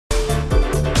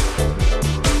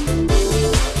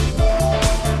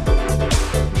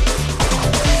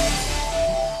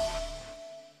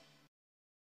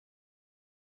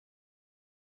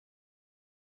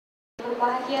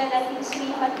berbahagia Datin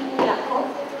Sri Fatini Yaakob,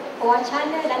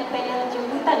 Wacana dan panel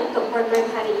jemputan untuk program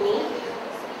hari ini,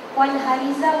 Puan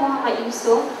Hariza Muhammad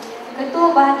Yusof,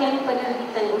 Ketua Bahagian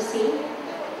Penerbitan USIM,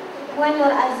 Puan Nur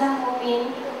Azhar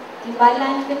Mumin,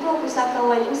 Timbalan Ketua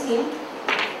Pusakawan USIM,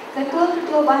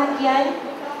 Ketua-Ketua Bahagian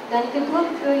dan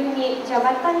Ketua-Ketua Unit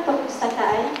Jabatan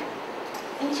Perpustakaan,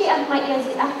 Encik Ahmad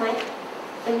Yazid Ahmad,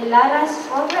 Penyelaras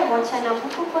Program Wacana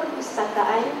Buku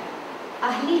Perpustakaan,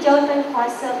 Ahli Jawatan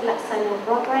Kuasa Pelaksana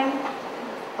Program,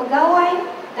 Pegawai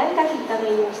dan kaki tangan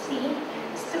universiti,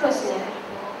 seterusnya,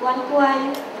 tuan-tuan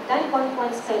dan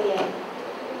puan-puan sekalian.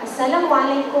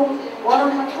 Assalamualaikum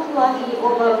warahmatullahi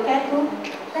wabarakatuh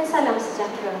dan salam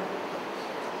sejahtera.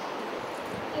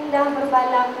 Indah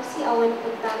berbalang si awan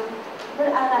petang,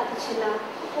 berarak ke celah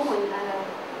pohon ara.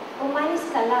 Pemanis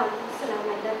kalam,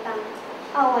 selamat datang.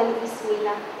 Awal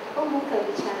bismillah, membuka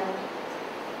bicara.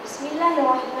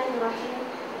 Bismillahirrahmanirrahim.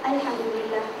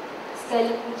 Alhamdulillah.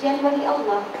 Segala pujian bagi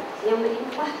Allah yang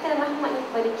melimpahkan rahmat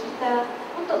kepada kita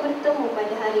untuk bertemu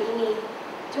pada hari ini.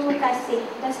 Terima kasih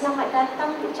dan selamat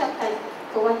datang ucapkan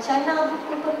ke Wacana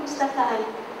Buku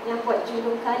Perpustakaan yang buat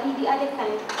julung kali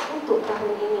diadakan untuk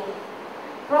tahun ini.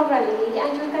 Program ini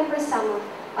dianjurkan bersama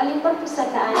oleh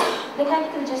Perpustakaan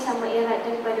dengan kerjasama erat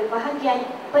daripada bahagian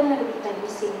penerbitan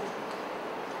USIM.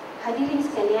 Hadirin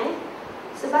sekalian,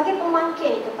 sebagai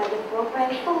pemangkin kepada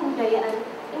program pembudayaan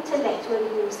intelektual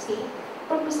universiti,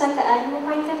 Perpustakaan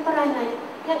memainkan peranan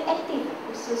yang aktif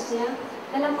khususnya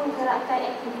dalam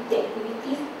menggerakkan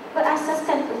aktiviti-aktiviti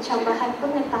berasaskan pencambahan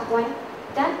pengetahuan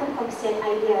dan perkongsian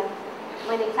idea.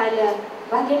 Manakala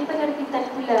bahagian penerbitan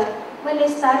pula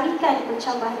melestarikan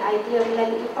pencambahan idea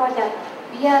melalui produk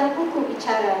Biar Buku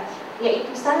Bicara,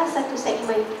 iaitu salah satu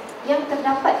segmen yang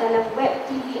terdapat dalam web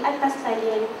TV atas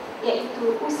talian,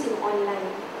 iaitu USIM Online.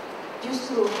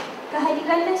 Justru,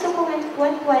 kehadiran dan sokongan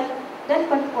puan-puan dan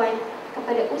puan-puan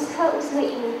kepada usaha-usaha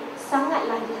ini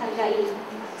sangatlah dihargai.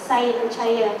 Saya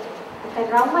percaya akan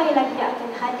ramai lagi yang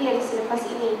akan hadir selepas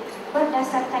ini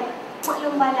berdasarkan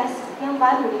maklum balas yang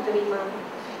baru diterima.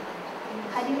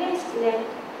 Hadirin sekalian,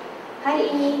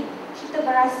 hari ini kita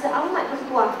berasa amat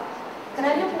bertuah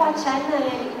kerana wacana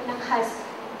yang diundang khas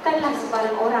bukanlah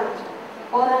sebarang orang.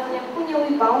 Orang yang punya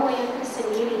wibawa yang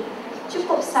tersendiri,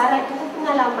 cukup syarat dengan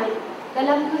pengalaman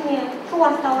dalam dunia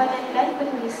kewartawanan dan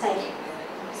penulisan.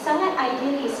 Sangat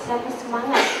idealis dan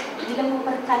bersemangat bila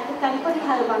memperkatakan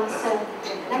perihal bangsa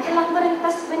dan telah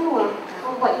merentas benua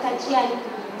membuat kajian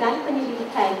dan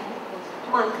penyelidikan.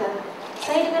 Maka,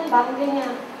 saya dengan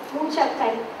bangganya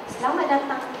mengucapkan selamat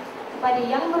datang kepada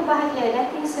Yang Berbahagia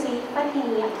Datin Sri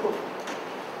Fatini Yaakob.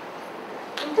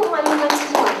 Untuk makluman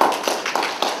semua,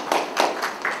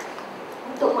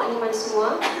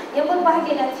 Yang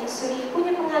Berbahagia Datin Sri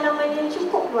punya pengalaman yang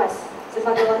cukup luas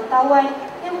sebagai wartawan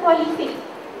yang prolifik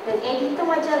dan editor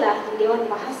majalah di Dewan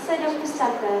Bahasa dan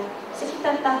Pustaka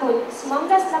sekitar tahun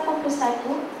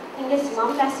 1981 hingga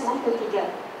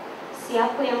 1993.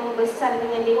 Siapa yang membesar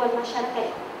dengan Dewan Masyarakat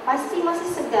pasti masih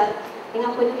segar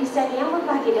dengan penulisan Yang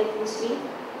Berbahagia Datin Sri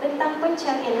tentang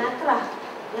pencarian NATRAH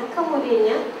yang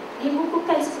kemudiannya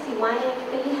dibukukan seperti mana yang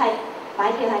kita lihat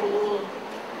pada hari ini.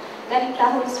 Dari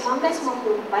tahun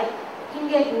 1994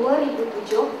 hingga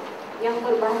 2007, Yang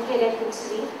Berbahagia Datin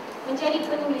Sri menjadi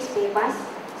penulis bebas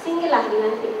sehinggalah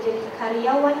dilantik menjadi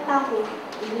karyawan tamu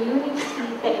di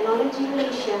Universiti Teknologi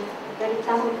Malaysia dari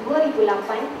tahun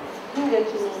 2008 hingga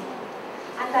kini.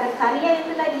 Antara karya yang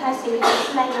telah dihasilkan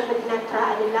selain daripada NATRAH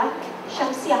adalah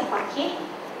Syamsiah Pakir,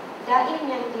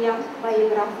 Daim Yang Diam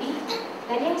Biografi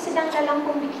dan yang sedang dalam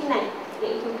pembikinan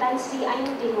iaitu Tan Sri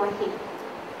Ainuddin Wahid.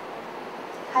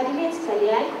 Hadirin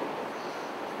sekalian,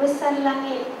 besar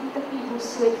langit di tepi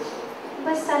busut,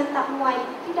 besar tak muat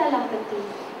di dalam peti,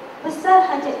 besar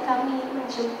hajat kami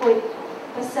menjemput,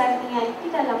 besar niat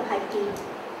di dalam hati.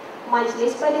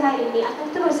 Majlis pada hari ini akan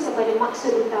terus kepada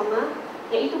maksud utama,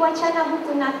 iaitu wacana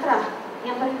buku NATRAH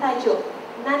yang bertajuk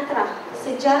NATRAH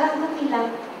Sejarah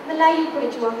Gemilang Melayu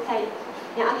Perjuangkan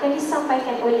yang akan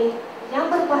disampaikan oleh Yang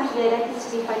Berbahagia Datin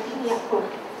Sri Fatini Yaakob.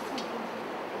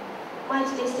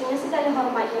 Majlis dengan segala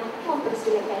hormatnya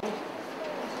mempersilakan.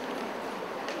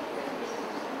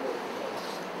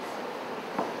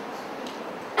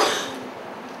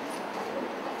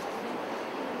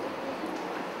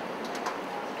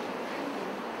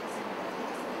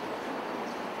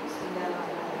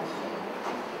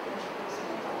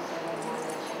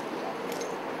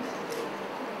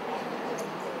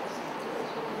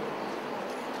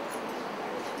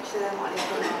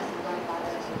 Assalamualaikum warahmatullahi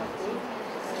wabarakatuh.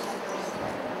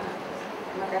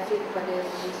 Terima kasih kepada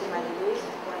pengisi majlis,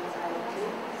 Puan Sarati,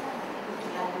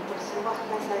 yang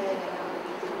mempersembahkan saya dengan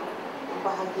begitu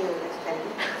bahagia sekali.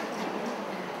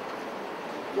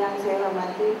 Yang saya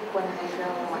hormati Puan Haidra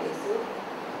Muhammad Yusuf,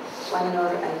 Puan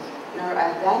Nur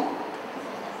Azan,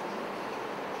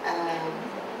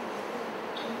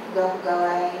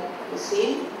 pegawai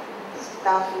USIM,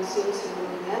 staf USIM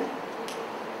seluruhnya,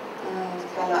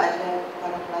 kalau ada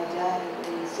para pelajar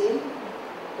dari USIM,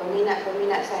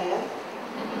 peminat-peminat saya,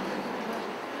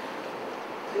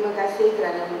 terima kasih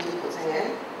kerana menjemput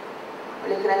saya.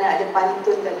 Oleh kerana ada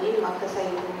pantun tadi, maka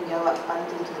saya pun menjawab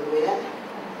pantun itu dulu ya.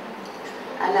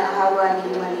 Anak hawan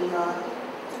 55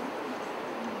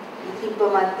 ditimpa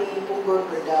mati punggur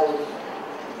berdaun.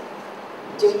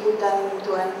 Jemputan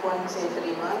tuan puan saya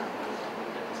terima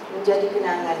menjadi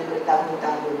kenangan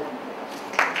bertahun-tahun.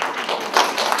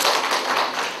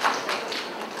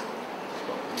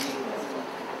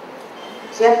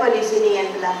 Siapa di sini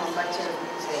yang telah membaca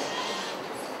buku saya?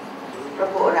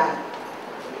 Berapa orang?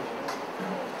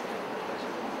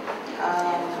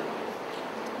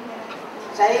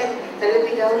 Saya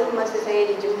terlebih dahulu masa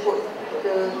saya dijemput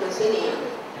ke sini,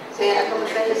 saya akan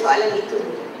bertanya soalan itu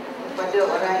kepada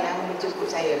orang yang menjemput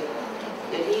saya.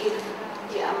 Jadi,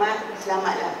 Cik Ahmad,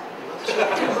 selamatlah.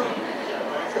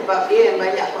 Sebab dia yang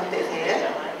banyak kontak saya.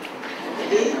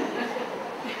 Jadi,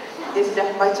 dia sudah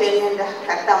membacanya, dah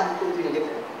khatam buku tu dia.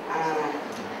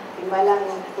 Timbalan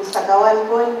pustakawan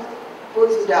pun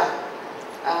sudah.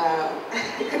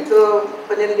 Ketua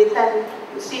penerbitan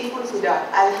USIM pun sudah.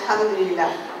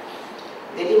 Alhamdulillah.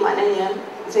 Jadi maknanya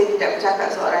saya tidak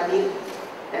bercakap seorang diri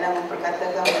dalam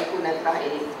memperkatakan buku NATRAH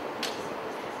ini.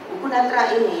 Buku NATRAH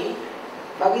ini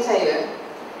bagi saya,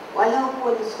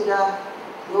 walaupun sudah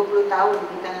 20 tahun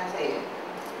di tangan saya,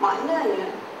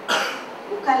 maknanya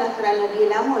bukanlah kerana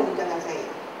dia lama di tangan saya.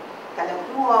 Kalau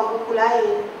keluar buku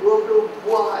lain 20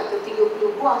 buah atau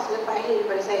 30 buah selepas ini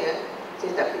daripada saya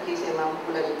tak fikir saya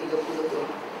mampu lagi 30 tu.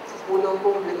 10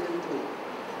 pun belum tentu.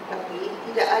 Tapi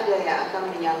tidak ada yang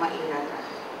akan menyamai NATRAH.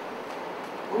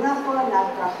 Mengapa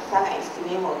NATRAH sangat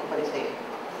istimewa kepada saya?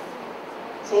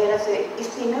 Saya rasa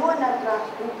istimewa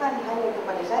NATRAH bukan hanya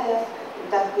kepada saya,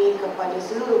 tetapi kepada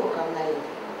seluruh orang lain.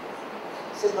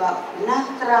 Sebab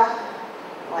NATRAH,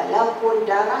 walaupun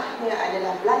darahnya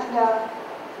adalah Belanda,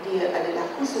 dia adalah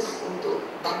khusus untuk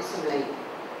bangsa Melayu.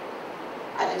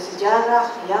 Ada sejarah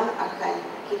yang akan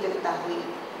kita ketahui,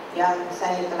 yang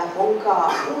saya telah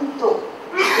bongkar untuk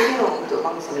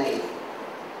bangsa Melayu.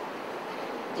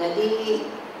 Jadi,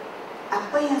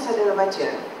 apa yang saudara baca,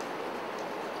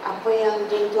 apa yang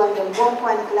tuan dan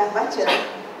puan-puan telah baca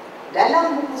dalam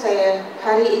buku saya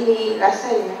hari ini,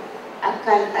 rasanya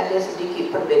akan ada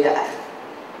sedikit perbezaan.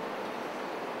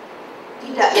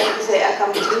 Tidak lagi saya akan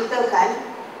menceritakan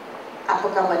apa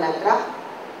khabar NATRAH,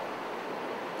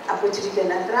 apa cerita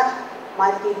NATRAH,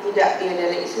 mati tidak dia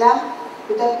dalam Islam,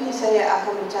 tetapi saya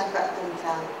akan bercakap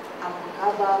tentang apa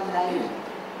khabar Melayu.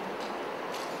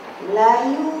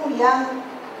 Melayu yang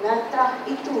NATRAH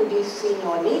itu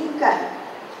disinonimkan,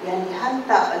 yang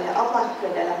dihantar oleh Allah ke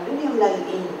dalam dunia Melayu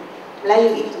ini. Melayu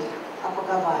itu, apa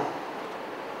khabar?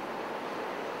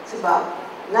 Sebab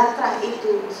NATRAH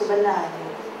itu sebenarnya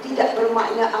tidak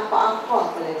bermakna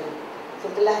apa-apa lagi.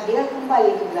 Setelah dia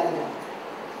kembali ke Belanda,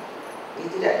 dia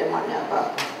tidak ada makna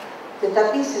apa-apa.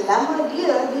 Tetapi selama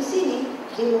dia di sini,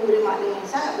 dia memberi makna yang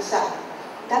sangat besar.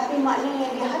 Tapi makna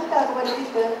yang dihantar kepada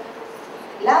kita,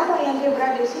 lama yang dia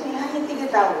berada di sini hanya 3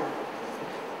 tahun.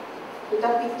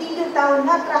 Tetapi 3 tahun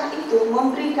NATRAH itu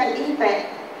memberikan impak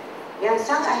yang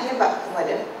sangat hebat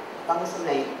kepada bangsa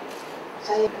Melayu.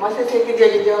 Masa saya kerja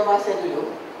di Dewan Bahasa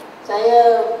dulu,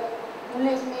 saya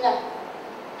menulis minat.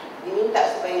 Diminta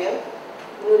supaya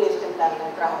menulis tentang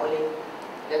NATRAH oleh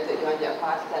Datuk Johan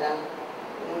Jaafar, sekarang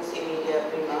Pengurusi Media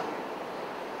Prima.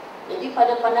 Jadi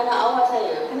pada pandangan awal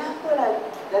saya, kenapalah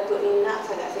Datuk ni nak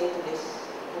sangat saya tulis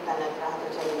tentang NATRAH atau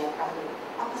cari NATRAH ni?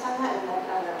 Apa sangat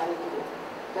NATRAH dalam hal itu?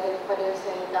 Daripada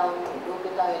saya tahun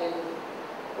 20 tahun yang lalu,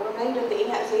 orang lain dah tak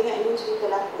ingat. Saya ingat ini cerita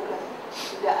laku lah,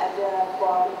 tidak ada apa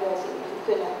benda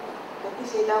signifikan lah. Tapi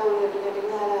saya tahu,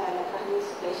 dengar-dengar lah NATRAH ni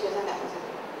special sangat masa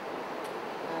tu.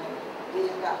 Dia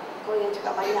cakap, kau yang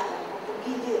cakap banyak lah, kau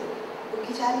pergi je,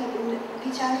 pergi cari benda,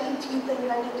 pergi cari cerita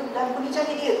Belanda tu dan pergi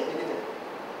cari dia.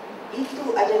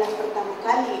 Itu adalah pertama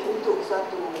kali untuk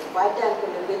suatu badan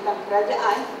penerbitan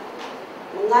kerajaan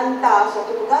mengantar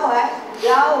suatu pegawai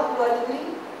jauh ke luar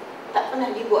negeri, tak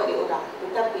pernah dibuat oleh orang.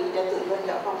 Tetapi Datuk Johan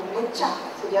Jaafar memecah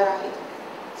sejarah itu,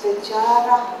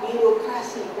 sejarah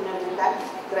birokrasi penerbitan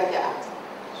kerajaan.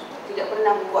 Tidak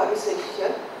pernah membuat research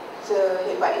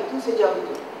sehebat itu, sejauh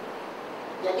itu.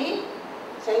 Jadi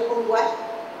saya pun buat,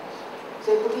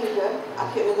 saya pergi ke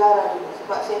akhir negara dulu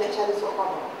sebab saya nak cari surat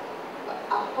khabar.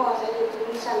 Apa saja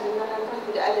tulisan dengan NATRAH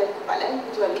tidak ada tempat lain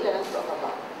kecuali dalam surat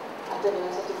khabar atau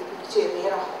dengan satu buku kecil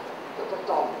merah Dr.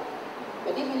 Tom.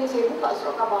 Jadi bila saya buka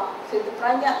surat khabar, saya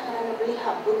terperanjat kerana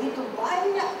melihat begitu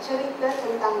banyak cerita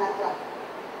tentang NATRAH.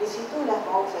 Di situlah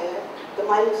baru saya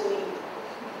termalu sendiri.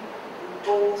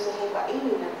 Rupanya sehebat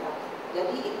ini NATRAH.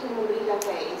 Jadi itu memberikan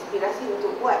saya inspirasi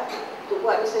untuk buat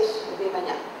research lebih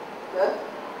banyak ke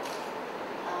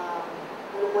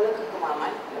mula-mula ke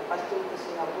Kemaman, lepas tu ke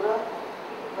Singapura,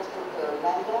 lepas tu ke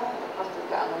Belanda, lepas tu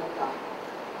ke Amerika.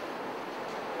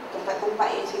 Tempat-tempat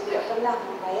yang saya tidak pernah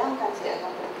membayangkan saya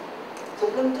akan pergi.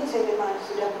 Sebelum tu saya memang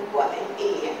sudah membuat MA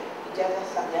ya, ijazah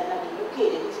sarjana di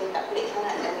UK, jadi saya tak pelik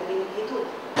sangat dan lebih begitu.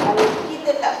 Kalau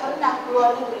kita tak pernah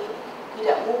keluar negeri,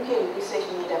 tidak mungkin research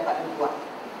ini dapat dibuat.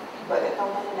 Sebab tak tahu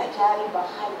mana nak cari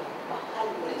bahan nak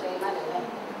cari mana kan.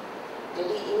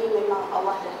 Jadi ini memang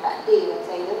Allah dah takdirkan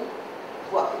saya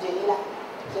buat kerja ni lah.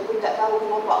 Saya pun tak tahu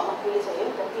kenapa Allah pilih saya,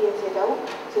 tapi yang saya tahu,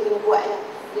 saya kena buat lah.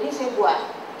 Jadi saya buat.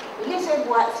 Bila saya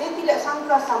buat, saya tidak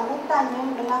sangka sambutannya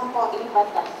melampaui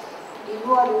batas, di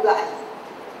luar dugaan.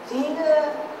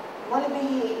 Sehingga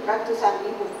melebihi ratusan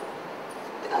ribu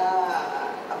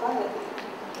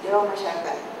dewan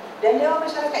masyarakat. Dan dewan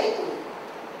masyarakat itu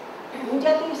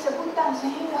menjadi sebutan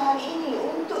sehingga hari ini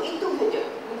untuk itu saja.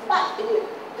 4 saja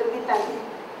terbitan.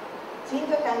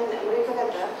 Sehingga kan mereka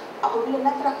kata, apabila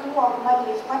NATRAH keluar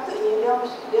kembali, sepatutnya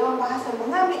Dewan Bahasa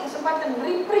mengambil kesempatan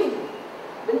reprint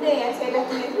benda yang saya dah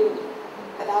tulis dulu.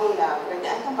 Tak tahulah,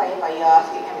 kerajaan kan payah-payah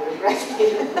sikit kan birokrasi.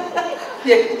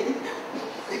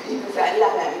 Jadi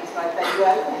masalah nak ambil kesempatan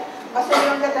jual kan. Pasal dia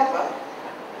orang kata apa?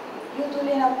 You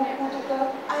tulislah buku tu ke?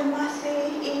 I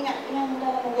masih ingat yang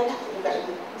dalam majalah tu juga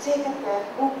lagi. Saya kata,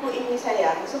 buku ini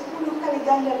sayang 10 kali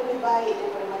ganda lebih baik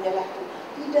daripada majalah tu.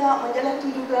 Tidak, majalah tu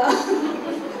juga.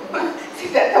 Saya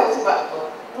tak tahu sebab apa.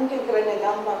 Mungkin kerana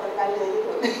gambar berkala je.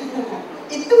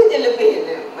 Itu je lebih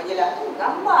dia. Majalah tu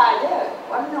gambar je,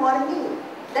 warna-warni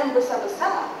dan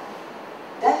besar-besar.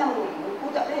 Dalam buku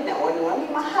tak boleh nak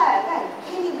warna-warni, mahal kan.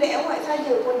 Ini black and white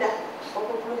saja pun dah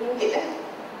berapa puluh ringgit lah.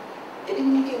 Jadi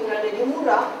mungkin kerana dia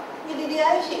murah, jadi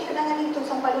dia asyik kenangan itu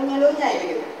sampai lonyai-lonyai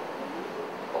dia kata.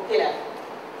 Okeylah.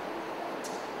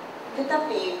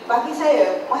 Tetapi bagi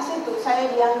saya, masa itu saya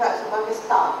dianggap sebagai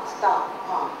star.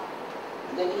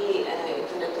 Jadi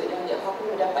itu Datuk John Jaafar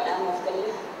pun mendapat nama sekali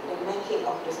lah, The Making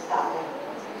of the Star kan.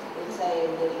 Jadi saya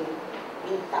menjadi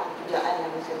bintang pujaan lah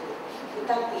masa itu.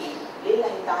 Tetapi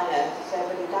lillahi ta'ala, saya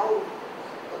beritahu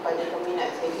kepada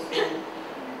peminat saya di sini,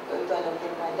 tuan-tuan dan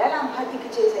puan-puan, dalam hati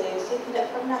kecil saya tidak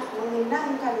pernah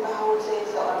mengenangkan bahawa saya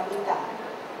seorang bintang.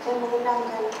 Saya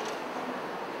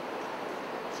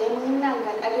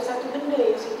mengenangkan ada satu benda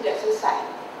yang saya tidak selesai.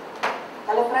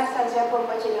 Kalau perasan siapa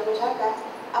membaca dalam masyarakat,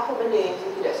 apa benda yang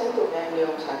saya tidak sentuh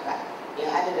dalam masyarakat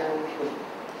yang ada dalam buku ini?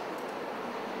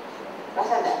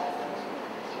 Perasan tak?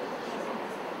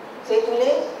 Saya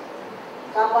tulis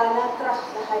khabar NATRAH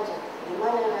sahaja, di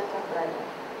mana NATRAH berada.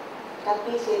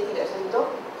 Tapi saya tidak sentuh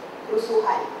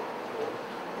kerusuhan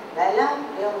dalam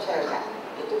masyarakat.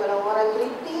 Itu kalau orang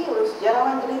teliti, orang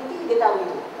sejarawan teliti, dia tahu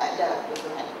itu tak ada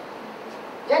kerusuhan.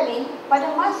 Jadi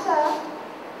pada masa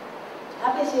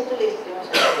habis saya tulis di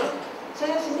masyarakat,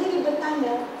 saya sendiri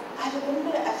bertanya, ada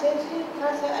benda, saya sendiri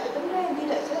rasa ada benda yang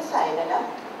tidak selesai dalam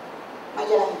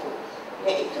majalah itu,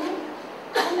 iaitu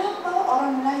kenapa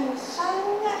orang Melayu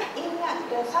sangat ingat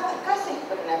dan sangat kasih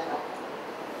kepada NATRAH.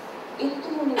 Itu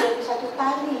menjadi satu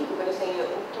tali kepada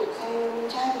saya untuk saya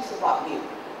mencari sebab dia.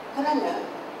 Kerana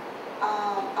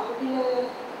apabila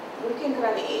mungkin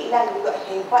kerana iklan juga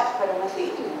hebat pada masa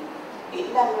itu,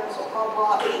 iklan dalam surat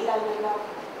khabar, iklan dalam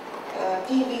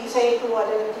TV, saya keluar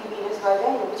dalam TV dan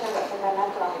sebagainya bercakap tentang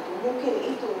NATRAH itu, mungkin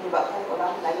itu menyebabkan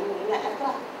orang Melayu ingat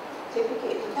NATRAH. Saya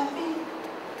fikir, tetapi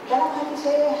dalam hati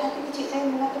kecil saya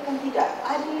mengatakan tidak,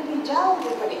 ada lebih jauh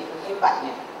daripada itu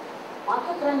hebatnya.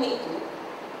 Maka kerana itu,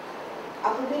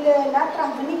 apabila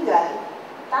NATRAH meninggal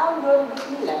tahun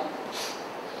 2009,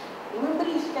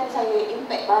 memberikan saya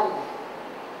impak baru,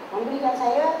 memberikan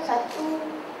saya satu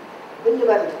benda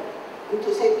baru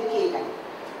untuk saya fikirkan.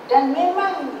 Dan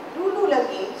memang dulu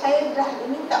lagi saya dah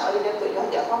diminta oleh Datuk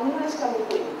John Jaafar menuliskan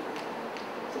buku ini.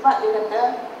 Sebab dia kata,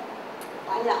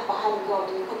 banyak bahan kau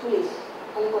tulis.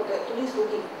 Kalau kau tak tulis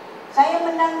rugi. Saya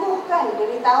menangguhkan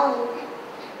dari tahun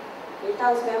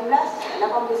 1989.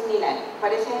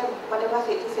 Pada masa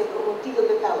itu saya berumur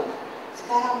 30 tahun.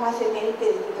 Sekarang masih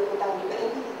maintain 30 tahun juga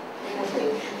lagi.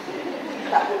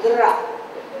 Tak bergerak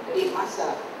di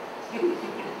masa.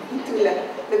 Itulah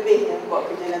lebihnya buat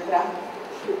kerja NATRAH.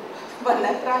 Sebab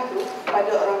NATRAH tu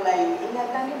pada orang lain,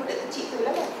 ingatan dia budak kecil tu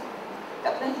lah kan.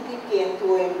 Tak pernah fikir yang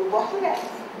tua yang berubah tu kan.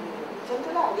 Macam tu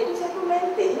lah. Jadi saya pun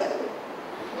maintain juga tu.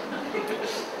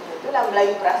 Itulah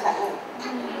Melayu perasaan.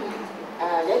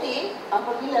 Jadi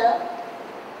apabila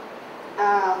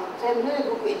saya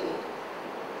menulis buku ini.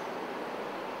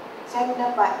 Saya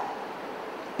mendapat,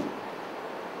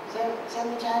 saya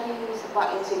mencari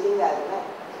sebab yang saya tinggal kan.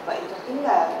 Sebab yang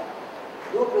tertinggal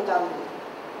 20 tahun itu.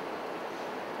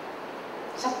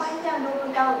 Sepanjang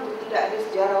 20 tahun itu tidak ada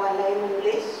sejarawan lain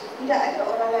menulis, tidak ada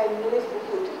orang lain menulis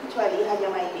buku itu kecuali Haji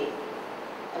Maidin.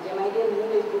 Haji Maidin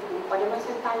menulis buku pada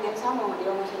masa time yang sama.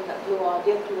 Dia masih tak keluar,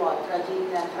 dia keluar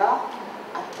Tragedi NATRAH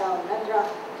atau NATRAH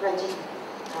Tragedi.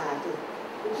 Tu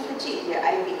buku kecil dia,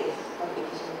 IBS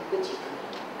publication kecil.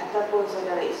 Ataupun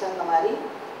saudara Ihsan Kamari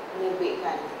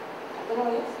menerbitkan apa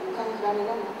namanya, bukan kerana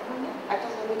nama, apa namanya,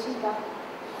 Atas Nama Cinta,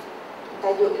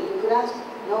 tajuk lebih kurang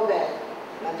Nobel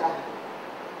NATRAH.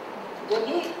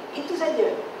 Jadi itu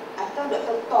saja. Atau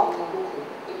Dr. Tom yang buku,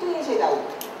 itu yang saya tahu.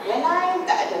 Yang lain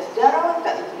tak ada, sejarawan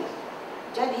tak tertulis.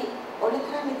 Jadi oleh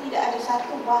kerana tidak ada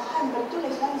satu bahan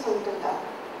bertulis langsung tentang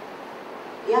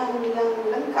yang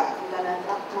lengkap tentang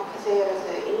NATRAH, maka saya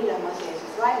rasa inilah masa yang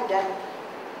sesuai. Dan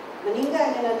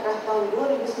meninggalnya NATRAH tahun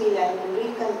 2009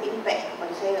 memberikan impak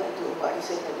kepada saya untuk buat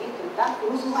research tadi tentang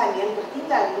kerusuhan yang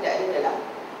tertinggal tidak ada dalam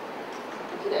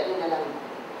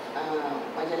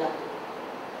majalah.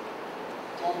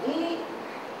 Jadi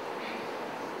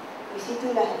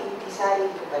disitulah intisari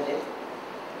kepada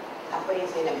apa yang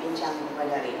saya nak bincang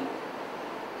kepada hari ini.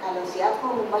 Kalau siapa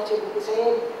membaca buku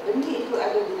saya, benda itu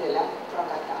ada di dalam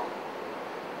prakata,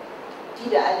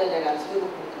 tidak ada dalam seluruh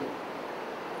buku.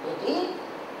 Jadi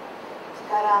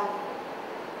sekarang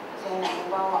saya nak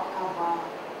membawa khabar,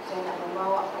 saya nak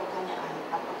membawa pertanyaan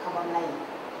apa khabar Melayu,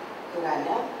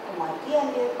 kerana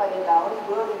kematian dia pada tahun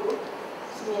 2009.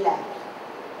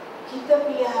 Kita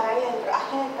pilihan raya yang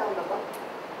terakhir tahun berapa?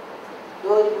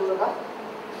 2000 berapa?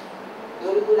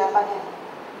 2008 kan?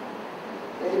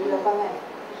 2008 kan?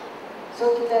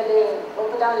 So kita ada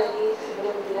berapa tahun lagi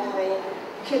sebelum pilihan raya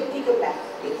ke-13,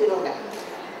 itu 12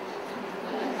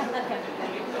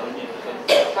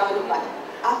 tahun depan.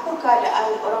 Apa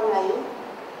keadaan orang Melayu,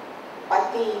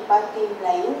 parti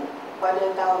Melayu pada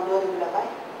tahun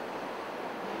 2008?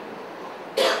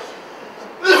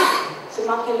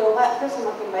 Semakin lorat ke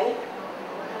semakin baik?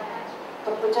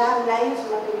 Perpecahan Melayu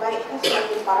semakin baik ke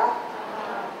semakin parah?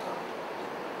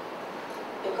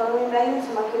 Ekonomi Melayu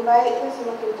semakin baik ke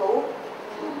semakin teruk?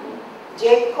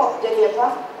 Jacob jadi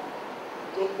apa?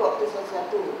 Jacob itu salah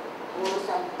satu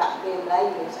urusan takbir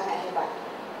Melayu yang sangat hebat.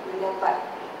 Mendapat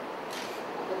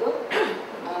apa tu?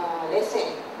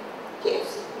 Lesen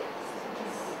KFC.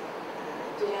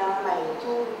 Itu yang ramai.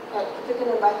 Itu kita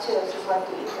kena baca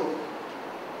sesuatu itu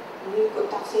mengikut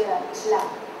tafsiran Islam.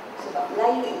 Sebab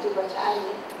Melayu itu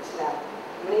bacaannya Islam.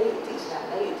 Melayu itu Islam,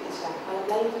 Melayu itu Islam. Kalau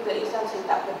Melayu itu tak Islam, saya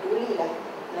tak pedulilah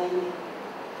Melayu ni.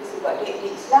 Sebab dia di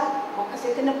Islam, maka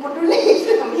saya kena peduli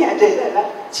Islam yang ada dalam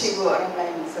jiwa orang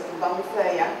Melayu. Satu bangsa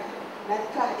yang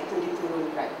NATRAH itu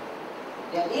diturunkan.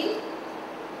 Jadi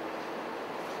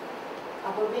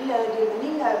apabila dia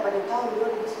meninggal pada tahun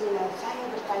 2009, saya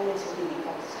bertanya sendiri,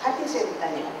 hati saya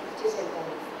bertanya,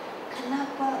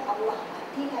 kenapa Allah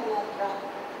matikan NATRAH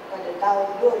pada tahun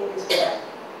 2009?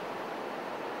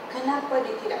 Kenapa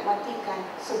dia tidak matikan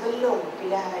sebelum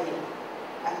pilihan raya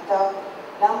atau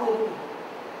lama dulu?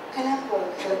 Kenapa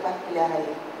selepas pilihan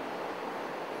raya?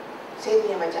 Saya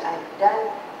punya bacaan.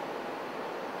 Dan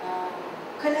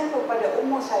kenapa pada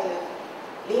umur saya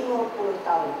 50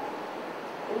 tahun?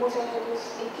 Umur saya itu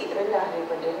sedikit rendah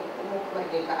daripada umur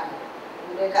kemerdekaan.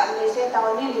 Kemerdekaan Malaysia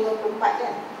tahun ni 54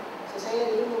 kan? So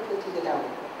saya 53 tahun.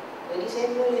 Jadi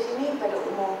saya menulis ini pada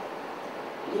umur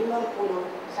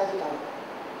 51 tahun.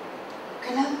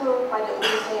 Kenapa pada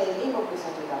umur saya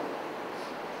 51 tahun?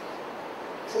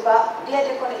 Sebab dia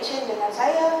ada connection dengan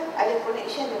saya, ada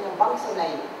connection dengan bangsa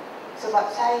Melayu.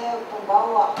 Sebab saya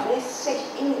membawa mesej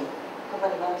ini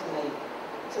kepada bangsa Melayu.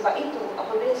 Sebab itu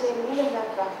apabila saya menulis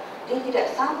NATRAH, dia tidak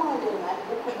sama dengan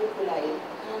buku-buku lain.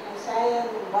 Kerana saya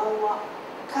membawa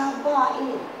khabar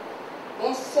ini,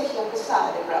 mesej yang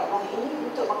besar daripada Allah ini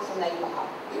untuk bangsa Melayu faham.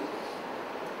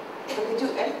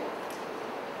 Terkejut kan?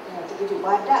 Terkejut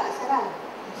badak sekarang.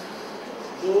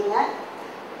 Dia ingat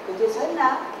kerja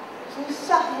senang,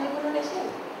 susah jadi penulis ni.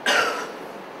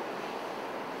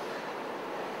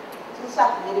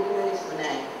 Susah jadi penulis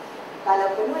sebenarnya. Kalau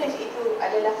penulis itu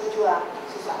adalah pejuang,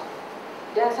 susah.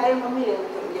 Dan saya memilih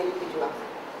untuk menjadi pejuang.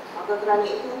 Maka kerana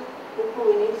itu, buku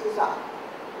ini susah.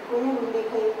 Buku ini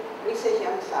memiliki research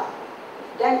yang besar.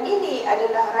 Dan ini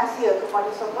adalah rahsia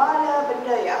kepada segala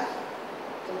benda yang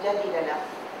terjadi dalam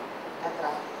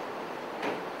NATRAH.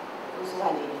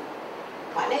 Kerusuhan ini.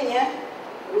 Maknanya,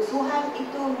 kerusuhan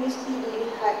itu mesti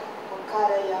dilihat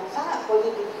perkara yang sangat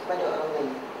positif kepada orang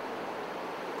lain.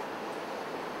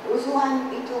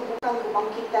 Kerusuhan itu bukan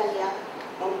kebangkitan yang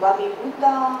membabi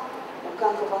buta,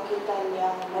 bukan kebangkitan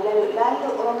yang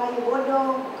melalut-lalut orang Melayu bodoh,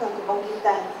 bukan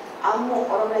kebangkitan amuk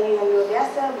orang Melayu yang luar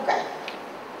biasa, bukan.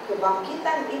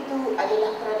 Kebangkitan itu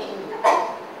adalah kerana ini.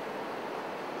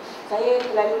 Saya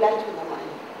terlalu laju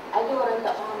namanya. Ada orang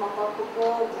tak faham apa-apa ke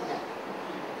mana?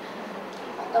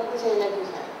 Ataupun saya laju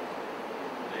sangat?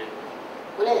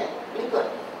 Boleh tak? Boleh kot?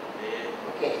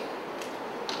 Okey.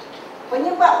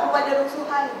 Penyebab kepada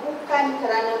rusuhan bukan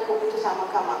kerana keputusan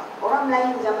mahkamah. Orang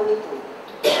Melayu zaman itu,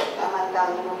 zaman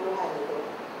tahun 50-an itu,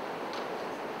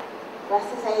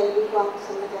 rasa saya lebih kurang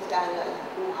semacam sekarang lah.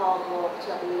 Buhawa,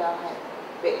 Syarilah,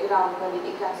 background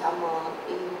pendidikan sama,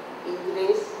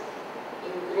 Inggeris,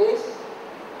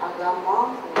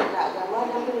 agama, pendidikan agama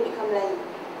dan pendidikan Melayu,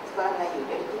 sekolah Melayu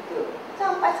dari tiga.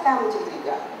 Sampai sekarang macam tu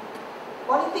juga.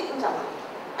 Politik pun sama.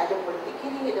 Ada politik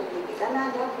kiri, ada politik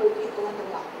kanan, ada politik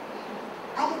tengah-tengah.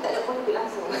 Ada tak ada politik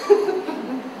langsung.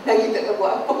 Dan kita tak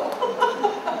buat apa.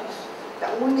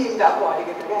 Tak munim tak apa, dia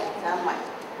kata kan. Sama.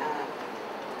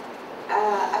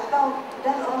 Atau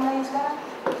dan orang lain sekarang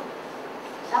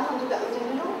sama juga macam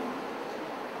dulu.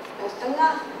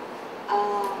 Setengah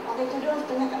pakai tudung,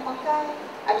 setengah tak pakai.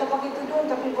 Atau pakai tudung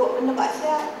tapi buat benda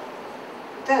maksiat.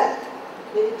 Betul tak?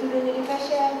 Jadi tudung jadi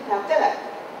fashion. Betul tak?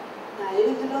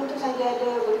 Jadi tudung tu saja ada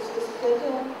bersuka-suka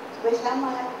je supaya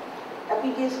selamat.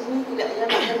 Tapi dia sebenarnya tidak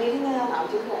menyelamatkan dirinya. Macam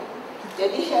tu kan.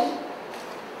 Jadi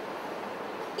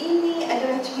ini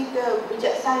adalah cerita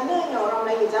bijaksananya orang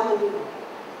Melayu zaman dulu.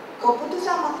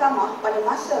 Keputusan mahkamah pada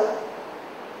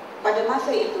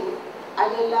masa itu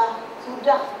adalah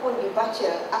sudah pun dibaca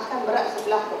akan berat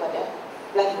sebelah kepada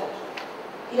Belanda.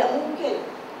 Tidak mungkin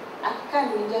akan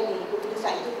menjadi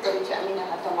keputusan itu kepada Cik Aminah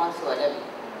atau Mansur Adabi.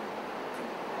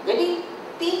 Jadi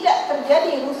tidak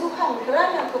terjadi rusuhan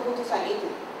kerana keputusan itu,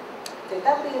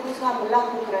 tetapi rusuhan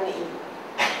berlaku kerana ini.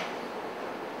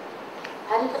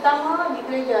 Hari pertama di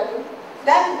gereja tu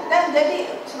dan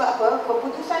jadi sebab apa?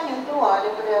 Keputusan yang keluar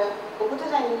daripada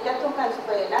keputusan yang dijatuhkan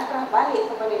supaya NATRAH balik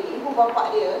kepada ibu bapa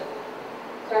dia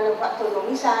kerana faktor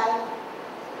nomisal.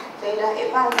 Saya dah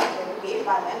advance, saya pergi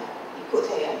advance ikut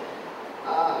saya.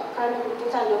 Kerana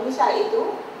keputusan nomisal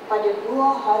itu pada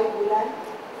 2 hari bulan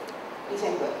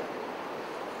Disember.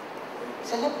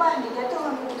 Selepas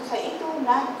dijatuhkan keputusan itu,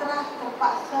 NATRAH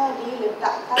terpaksa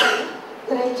diletakkan di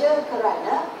gereja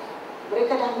kerana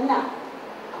mereka dah menang.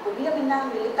 Apabila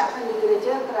menang, diletakkan di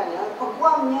gereja kerana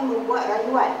peguamnya membuat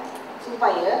rayuan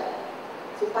supaya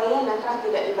NATRAH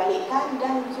tidak dibalikkan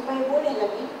dan supaya boleh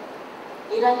lagi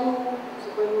dirayu,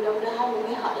 supaya mudah-mudahan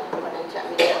memihaklah kepada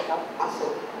Cik Aminah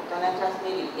masuk atau NATRAH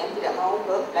sendiri yang tidak mahu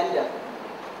ke Belanda.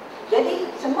 Jadi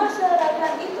semasa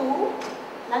rayuan itu,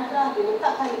 NATRAH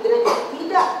diletakkan di gereja,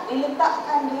 tidak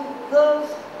diletakkan di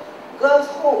girls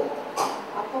home.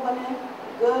 Apa maknanya?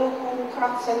 Girl Home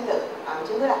Craft Center. Macam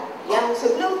tu lah. Yang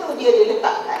sebelum tu dia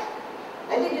diletakkan.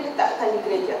 Jadi diletakkan di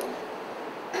gereja.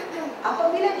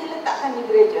 Apabila diletakkan di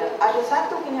gereja, ada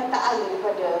satu kenyataan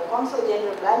daripada Konsul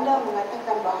Jeneral Belanda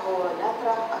mengatakan bahawa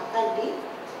NATRAH akan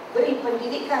diberi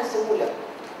pendidikan semula.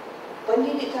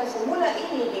 Pendidikan semula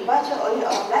ini dibaca oleh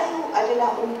orang Melayu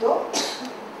adalah untuk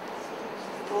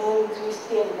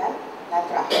mengkristiankan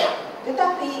NATRAH.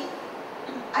 Tetapi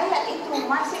ayat itu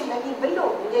masih lagi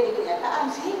belum menjadi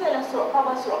kenyataan sehinggalah surat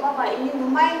khabar ini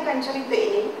memainkan cerita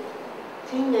ini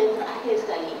sehingga yang terakhir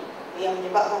sekali yang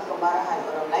menyebabkan kemarahan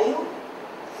orang Melayu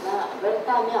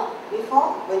bertanya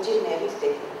before Virgin Mary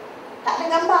Stadium. Tak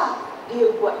ada gambar, dia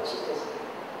buat cerita sendiri.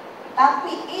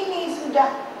 Tapi ini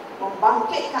sudah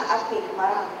membangkitkan api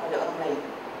kemarahan kepada orang Melayu.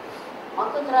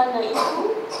 Maka kerana itu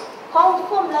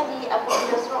confirm lagi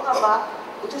apabila surat khabar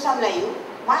utusan Melayu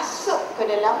masuk ke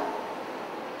dalam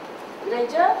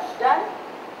gereja dan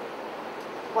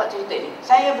buat cerita ini.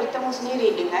 Saya bertemu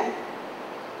sendiri dengan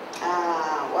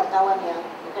wartawan yang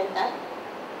berkaitan,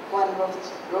 Puan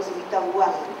Rosita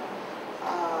Buang.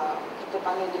 Kita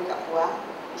panggil dia Kak Puan,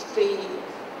 isteri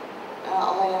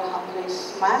Allahyarham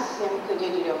Grace Mas yang kerja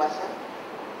di Dewasa.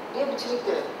 Dia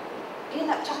bercerita, dia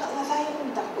nak cakap dengan saya pun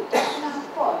takut.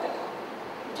 Kenapa?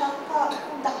 Cakap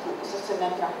pun takut pasal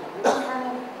NATRAH.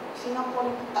 Kerana Singapura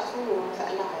ni tak suruh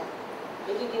masalah.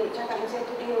 Jadi dia cakap dengan saya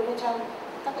tu dia macam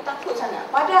takut-takut sangat.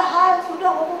 Padahal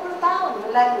sudah berapa puluh tahun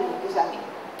berlalu kisah ni.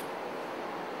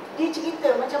 Dia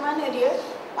cerita macam mana dia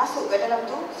masuk ke dalam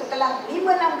tu setelah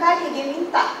 5-6 kali dia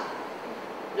minta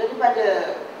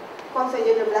daripada Konsul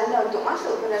Jeneral Belanda untuk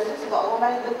masuk ke dalam tu sebab orang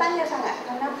Melayu bertanya sangat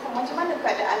kenapa, macam mana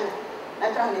keadaan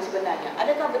NATRAH ni sebenarnya.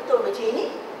 Adakah betul macam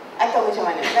ini atau macam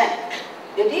mana kan?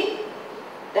 Jadi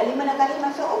dah 5-6 kali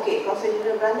masuk, okey, Konsul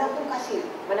Jeneral Belanda pun kasih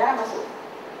benaran masuk.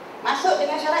 Masuk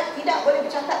dengan syarat tidak boleh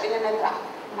bercakap dengan NATRAH.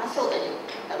 Masuk saja,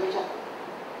 tak boleh cakap.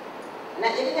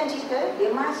 Nak jadikan cerita,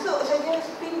 dia masuk saja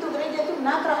pintu gereja tu,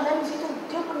 NATRAH dalam situ.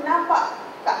 Dia pun nampak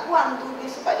Kak Puan tu, dia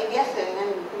sebab dia biasa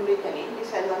dengan pemberitaan ni, dia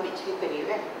selalu ambil cerita dia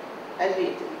kan.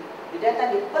 Lalu itu, dia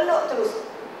datang, dia peluk terus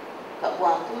Kak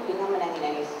Puan tu dengan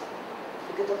menangis-nangis.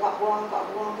 Dia kata, Kak Puan,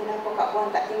 kenapa Kak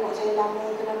Puan tak tengok saya lama?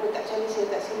 Kenapa tak cari saya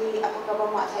kat sini? Apa khabar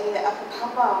mak saya? Apa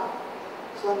khabar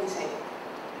suami saya?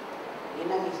 Dia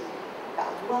nangis.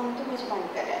 Kak Puan tu macam mana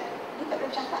keadaan? Dia tak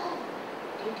boleh cakap kan?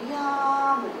 Dia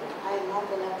diam je. Air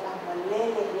mata NATRAH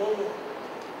meleleh-leleh.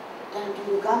 Dan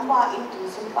juga gambar itu,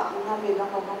 sempat mengambil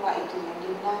gambar-gambar itu yang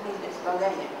dia menangis dan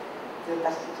sebagainya.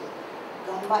 Lepas itu,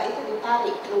 gambar itu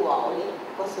ditarik keluar oleh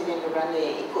kuasa janda Belanda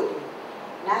yang ikut dia.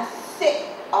 Nasib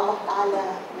Allah Ta'ala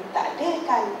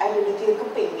mentakdirkan ada letih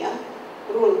keping yang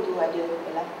roll tu ada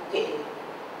dalam poket dia.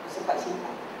 Sempat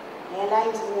simpan. Yang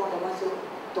lain semua dah masuk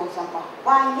tong sampah.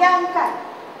 Bayangkan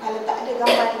kalau tak ada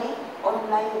gambar ni, orang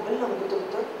Melayu belum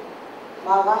betul-betul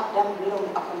marah dan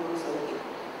belum akan berusaha lagi.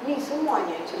 Ni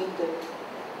semuanya cerita.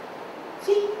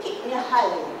 Sikitnya hal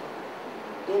ni,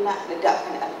 dia nak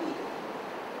ledakkan api tu.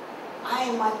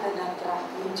 Air mata NATRAH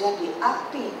menjadi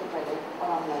api kepada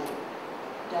orang Melayu.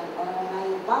 Dan orang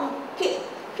Melayu bangkit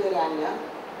kerana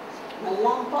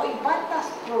melampaui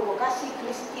batas provokasi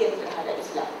Kristian terhadap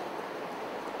Islam.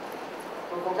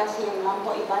 Provokasi yang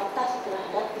melampaui batas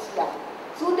terhadap Islam.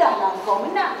 Sudahlah kau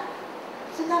menang,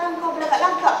 sekarang kau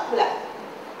berlagak-lagak pula.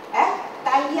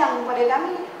 Tayang pada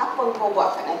kami, apa kau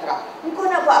buat kat NATRAH? Kau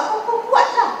nak buat apa, kau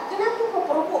buatlah. Kenapa kau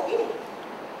provok ini?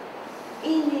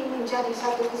 Ini menjadi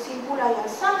satu kesimpulan yang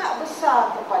sangat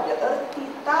besar kepada erti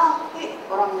tauhid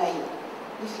orang Melayu.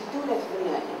 Di situlah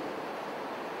sebenarnya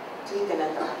cerita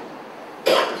NATRAH.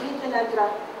 Cerita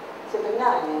NATRAH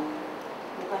sebenarnya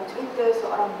bukan cerita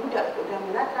seorang budak dalam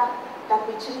NATRAH,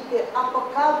 tapi cerita apa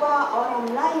khabar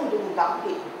orang Melayu dengan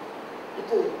tauhid.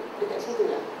 Itu dekat situ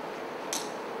lah.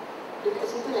 Dekat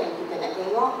situ lah yang kita nak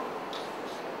tengok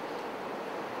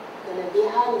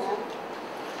kelebihannya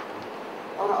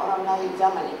orang-orang Melayu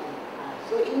zaman itu.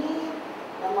 So ini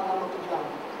gambar-gambar pejuang.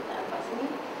 Kita nampak sini.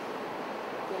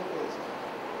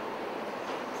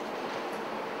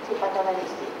 Saya patah balik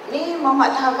sikit. Ni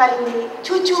Muhammad Taha Kali,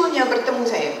 cucunya bertemu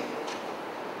saya.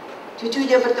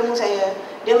 Cucunya bertemu saya.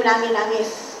 Dia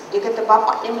menangis-nangis. Dia kata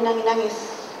bapak dia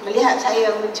menangis-nangis melihat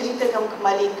saya menceritakan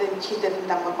kembali cerita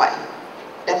tentang bapak dia.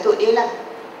 Datuk dia lah,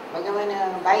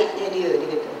 bagaimana baiknya dia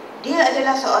kata. Dia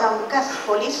adalah seorang bekas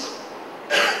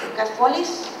polis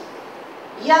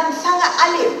yang sangat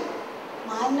alim.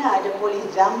 Mana ada polis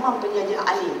zaman penjajah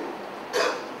alim?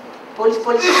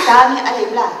 Polis-polis sekarang ni alim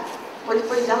lah.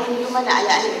 Polis-polis zaman dulu mana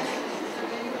ada alim?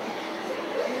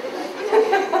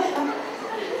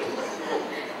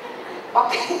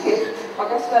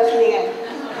 Pakai seluar sini kan?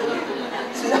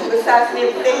 Seluar besar sini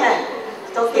putih kan?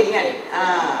 Stoking kan?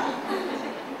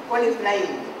 Polis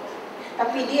Melayu.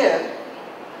 Tapi dia,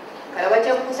 kalau baca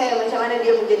buku saya macam mana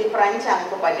dia menjadi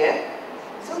perancang kepada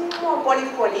semua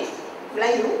polis-polis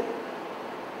Melayu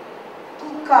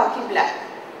tukar kiblat.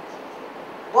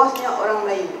 Bosnya orang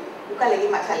Melayu, bukan lagi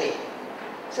Mat Saleh.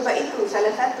 Sebab itu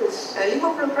salah satu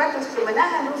 50%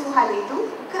 kemenangan rusuhan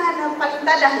itu kerana paling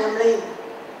tadahnya Melayu,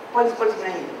 polis-polis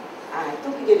Melayu. Itu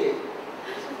kerja dia.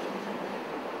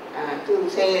 Tu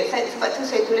sebab tu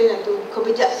saya tulis tu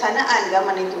kebijaksanaan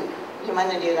zaman itu. Macam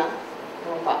mana dia orang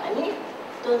nampak. Ini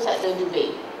Tun Sabda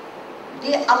Jubair.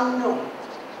 Dia UMNO.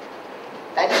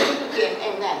 Tadi itu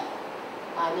KMM kan.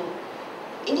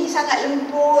 Ini sangat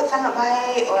lembut, sangat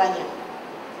baik orangnya.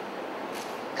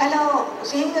 Kalau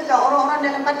sehingga orang-orang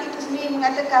dalam parti itu sendiri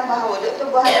mengatakan bahawa Dr.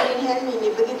 Baharudin Helmi ni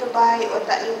begitu baik,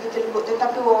 otaknya begitu lembut,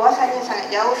 tetapi wawasannya sangat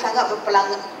jauh, sangat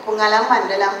berpengalaman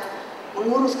dalam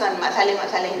menguruskan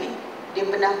masalah-masalah ini. Dia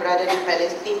pernah berada di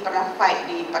Palestin, pernah fight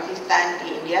di Pakistan,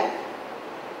 di India.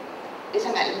 Dia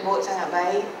sangat lembut, sangat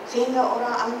baik. Sehingga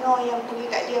orang UMNO yang pergi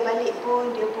kat dia balik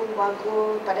pun, dia pun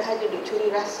bagus. Padahal dia duk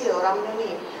curi rahsia orang UMNO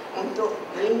ni untuk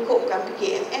melingkupkan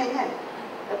PKMM kan.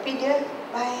 Tapi dia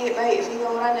baik-baik sehingga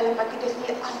orang dalam parti dia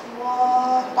sendiri,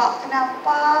 Allah, Pak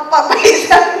kenapa Pak baik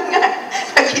sangat.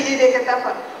 Lagi dia kata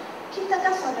apa? Kita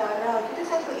kan saudara, kita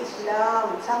satu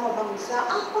Islam, sama bangsa,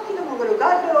 apa kita mau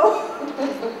gaduh-gaduh?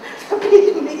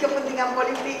 Tapi demi kepentingan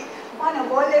politik, mana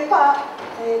boleh Pak?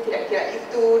 Saya tidak kira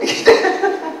itu.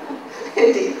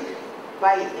 Jadi,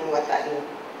 baiknya watak dia.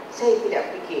 Saya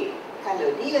tidak fikir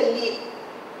kalau dia lead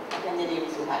akan jadi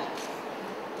rusuhan.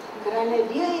 Kerana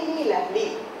dia inilah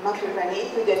lead, maka kerana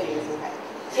itu jadi rusuhan.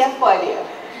 Siapa dia?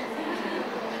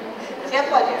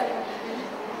 Siapa dia?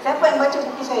 Siapa yang baca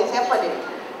buku saya? Siapa dia?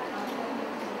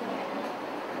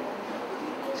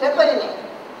 Siapa dia ni?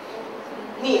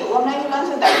 Ni orang Melayu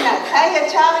langsung tak kenal. Saya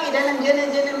cari dalam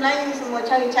jurnal-jurnal Melayu semua,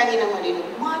 cari-cari nama dia.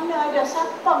 Mana ada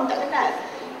Sapang tak kenal.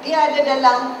 Dia ada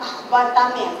dalam akhbar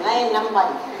Tamim, lain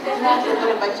lamban. Pernah saya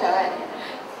boleh baca kan.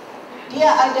 Dia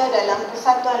ada dalam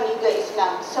Persatuan Liga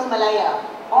Islam Semalaya,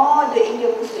 all the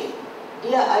Indian Muslim.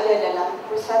 Dia ada dalam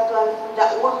Persatuan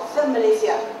Dakwah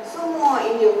Se-Malaysia, semua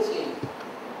Indian Muslim.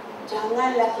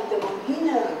 Janganlah kita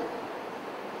menghina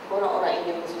orang-orang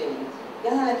Indian Muslim.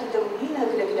 Janganlah kita menghina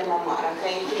kedai-kedai mamak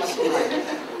rangkai itu masing-masing.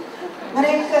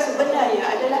 Mereka sebenarnya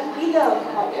adalah pilar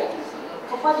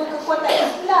kepada kekuatan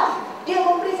Islam. Dia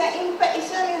memberikan impak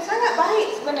Islam yang sangat baik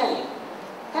sebenarnya.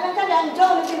 Kadang-kadang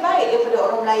jauh lebih baik daripada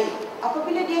orang Melayu.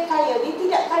 Apabila dia kaya, dia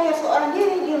tidak kaya seorang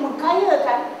diri, dia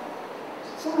mengkayakan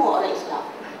semua orang Islam.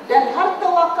 Dan harta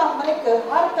wakaf mereka,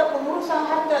 harta pengurusan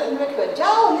harta mereka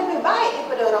jauh lebih baik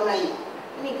daripada orang Melayu.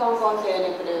 Ini kawan-kawan saya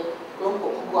daripada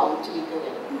kelompok peguam cerita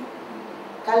kan.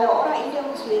 Kalau orang India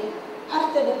Muslim,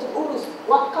 harta dia terurus,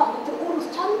 wakaf dia terurus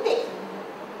cantik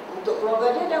untuk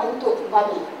keluarga dia dan untuk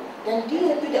babi. Dan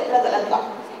dia tidak berlagak-lagak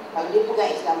kalau dia pegang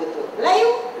Islam betul. Melayu,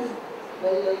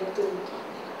 belum betul.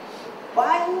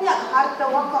 Banyak harta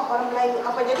wakaf orang Melayu,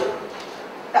 apa jadi?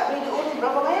 Tak boleh diurus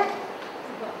berapa banyak?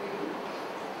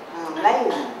 Melayu.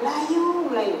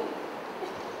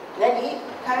 Jadi,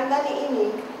 Karangani ini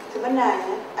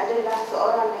sebenarnya adalah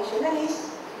seorang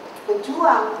nasionalis,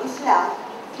 pejuang Islam.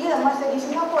 Dia masa di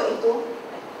Singapura itu,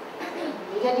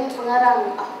 dia jadi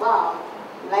pengarang akhbar,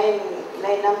 lain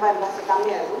lamban bahasa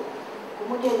Tamil tu.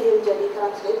 Kemudian dia menjadi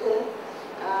translator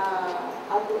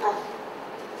Al-Quran.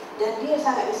 Dan dia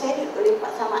sangat disedut oleh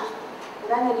Pak Samad.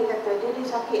 Kerana dia kata, dia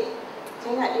sakit.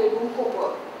 Saya ingat dia lumpuh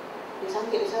kot. Dia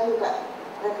sakit, dia selalu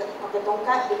pakai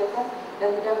tongkat, dia kata,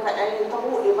 dan dalam keadaan dia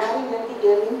teruk, dia baring, nanti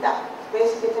dia minta supaya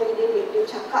sekretari dia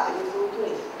cakap, dia suruh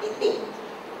tulis, titik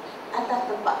atas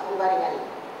tempat pembaringan.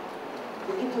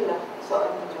 Begitulah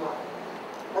seorang pejuang.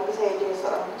 Bagi saya dia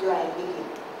seorang pejuang yang gigih.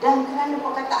 Dan kerana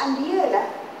perkataan dia lah,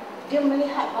 dia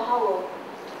melihat bahawa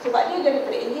sebab dia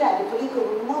daripada India, dia pergi ke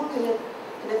rumah, kena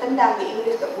tendang di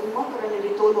Inggeris kat rumah kerana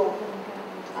dia tolong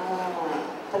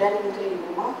Perdana Menteri di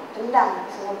rumah, tendang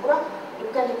di Singapura. Dia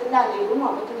bukan ditendang di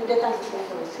rumah, betul dia datang ke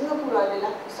Singapura. Singapura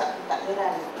adalah pusat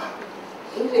pentadbiran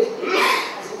Inggeris di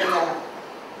Asia Tenggara.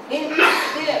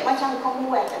 Dia macam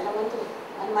Commonwealth dalam tu,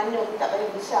 mana-mana pun tak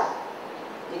payah besar.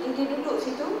 Jadi dia duduk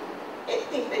situ,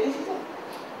 aktif dari situ.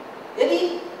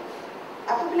 Jadi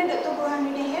apabila Dr.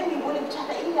 Burhanuddin Helmi boleh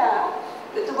bercakap India,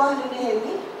 Dr. Burhanuddin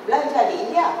Helmi belajar di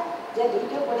India. Jadi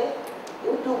dia boleh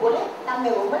Urdu boleh,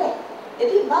 Tamil pun boleh.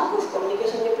 Jadi bagus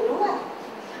komunikasi dia kedua.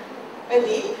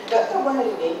 Jadi Dr.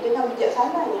 Burhanuddin dengan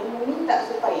bijaksananya meminta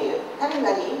supaya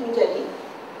Karangani menjadi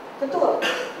ketua.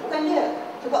 Bukan dia.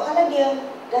 Sebab kalau dia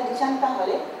dah dicantah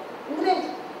oleh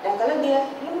Inggeris, dan kalau dia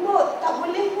lembut, tak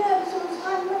bolehnya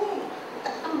kesusahan ni,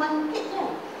 tak bangkitnya.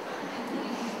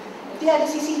 Dia ada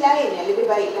sisi lain yang lebih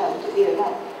baiklah untuk dia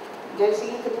kan. Dari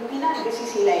segi kepimpinan ada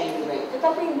sisi lain yang lebih baik.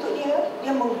 Tetapi untuk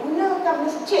dia menggunakan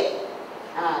masjid.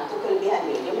 Itu kelebihan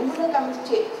dia. Dia menggunakan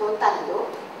masjid Sultan tu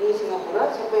di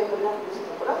Singapura. Siapa yang pernah pergi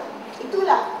Singapura,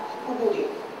 itulah kubu dia.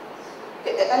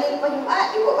 Tiap-tiap kali lepas Jumaat,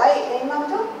 dia buat baik dengan imam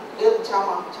tu, dia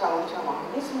ceramah.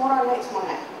 Ini semua orang naik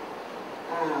semangat.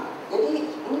 Jadi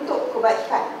untuk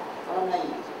kebaikan orang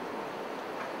Melayu.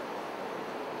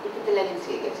 Jadi kita lanjut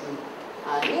kat sini.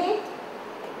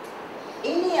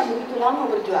 Ini yang begitu lama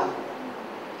berjuang.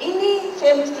 Ini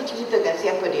saya mesti ceritakan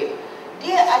siapa dia.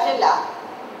 Dia adalah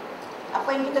apa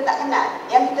yang kita tak kenal.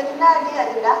 Yang kita kenal dia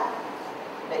adalah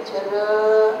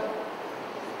lecturer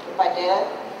kepada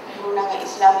perundangan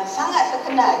Islam yang sangat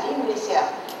terkenal di Malaysia,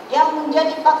 yang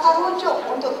menjadi pakar rujuk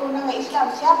untuk perundangan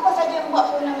Islam. Siapa saja yang buat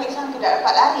perundangan Islam tidak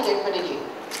dapat lari daripada dia.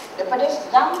 Daripada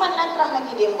zaman NATRAH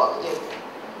lagi dia buat kerja.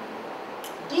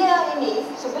 Dia ini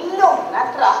sebelum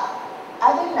NATRAH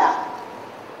adalah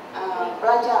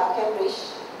pelajar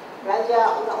Cambridge,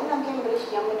 pelajar undang-undang Cambridge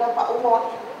yang mendapat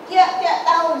award tiap-tiap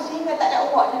tahun sehingga tak ada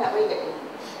award dia nak bagi kat dia.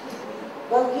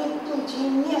 Begitu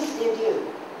genius dia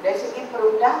dari segi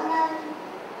perundangan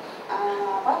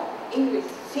Inggeris,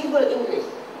 civil Inggeris.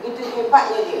 Begitu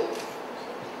hebatnya dia.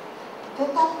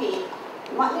 Tetapi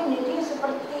maknanya dia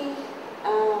seperti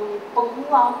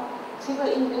peguam civil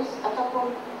Inggeris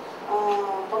ataupun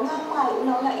pengamal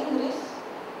undang-undang Inggeris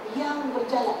yang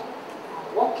berjalan,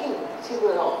 walking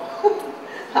civil law.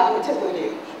 Macam tu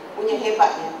dia punya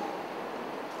hebatnya.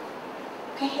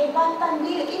 Kehebatan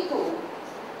dia itu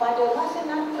pada masa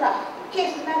NATRAH,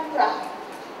 kes NATRAH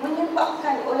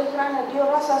menyebabkan oleh kerana dia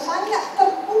rasa sangat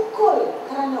terpukul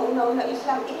kerana undang-undang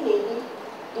Islam ini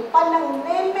dipandang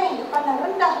remeh, dipandang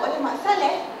rendah oleh Mak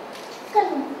Saleh. Kan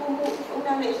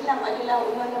undang-undang Islam adalah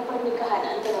undang-undang pernikahan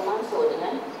antara Mansur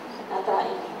dengan NATRAH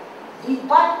ini.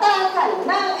 dibatalkan,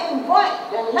 null and void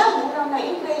dalam undang-undang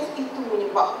Inggeris, itu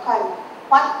menyebabkan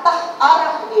patah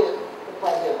arah dia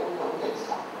kepada undang-undang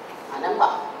Islam.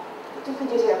 Nampak? Itu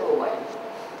kerja siapa buat?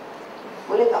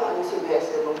 Boleh tak manusia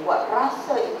biasa membuat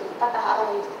rasa itu, patah arah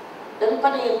itu,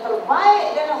 daripada yang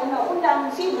terbaik dalam undang-undang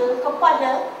sivil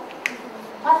kepada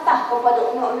patah kepada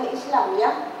undang-undang Islam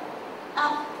yang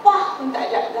apa pun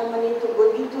tak ada zaman itu,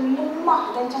 begitu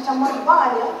lemah dan cacat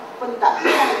merbanya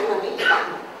pentadbiran undang-undang Islam.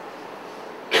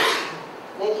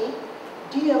 Jadi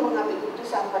dia mengambil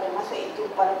keputusan pada masa itu,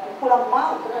 pada pukulan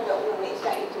maut terhadap undang-undang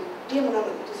Islam itu, dia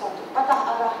mengambil keputusan untuk patah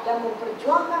arah dan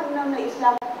memperjuangkan undang-undang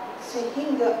Islam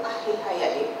sehingga akhir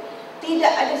hayat dia.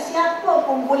 Tidak ada siapa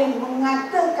pun boleh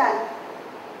mengatakan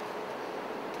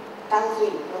Tan Sri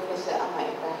Profesor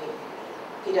Ahmad Ibrahim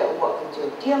tidak buat kerja.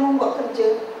 Dia membuat kerja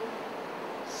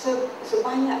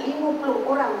sebanyak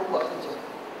 50 orang membuat kerja.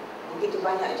 Begitu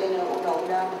banyak jenis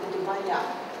undang-undang, begitu banyak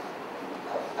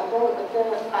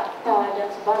akta dan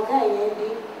sebagainya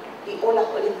diolah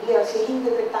oleh beliau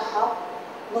sehingga ke tahap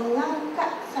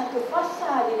mengangkat satu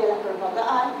fasa di dalam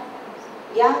perlembagaan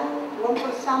yang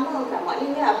mempersamakan.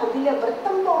 Maknanya apabila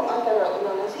bertembung antara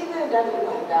undang-undang sivil dan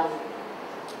undang-undang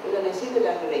sivil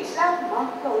dan undang-undang Islam,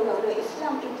 maka undang-undang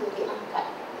Islam itu diangkat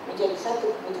menjadi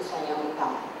satu keputusan yang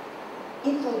utama.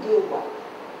 Itu dia buat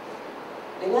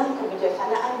dengan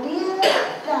kebijaksanaan dia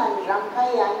dan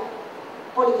rangkaian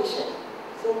politician.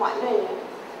 So maknanya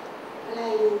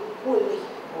Melayu boleh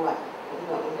buat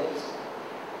undang-undang Islam,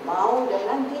 mau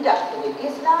dan tidak. Dia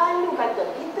selalu kata,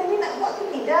 kita ni nak buat ke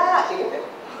tidak, dia kata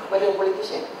pada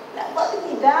politician, nak buat ke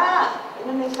tidak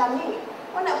undang-undang Islam ni.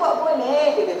 Oh, nak buat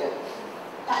boleh, dia kata.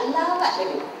 Tak larat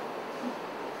lagi.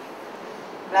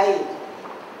 Melayu,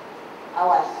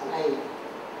 awas Melayu,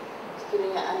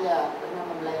 sekiranya anda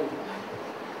bernama Melayu,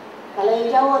 kalau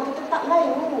yang Jawa tu tetap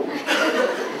Melayu.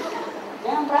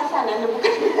 Jangan perasan anda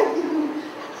bukan Melayu.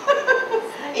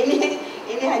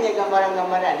 Ini hanya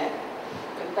gambaran-gambaran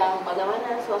tentang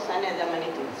bagaimana suasana zaman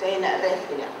itu. Saya nak rest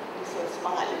sekejap. Saya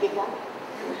semangat lebih kan?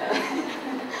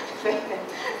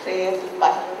 Saya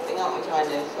lepas tengok macam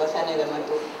mana suasana zaman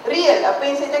itu. Real, apa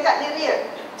yang saya cakap ni real.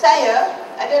 Saya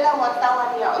adalah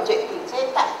wartawan yang objektif.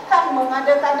 Saya takkan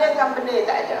mengada-kadakan benda yang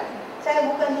tak ada. Saya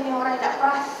bukan jenis orang yang nak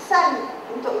perasan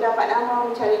untuk dapat nama,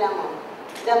 mencari nama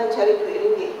dan mencari duit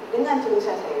ringgit dengan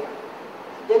tulisan saya.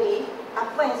 Jadi,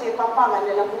 apa yang saya paparkan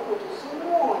dalam buku itu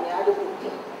semuanya ada bukti.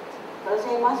 Kalau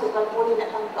saya masuk, kalau polis nak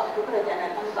tangkap, ke kerajaan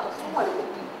nak tangkap, semua ada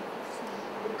bukti.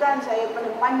 Bukan saya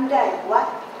pandai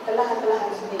buat telahan-telahan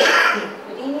sendiri.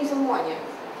 Jadi ini semuanya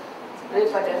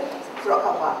daripada surat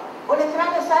khabar. Oleh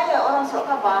kerana saya orang surat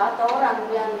khabar atau orang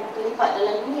yang terlibat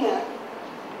dalam dunia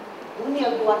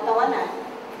kewartawanan,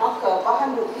 maka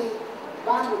bahan bukti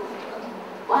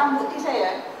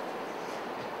saya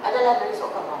adalah dari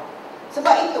surat khabar.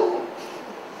 Sebab itu,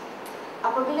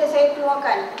 apabila saya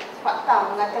keluarkan fakta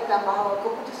mengatakan bahawa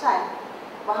keputusan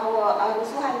bahawa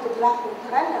rusuhan itu berlaku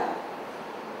kerana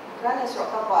surat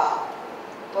khabar,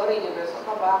 teori daripada surat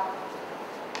khabar,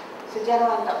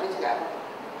 sejarawan tak boleh cakap apa.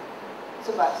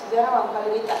 Sebab sejarawan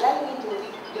kalau dia tak lalu itu,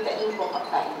 dia tak jumpa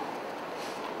fakta ini.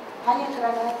 Hanya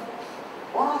kerana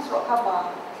orang surat khabar,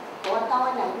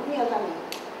 kewartawanan dunia kami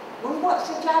membuat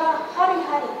sejarah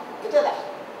hari-hari. Betul tak?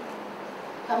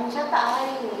 Kami catat hari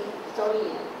ini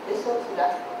story, besok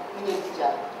sudah menjadi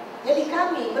sejarah. Jadi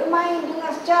kami bermain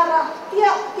dengan sejarah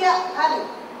tiap-tiap hari.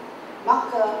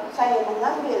 Maka saya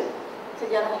mengambil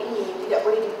sejarah ini tidak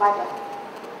boleh dipadam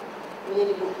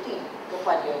menjadi bukti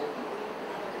kepada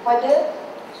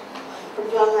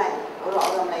perjuangan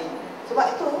orang-orang lain. Sebab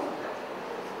itu,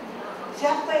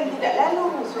 siapa yang tidak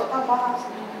lalu surat khabar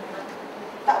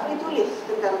tak boleh tulis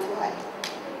tentang Tuhan.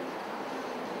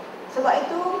 Sebab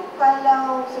itu,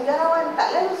 kalau sejarawan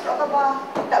tak lalu surat khabar,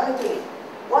 tak boleh tulis.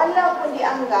 Walaupun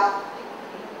dianggap,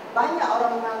 banyak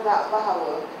orang menganggap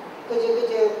bahawa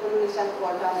kerja-kerja penulisan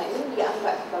kewartawanan ini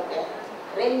dianggap sebagai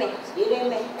remeh,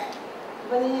 diremehkan.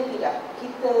 Sebenarnya tidak.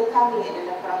 Kami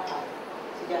adalah perakam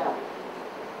sejarah.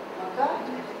 Maka,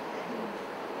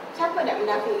 siapa nak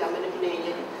menafikan benda-benda yang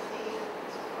jadi?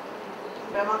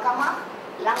 Mahkamah,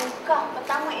 langkah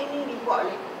pertama ini dibuat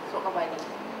oleh surat khabar ini.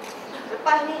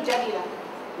 Lepas ni jadilah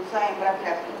usaha yang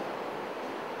berapi-api.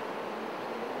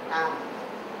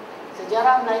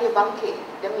 Sejarah Melayu bangkit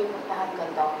demi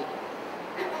mempertahankan tauhid.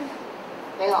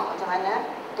 Tengok macam mana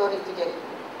teori itu jadi.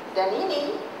 Dan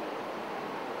ini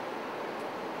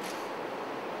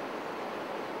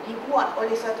dibuat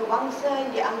oleh satu bangsa yang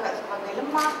dianggap sebagai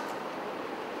lemah,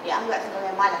 dianggap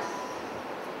sebagai malas.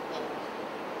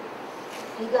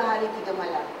 3 hari 3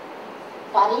 malam.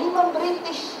 Parlimen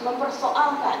British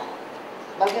mempersoalkan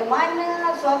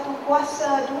bagaimana suatu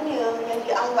kuasa dunia yang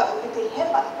dianggap begitu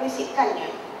hebat perisikannya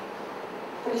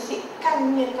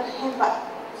terhebat,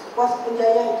 kuasa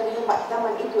penjajahan terhebat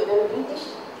zaman itu adalah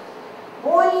British,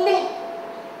 boleh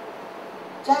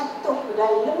jatuh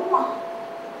dan lemah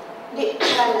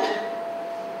kerana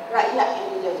rakyat yang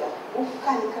dijajah,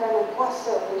 bukan kerana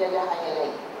kuasa penjajahan yang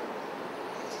lain.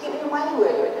 Sikit punya malu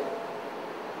ada.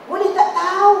 Boleh tak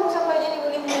tahu sampai jadi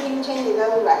boleh menjadi macam ni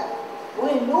darurat.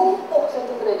 Boleh lumpuh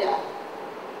satu kerajaan.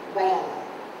 Bayangkan.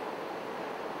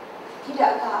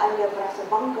 Tidakkah anda berasa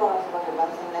bangga sebagai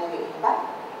bangsa Melayu hebat?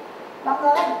 Bangga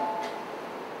kan?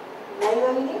 Melayu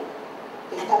hari ni?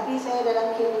 Tapi saya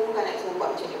dalam game ni bukan nak saya buat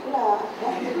macam ni pula.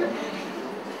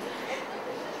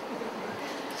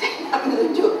 Saya nak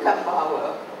menunjukkan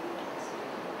bahawa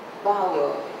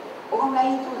orang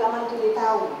Melayu tu zaman tu dia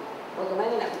tahu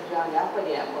bagaimana nak berjuang dan apa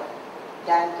dia nak buat.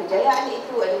 Dan kejayaan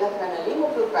itu adalah kerana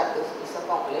 50%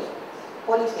 disokong oleh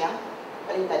polis yang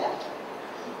paling tadah.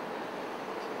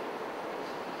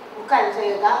 Bukan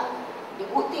saya tahu,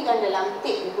 dibuktikan dalam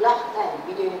tape ni pula kan,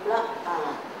 video ni pula.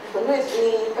 Penulis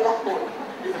ni pelakon.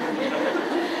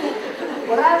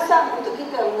 Merangsang untuk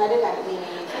kita mengadakan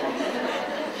ini.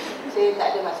 Saya tak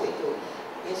ada maksud itu.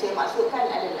 Yang saya maksudkan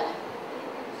adalah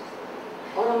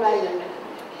orang Melayu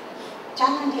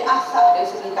jangan diasak dari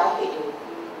segi tauhid ini.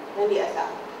 Jangan diasak.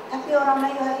 Tapi orang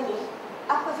Melayu hari ini,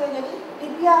 apa saja jadi?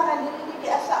 Dibiarkan diri dia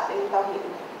diasak dari tauhid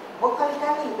ini.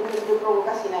 Berkali-kali benda-benda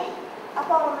provokasi naik.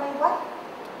 Apa orang Melayu buat?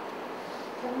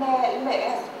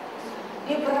 Lembek.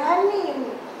 Dia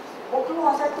berani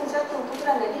keluar satu-satu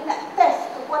kerana dia nak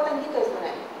test kekuatan kita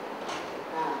sebenarnya.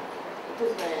 Itu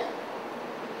sebenarnya.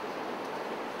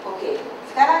 Okey,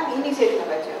 sekarang ini saya kena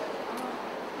baca.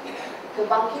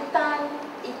 Kebangkitan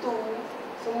itu,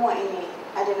 semua ini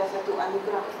adalah satu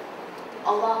anugerah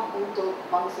Allah untuk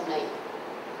bangsa Melayu.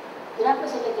 Kenapa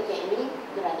saya katakan ini?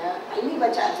 Kerana ini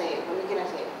bacaan saya, pemikiran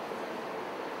saya.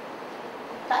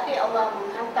 Tak ada Allah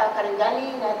menghantarkan gali,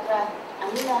 NATRAH,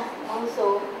 Aminah,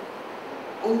 Mansur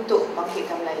untuk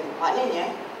bangkitkan Melayu. Maknanya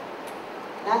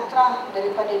NATRAH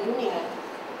daripada dunia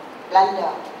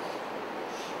Belanda,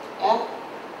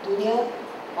 dunia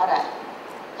Barat,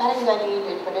 Karenggani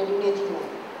daripada dunia Timur,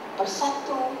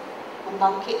 bersatu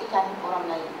membangkitkan orang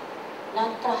Melayu.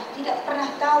 NATRAH tidak pernah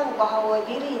tahu bahawa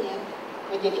dirinya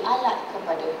menjadi alat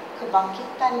kepada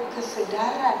kebangkitan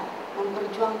kesedaran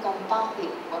memperjuangkan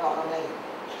tauhid orang-orang lain.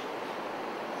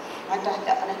 NATRAH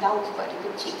tak pernah tahu sebab dia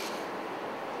kecil.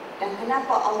 Dan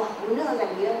kenapa Allah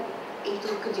gunakan dia?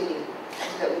 Itu kerja dia.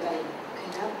 Juga bertanya,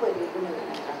 kenapa dia gunakan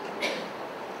NATRAH?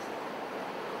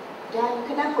 Dan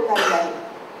kenapa kali-kali?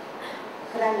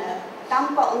 Kerana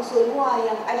tanpa unsur luar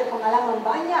yang ada pengalaman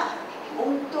banyak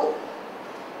untuk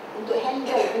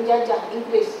handle penjajah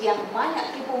Inggeris yang banyak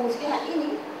tipu muslihat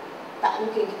ini, tak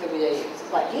mungkin kita berjaya.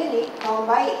 Sebab dia ni kawan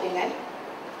baik dengan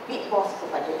big boss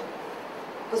kepada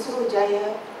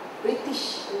Pesuruhjaya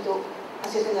British untuk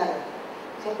Asia Tenggara.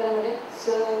 Siapa nama dia?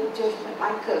 Sir George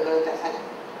Michael kalau tak salah.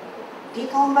 Dia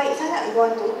kawan baik sangat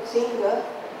dengan tu sehingga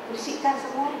bersikkan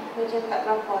semua macam tak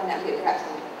berapa nak ambil gerak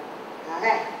sangat.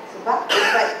 Kan? Sebab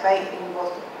dia baik dengan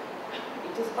bos tu.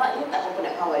 Itu sebab dia tak berapa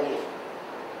nak kawal dia.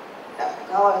 Tak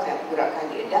kawal sangat pergerakan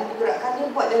dia. Dan pergerakan dia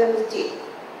buat dalam masjid.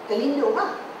 Terlindung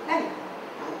lah. Kan?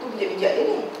 Itu bijak-bijak dia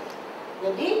ni.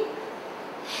 Jadi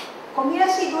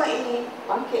kombinasi dua ini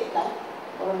bangkitkan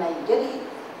orang lain. Jadi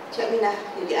Cik Aminah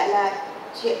jadi alat,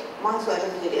 Cik Mansur ada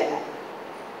menjadi alat.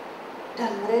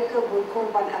 Dan mereka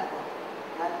berkorban apa?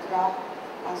 NATRAH,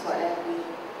 Mansur Adawi,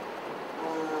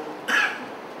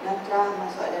 NATRAH,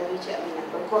 Mansur Adawi, Cik Aminah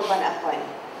berkorban apa ni?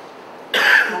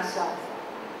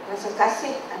 Rasa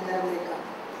kasih antara mereka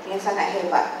yang sangat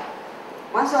hebat.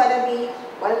 Mansur Adawi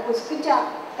walaupun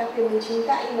sekejap tapi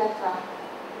mencintai NATRAH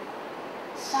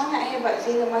sangat hebat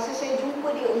sehingga masa saya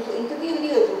jumpa dia untuk interview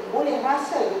dia tu, boleh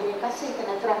rasa dia punya kasih ke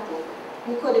NATRAH tu,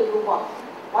 muka dia berubah.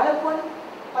 Walaupun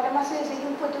pada masa yang saya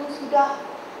jumpa tu sudah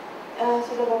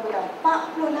berapa tahun?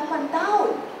 48 tahun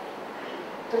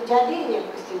terjadinya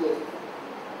peristiwa.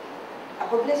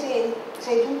 Apabila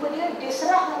saya jumpa dia, dia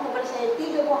serahkan kepada saya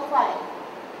 3 buah fail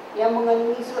yang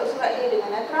mengandungi surat-surat dia dengan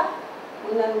NATRAH,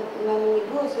 mengandungi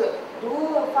 2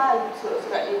 fail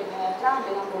surat-surat dia dengan NATRAH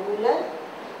dengan bermula.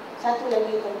 Satu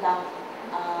lagi tentang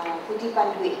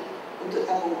kutipan duit untuk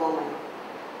tabung guaman.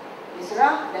 Dia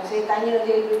serah dan saya tanya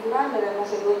dia lebih kurang dalam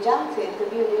masa 2 jam. Saya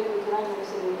interview dia lebih kurang dalam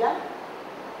masa 2 jam.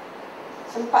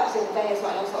 Sempat saya bertanya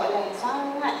soalan-soalan yang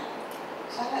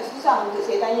sangat susah untuk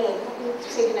saya tanya. Tapi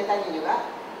saya kena tanya juga.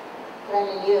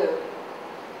 Kerana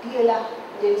dialah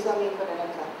menjadi suami kepada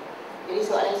NATRAH. Jadi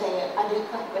soalan saya,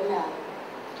 adakah benar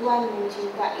Tuan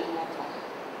mencintai NATRAH?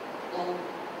 Dan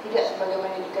Tidak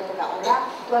sebagaimana dikatakan orang,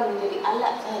 Tuhan menjadi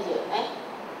alat sahaja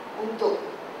untuk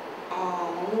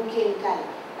memungkinkan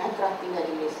NATRAH tinggal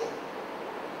di Malaysia.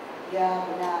 Ya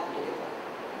benar dia kata.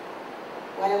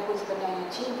 Walaupun sebenarnya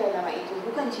cinta lama itu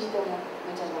bukan cinta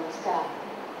macam zaman sekarang.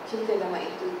 Cinta lama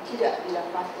itu tidak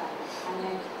dilapaskan,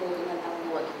 hanya kita dengan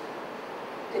tanggungjawab kita.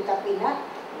 Tetapi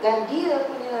dan dia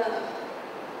punya,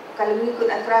 kalau mengikut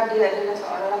NATRAH, dia adalah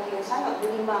seorang lelaki yang sangat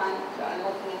budiman, seorang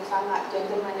lelaki yang sangat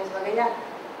gentleman dan sebagainya,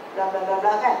 bla bla bla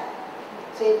bla kan.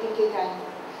 Saya fikirkan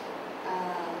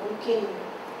mungkin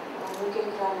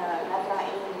kerana NATRAH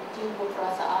ini timbul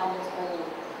perasaan dan sebagainya.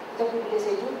 Tapi bila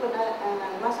saya jumpa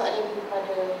masuk ada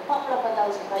pada 48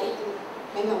 tahun setelah itu,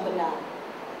 memang benar.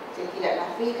 Saya tidak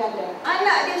nafikan, dan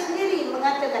anak dia sendiri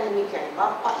mengatakan demikian.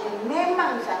 Bapa yang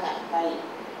memang sangat baik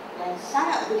dan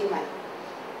sangat budiman.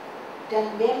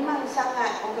 Dan memang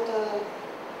sangat, orang kata,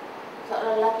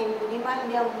 seorang lelaki budiman,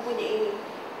 dia mempunyai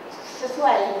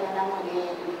sesuai dengan nama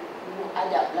dia,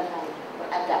 adab belakang,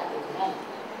 beradab gitu kan.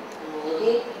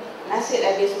 Jadi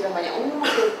nasiblah dia sudah banyak umur,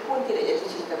 saya pun tidak jatuh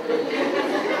cinta pada dia.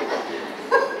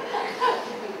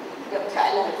 Tak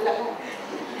masalah pula kan.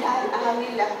 Dan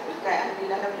alhamdulillah, bukan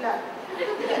alhamdulillah dah pula.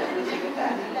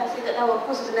 Alhamdulillah, saya tak tahu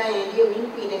apa sebenarnya dia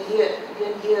mimpi dan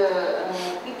dia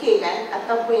fikirkan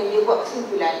ataupun yang dia buat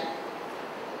kesimpulan.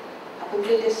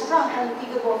 Apabila dia serahkan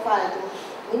 3 buah file tu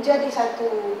menjadi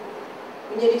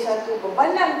satu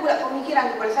bebanan pula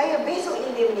pemikiran kepada saya.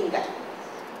 Besoknya dia meninggal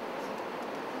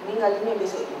dunia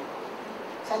besoknya.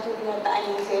 Satu kenyataan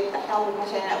yang saya tak tahu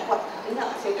macam mana nak buat.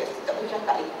 Ingat saya tak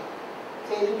bercakap itu.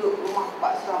 Saya duduk rumah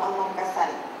Pak Surah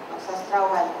Makassar,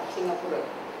 sastrawan Singapura.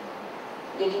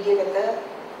 Jadi dia kata,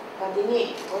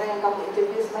 Fatini, orang yang kamu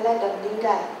interview semalam dah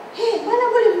meninggal. Hei,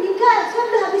 mana boleh meninggal? Saya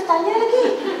dah habis tanya lagi.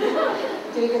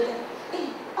 Jadi dia kata,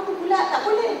 apa pula tak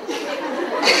boleh?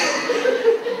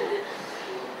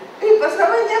 Pak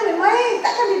Surah jangan main,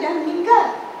 takkan dia dah meninggal?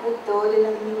 Betul, dia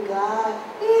dah meninggal.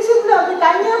 Saya pula habis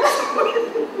tanya.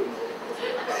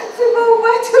 Saya baru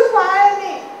baca file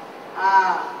ni.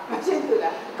 Macam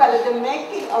itulah. Kalau the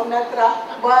making of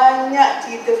NATRAH, banyak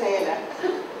cerita saya lah.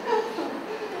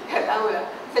 Tak tahulah.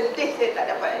 Sedih saya tak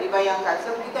dapat dibayangkan.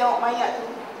 So kita tengok mayat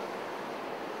tu,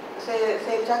 saya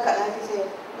bercakap dengan hati saya,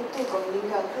 betul kau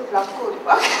meninggal ke berlakon?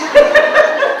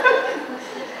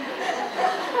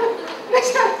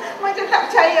 Macam tak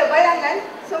percaya, bayangkan.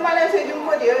 Semalam saya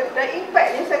jumpa dia dan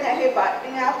impactnya sangat hebat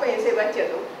dengan apa yang saya baca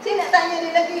tu. Saya nak tanya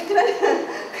dia lagi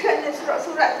kerana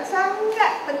surat-surat tu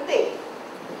sangat penting.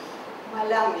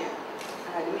 Malamnya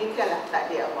demikianlah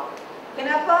takdir Allah.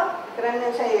 Kenapa? Kerana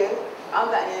saya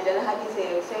agaknya dalam hati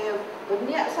saya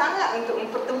berniat sangat untuk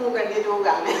mempertemukan dia dua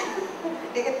orang.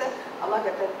 Dia kata, Allah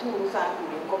kata, tu urusan aku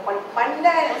ni, kau paling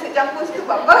pandai nak masuk campur situ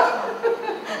apa?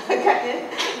 Agaknya.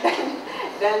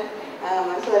 Dan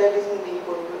Mansur Arabi sendiri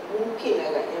pun mungkin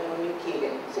agaknya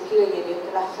memikirkan, sekiranya dia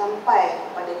telah sampai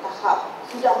pada tahap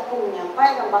sudah pun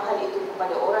menyampaikan bahan itu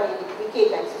kepada orang yang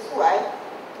dipikirkan sesuai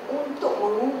untuk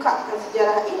mengungkapkan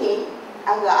sejarah ini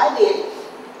agak adil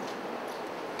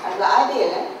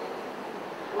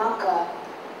maka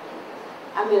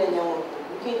ambillah nyawa itu.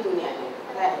 Mungkin itu niatnya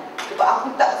kan? Sebab aku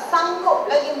tak sanggup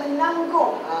lagi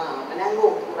menanggung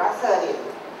rasa dia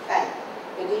kan.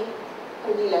 Jadi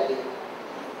pergilah dia.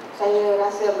 Saya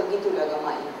rasa begitulah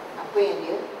gamanya. Apa yang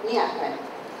dia niatkan.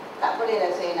 Tak boleh dah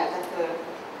saya nak kata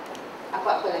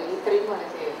apa-apa lagi. Terimalah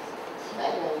saya. Tak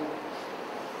ada lagi.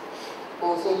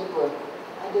 Oh, saya lupa.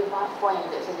 Ada poin yang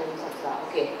tak saya misal.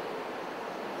 Okey.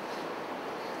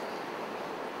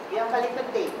 Yang paling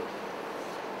penting,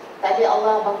 tadi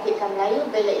Allah bangkitkan Melayu,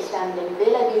 bela Islam dan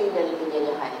bela diri dari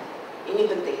penjajahan. Ini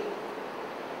penting.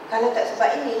 Kalau tak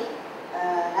sebab ini,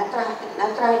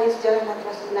 NATRAH ini, sejarah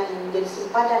NATRAH sebenarnya menjadi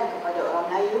simpanan kepada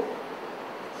orang Melayu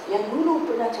yang dulu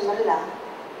pernah cemerlang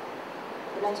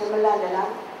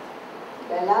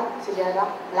dalam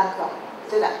sejarah Melaka.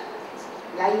 Betul tak?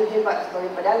 Melayu hebat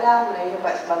sebagai pedagang, Melayu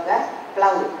hebat sebagai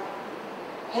pelaut.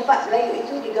 Hebat Melayu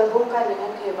itu digabungkan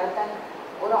dengan kehebatan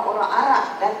orang-orang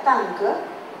Arab datang ke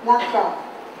Melaka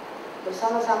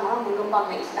bersama-sama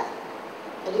mengembangkan Islam.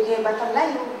 Jadi kehebatan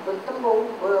Melayu bertembung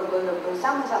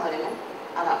bersama-sama dengan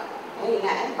Arab.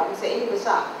 Ingat bangsa ini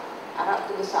besar, Arab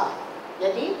itu besar.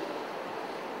 Jadi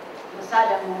besar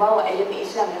dan membawa elemen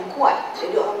Islam yang kuat.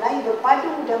 Jadi orang Melayu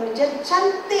berpadu dan menjadi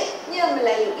cantiknya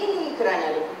Melayu ini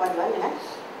kerana ada perpaduan dengan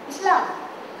Islam.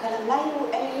 Kalau Melayu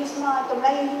Elemisme atau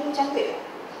Melayu ini cantik,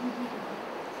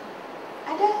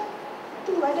 ada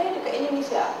dekat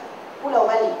Indonesia, Pulau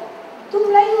Bali. Tu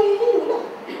Melayu Hindu lah.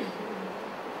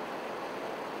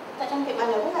 Tak cantik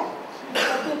mana pun kan.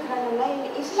 Tapi kerana Melayu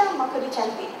Islam maka dia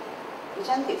cantik. Dia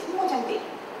cantik, semua cantik.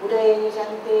 Budayanya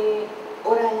cantik,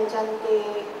 orangnya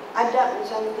cantik, adabnya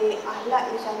cantik,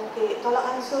 akhlaknya cantik, tolak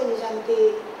ansurnya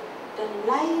cantik. Dan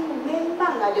Melayu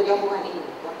memang ada gabungan ini.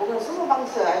 Gabungan semua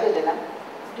bangsa ada dalam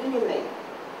dunia Melayu.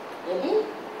 Jadi,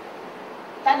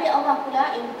 tadi Allah pula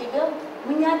yang ketiga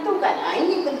menyatukan.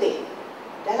 Ini penting.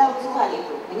 Dalam usuhan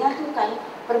itu, menyatukan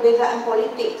perbezaan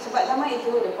politik. Sebab zaman itu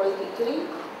ada politik kiri,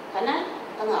 kanan,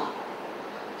 tengah.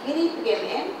 Kiri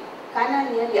PKMN,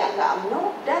 kanannya dianggap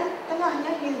UMNO, dan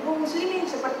tengahnya Hizbul Muslimin.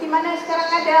 Seperti mana sekarang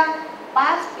ada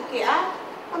PAS, PKA,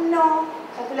 UMNO.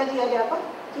 Satu lagi ada apa?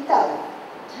 Kita.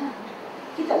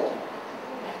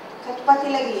 Satu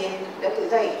parti lagi yang Datuk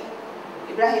Zaid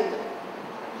Ibrahim tu.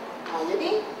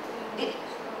 Jadi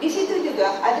di situ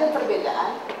juga ada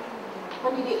perbezaan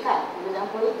pendidikan, perbezaan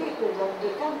politik, perbezaan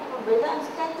pendidikan, perbezaan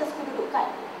status kedudukan.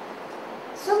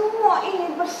 Semua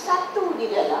ini bersatu di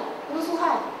dalam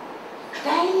kerusuhan.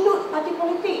 Dilute parti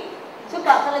politik.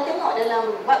 Sebab kalau tengok dalam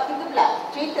bab 13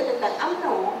 cerita tentang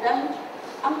UMNO dan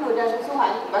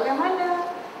kerusuhan, bagaimana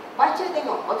baca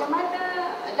tengok bagaimana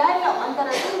dialog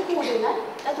antara Tunku dengan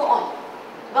Datuk On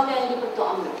sebagai yang dipertua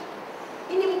UMNO.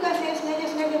 Ini bukan saya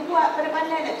sengaja buat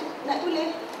pandai-pandai nak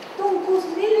tulis. Tunku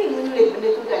sendiri menulis benda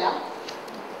tu dalam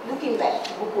Looking Back,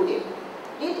 buku dia.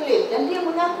 Dia tulis dan dia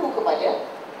mengaku kepada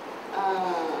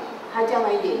Hajar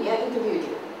Maidin yang interview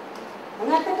dia,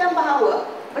 mengatakan bahawa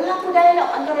berlaku dialog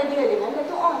antara dia dengan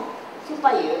Datuk On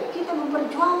supaya kita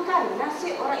memperjuangkan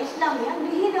nasib orang Islam yang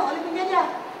dihina oleh penjajah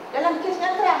dalam kes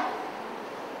NATRAH.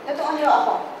 Datuk On jawab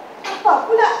apa? Apa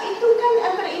pula itu kan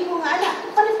antara ibu dengan anak.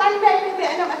 Pandai-pandai bebek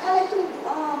anak masalah itu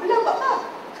belum buat apa?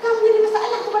 Sekarang menjadi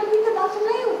masalah kepada kita bangsa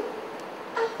Melayu.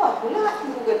 Apa pula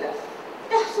ibu kata?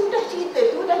 Dah sudah cerita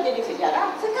tu dah jadi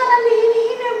sejarah. Sekarang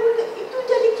dihina-hina itu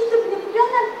jadi kita punya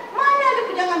perjuangan. Mana ada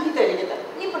perjuangan kita, dia kata.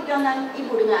 Ini perjuangan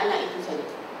ibu dengan anak itu saja.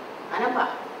 Nampak?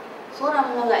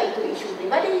 Seorang menganggap itu isu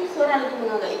pribadi, seorang lagi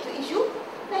menganggap itu isu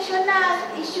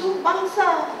nasional, isu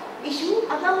bangsa, isu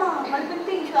agama. Paling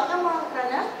penting isu agama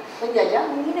kerana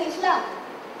penjajah menghina Islam.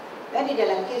 Dan di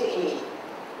dalam kes ini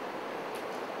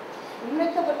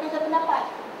mereka berbeza pendapat.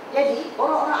 Jadi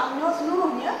orang-orang UMNO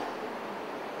seluruhnya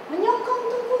menyokong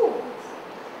Tunku.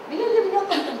 Bila dia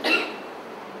menyokong Tunku,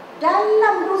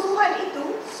 dalam rusuhan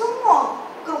itu semua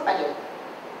kepada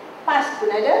PAS pun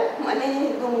ada, maknanya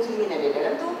Hizbul Muslimin ada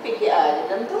dalam tu, PKA ada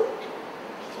dalam tu.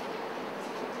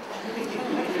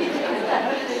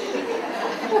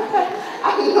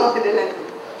 UMNO ada dalam tu,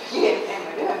 USIM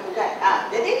ada dalam tu kan.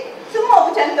 Jadi semua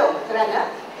bercantum kerana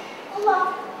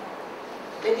Allah.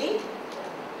 Jadi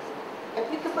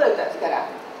applicable tak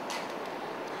sekarang?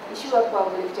 Isu apa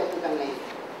boleh bercantumkan lain?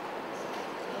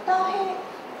 Tauhid.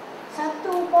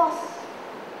 Satu bos,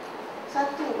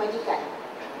 satu majikan,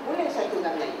 boleh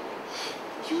satukan lain.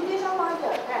 Isu dia sama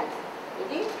aja kan.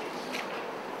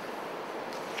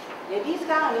 Jadi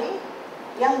sekarang ni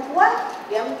yang kuat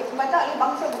yang kesempatan oleh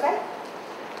bangsa bukan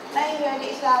lain yang ada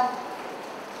Islam.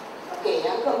 Okey,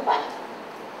 yang keempat,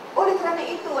 oleh kerana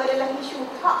itu adalah isu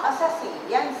hak asasi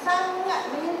yang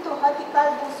sangat menyentuh hati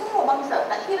kalbu semua bangsa.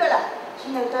 Tak kira lah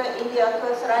Cina ke, India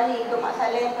ke, Serani ke, Mak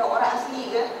Saleh ke, orang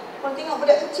asli ke. Kalau tengok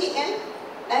budak kecil kan,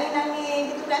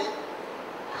 nangis-nangis gitu kan,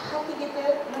 hati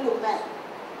kita luluh kan.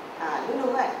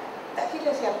 Luluh kan. Tak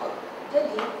kira siapa.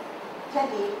 Jadi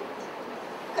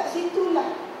kat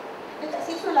situlah, dekat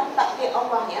situlah takdir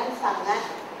Allah yang sangat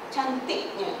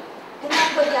cantiknya.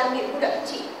 Kenapa dia ambil budak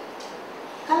kecil?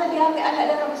 Kalau dia ambil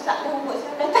anak darah besar dah umur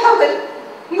 19 tahun,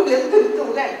 belum tentu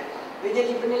kan. Dia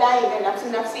jadi penilai kan,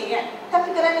 nafsu-nafsi kan.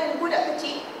 Tapi kerana budak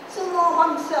kecil, semua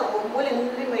bangsa pun boleh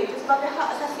menerima itu sebagai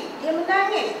hak asasi. Dia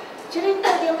menangis.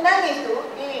 Cerita dia menangis tu,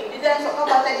 di dalam surat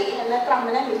khabar tadi, yang NATRAH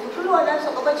menangis tu, keluar dalam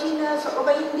surat khabar Cina, surat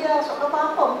khabar India, surat khabar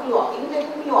apa pun keluar. India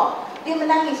pun keluar. Dia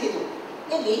menangis itu.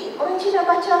 Jadi, orang Cina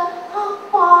baca,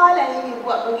 apalah yang dia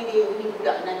buat bagi dia, ini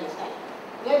budak menangis kan.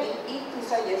 Jadi, itu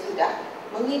saja sudah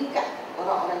mengikat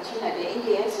orang-orang Cina dan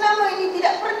India yang selama ini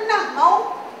tidak pernah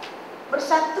mau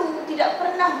bersatu, tidak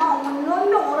pernah mau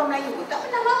menolong orang Melayu. Tak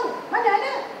pernah mau.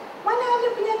 Mana ada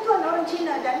penyatuan orang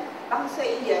Cina dan bangsa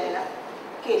India dalam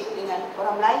kes dengan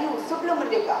orang Melayu sebelum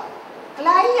merdeka.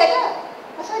 Kelahi ada.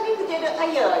 Pasal dia kerja duk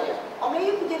kaya aja. Orang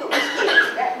Melayu kerja duk miskin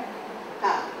kan.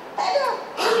 Tak ada.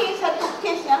 Ini satu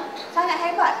kes yang sangat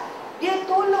hebat. Dia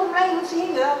tolong Melayu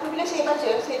sehingga apabila saya baca,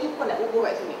 saya lupa nak bubuh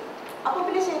kat sini.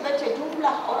 Apabila saya baca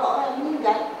jumlah orang-orang yang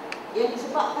meninggal yang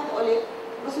disebabkan oleh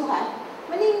kerusuhan,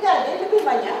 meninggal dia lebih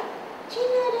banyak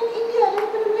Cina dan India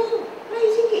daripada Melayu. Melayu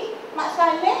sikit. Mak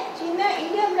Saleh, Cina,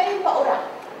 India, Melayu 4 orang.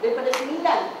 Daripada 9,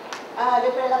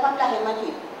 daripada 18 yang mati.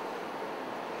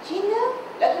 Cina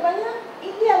lagi banyak,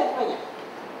 India lagi banyak.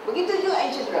 Begitu juga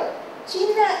yang cedera.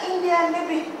 Cina, India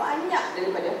lebih banyak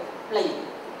daripada Melayu.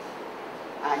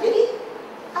 Jadi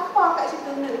apa kat situ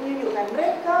itu menunjukkan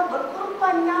mereka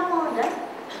berkorban nyawa dan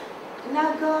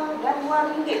tenaga dan wang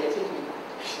ringgit kat situ.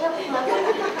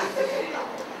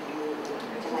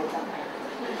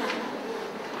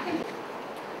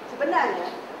 Sebenarnya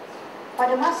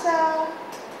pada masa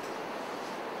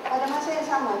yang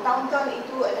sama, tahun-tahun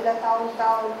itu adalah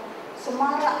tahun-tahun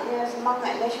semaraknya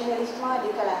semangat nasionalisme di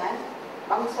kalangan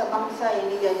bangsa-bangsa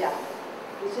yang dijajah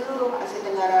di seluruh Asia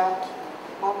Tenggara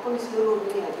maupun seluruh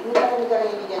dunia, di negara-negara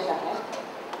yang dijajah.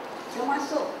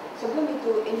 Termasuk sebelum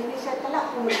itu Indonesia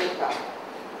telah merdeka.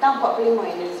 Tahun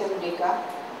 45 Indonesia merdeka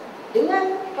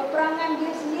dengan peperangan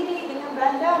dia sendiri dengan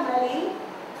Belanda melalui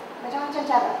macam-macam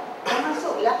cara.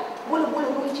 Termasuklah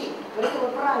bulu-bulu kunci. Mereka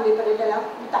berperang daripada dalam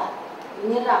hutan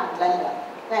menyerang Belanda,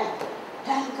 kan?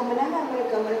 Dan kemenangan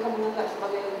mereka menganggap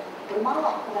sebagai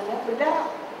bermarak kerana berdarah.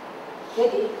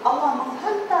 Jadi Allah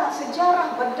menghantar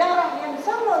sejarah berdarah yang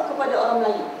sama kepada orang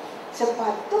Melayu.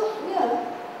 Sepatutnya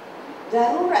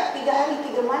darurat 3 hari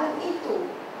 3 malam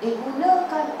itu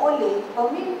digunakan oleh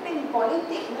pemimpin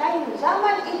politik Melayu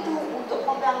zaman itu untuk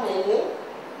pegang lele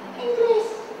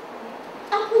Inggeris.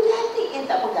 Apa jadi yang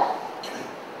tak pegang?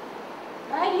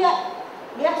 Rakyat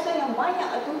biasa yang banyak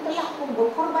itu telah pun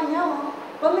berkorban nyawa.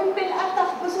 Pemimpin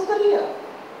atas bersukaria.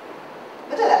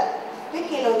 Betul tak?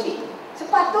 Fikir logik.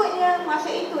 Sepatutnya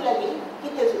masa itu lagi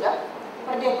kita sudah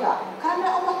merdeka.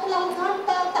 Kerana Allah telah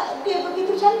menghantar takdir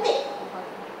begitu cantik.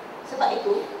 Sebab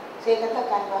itu saya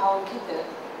katakan bahawa kita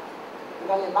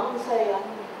sebagai bangsa yang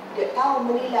tidak tahu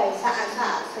menilai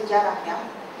saat-saat sejarah yang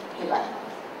hebat.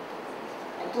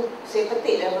 Itu saya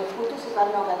petik dalam buku itu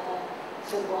Soekarno kata,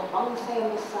 sebuah bangsa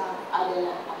yang besar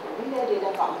adalah apabila dia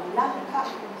dapat menangkap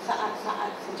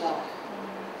saat-saat sejarah.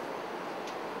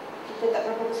 Kita tak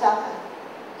berapa besar kan?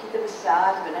 Kita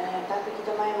besar sebenarnya, tapi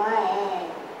kita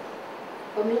main-main.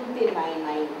 Pemimpin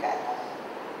main-main ke atas.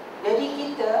 Jadi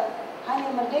kita hanya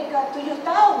merdeka 7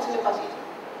 tahun selepas itu.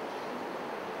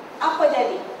 Apa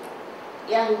jadi?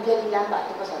 Yang jadi lambat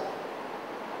tu pasal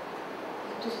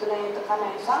itu sebenarnya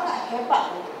tekanan yang sangat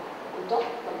hebat untuk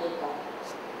merdeka.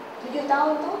 7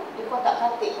 tahun tu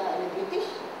dikotak-katikkan oleh British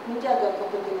menjaga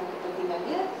kepentingan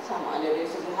dia, sama ada dari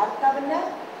segi harta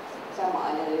benda,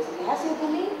 sama ada dari segi hasil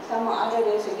bumi, sama ada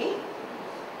dari segi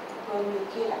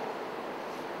pemikiran.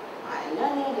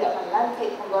 Maknanya dia akan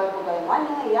lantik pegawai-pegawai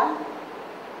mana yang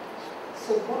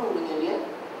seburu dengan dia,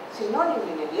 sinonim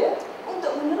dengan dia,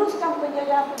 untuk meneruskan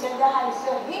penjajahan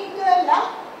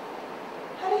sehinggalah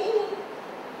hari ini.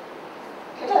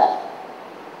 Betul tak?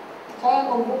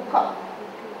 Saya membuka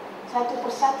satu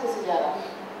persatu sejarah.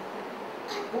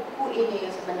 Buku ini yang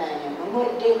sebenarnya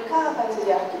memerdekakan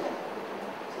sejarah kita.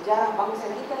 Sejarah bangsa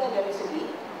kita dari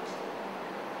segi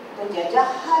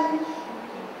penjajahan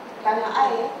tanah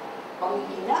air,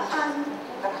 penghinaan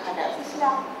terhadap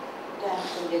Islam dan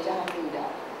penjajahan Hindia.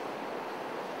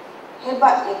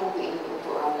 Hebatnya buku ini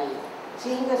untuk orang lain.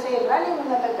 Sehingga saya berani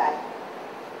mengatakan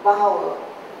bahawa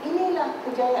inilah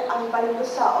kejayaan paling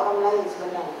besar orang lain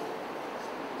sebenarnya.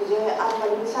 Kejayaan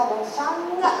paling besar dan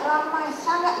sangat ramai,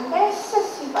 sangat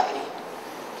meses sifatnya.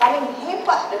 Paling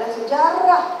hebat dalam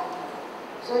sejarah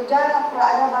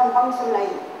peradaban bangsa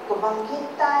Melayu.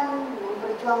 Kebangkitan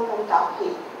memperjuangkan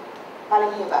tauhid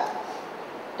paling hebat.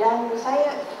 Dan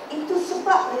itu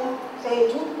sebabnya saya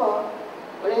jumpa,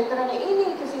 oleh kerana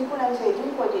ini kesimpulan saya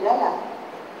jumpa di dalam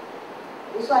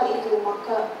usaha itu,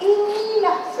 maka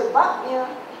inilah sebabnya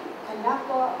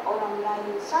kenapa orang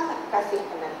Melayu sangat kasih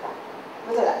NATRAH.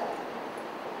 Betul tak?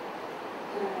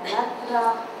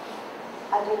 NATRAH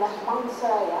adalah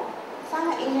bangsa yang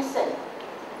sangat innocent,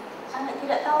 sangat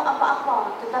tidak tahu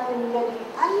apa-apa, tetapi menjadi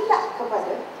alat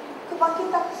kepada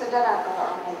kebangkitan kesedaran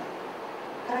orang Melayu.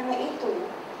 Kerana itu,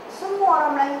 semua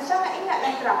orang Melayu sangat ingat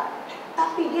NATRAH,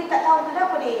 tapi dia tak tahu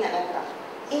kenapa dia ingat NATRAH.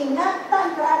 Ingatan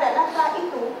terhadap NATRAH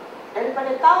itu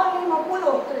daripada tahun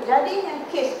 50 terjadinya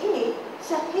kes ini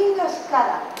sehingga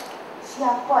sekarang.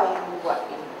 Siapa yang membuat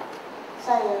ini?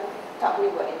 Saya tak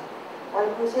boleh buat ini.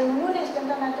 Walaupun saya menulis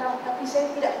tentang NATRAH, tapi saya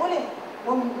tidak boleh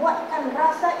membuatkan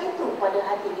rasa itu pada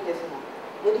hati kita semua.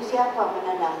 Jadi siapa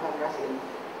menanamkan rasa ini?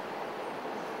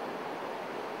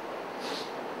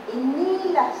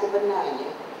 Inilah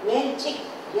sebenarnya magic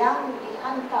yang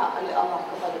dihantar oleh Allah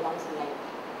kepada bangsa Melayu.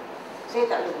 Saya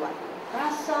tak boleh buat.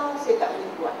 Rasa saya tak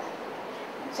boleh buat.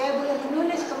 Saya boleh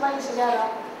menulis kembali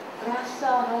sejarah.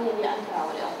 Rasa hanya dihantar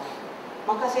oleh Allah.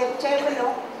 Maka saya percaya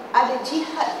penuh ada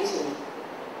jihad di sini.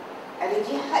 Ada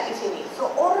jihad di sini.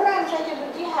 Seorang saja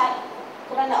berjihad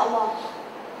kerana Allah.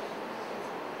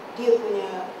 Dia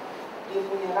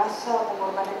punya rasa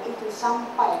pengorbanan itu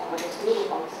sampai kepada seluruh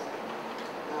bangsa.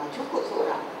 Cukup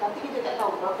seorang, tapi kita tak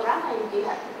tahu berapa ramai yang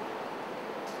jihad.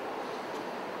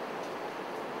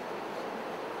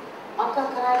 Maka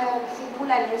kerana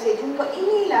kesimpulan yang saya jumpa,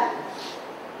 inilah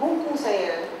buku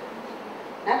saya,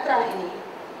 NATRAH ini.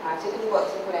 Saya kena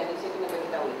buat kesimpulan ini, saya kena bagi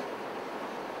tahu.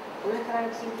 Oleh kerana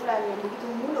kesimpulan yang begitu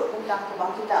mulut tentang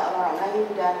kebangkitan orang-orang Melayu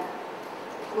dan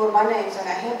pengorbanan yang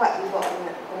sangat hebat dibuat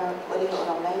oleh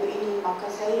orang Melayu ini, maka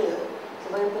saya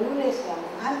sebagai penulis yang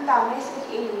menghantar mesej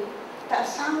ini tak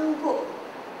sanggup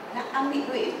nak ambil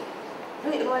duit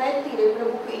royalti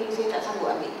daripada buku ini. Saya tak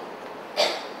sanggup ambil.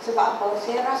 Sebab apa?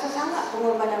 Saya rasa sangat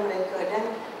pengorbanan mereka,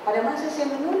 dan pada masa saya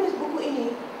menulis buku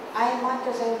ini, air mata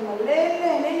saya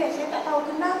meleleh-leleh. Saya tak tahu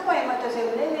kenapa air mata saya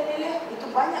meleleh-leleh. Itu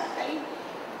banyak sekali.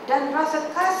 Dan rasa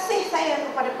kasih saya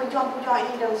kepada pejuang-pejuang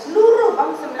ini dan seluruh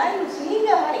bangsa Melayu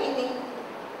sehingga hari ini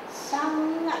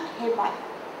sangat hebat.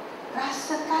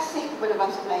 Rasa kasih kepada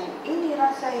bangsa Melayu, ini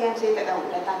rasa yang saya tak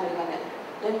tahu datang dari mana.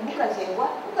 Dan bukan saya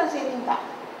buat, bukan saya minta.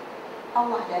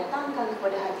 Allah datangkan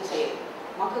kepada hati saya.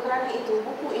 Maka kerana itu,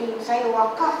 buku ini saya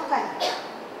wakafkan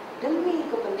demi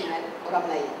kepentingan orang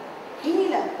Melayu.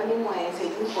 Inilah penemuan yang saya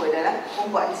jumpa dalam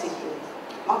membuat mesej ini.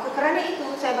 Maka kerana itu,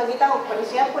 saya bagi tahu kepada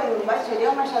siapa yang membaca,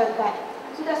 dia masyarakat,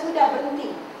 sudah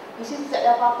berhenti. Di sini tak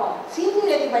ada apa-apa. Sini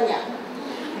lagi banyak.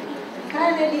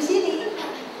 Kerana di sini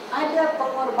ada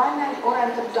pengorbanan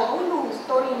orang terdahulu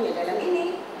storynya dalam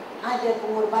ini, ada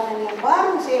pengorbanan yang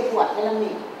baru saya buat dalam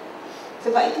ini.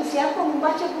 Sebab itu, siapa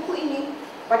membaca buku ini,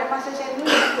 pada masa saya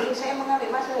menulis buku ini, saya mengambil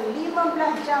masa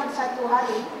 15 jam satu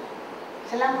hari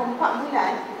selama 4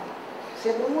 bulan.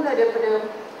 Saya bermula daripada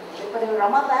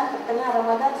Ramadan, pertengahan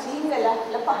Ramadan sehinggalah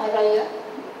lepas Hari Raya.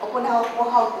 Open house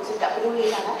pun saya tak peduli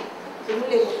sangat. Saya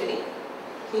tulis buku ni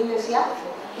sehingga siap.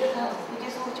 Dia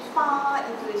suruh cepat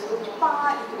ditulis, suruh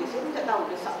cepat ditulis. Saya pun tak tahu,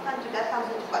 desakan je datang,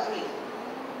 saya cepat tulis.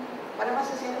 Pada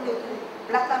masa saya tulis,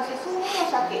 belakang saya semua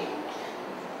sakit.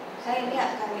 Saya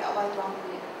niatkan, ya Allah, itu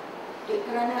ampun.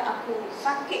 Kerana aku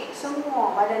sakit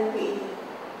semua badan duit ini,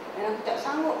 dan aku tak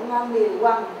sanggup mengambil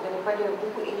wang daripada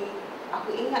buku ini.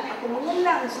 Aku ingat aku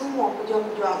mengenang semua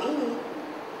pejuang-pejuang ini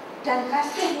dan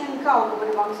kasihnya engkau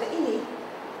kepada bangsa ini.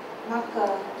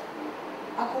 Maka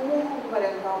aku mohon kepada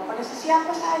engkau, pada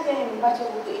sesiapa sahaja yang membaca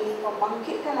buku ini, kau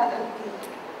bangkitkanlah erti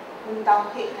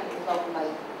mentauhidkan engkau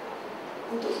kembali.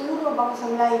 Untuk seluruh bangsa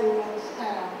Melayu yang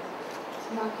sekarang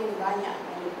semakin banyak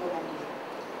melupakan diri,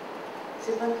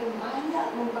 semakin banyak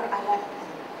memperalatkan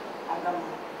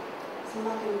agama,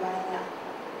 semakin banyak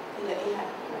tidak ingat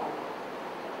kepada Allah.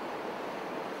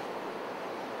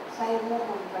 Saya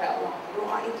mohon kepada Allah,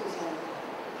 doa itu saya.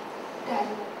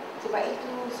 Dan sebab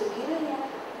itu, sekiranya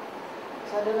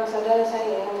saudara-saudara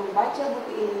saya yang membaca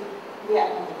buku ini, dia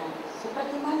akan menangis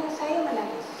seperti mana saya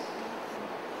menangis.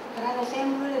 Kerana saya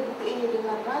menulis buku ini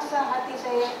dengan rasa hati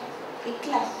saya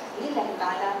ikhlas lillahi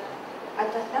ta'ala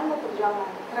atas nama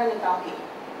perjuangan kerana tauhid.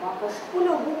 Maka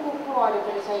 10 buku keluar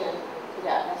daripada saya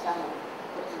tidak akan sama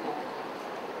sepertinya.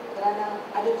 Kerana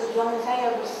ada perjuangan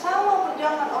saya bersama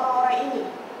perjuangan orang-orang ini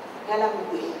dalam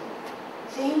buku ini.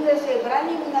 Sehingga saya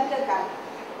berani mengatakan,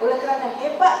 oleh kerana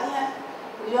hebatnya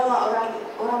perjuangan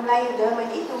orang Melayu zaman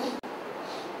itu,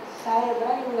 saya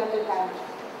berani mengatakan,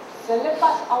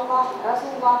 selepas Allah,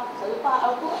 Rasulullah, selepas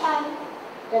Al-Quran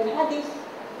dan hadis,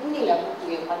 inilah buku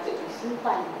yang patut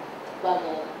disimpan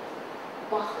sebagai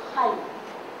bahan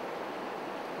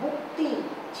bukti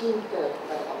cinta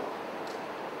kepada Allah,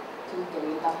 cinta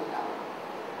mentauhid Allah.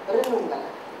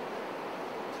 Renungkanlah,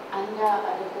 anda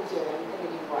ada kerja yang kena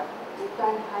dibuat,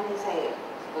 bukan hanya saya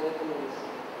sebagai penulis.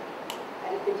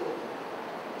 Ada kerja.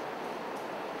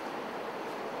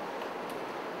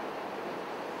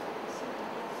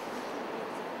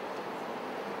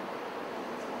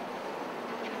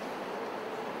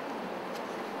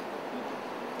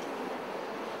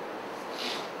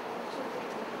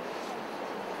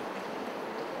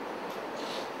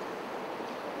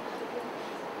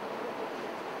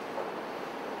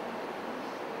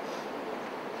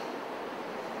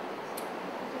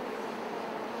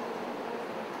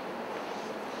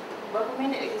 Berapa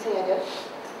minit lagi saya ada?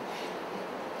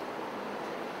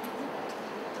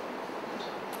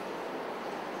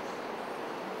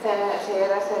 Saya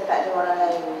rasa tak ada orang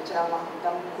lain ceramah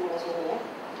tentang buku macam ni.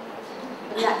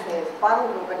 Penat saya,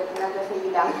 separuh daripada tenaga saya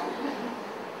hilang.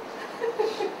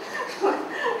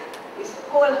 It's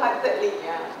wholeheartedly.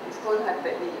 It's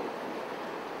wholeheartedly.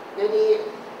 Jadi,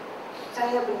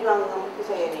 saya berjuang dengan buku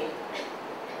saya ni.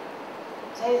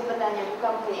 Saya sebenarnya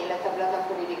bukan punya latar belakang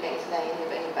pendidikan Islam yang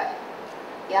hebat-hebat.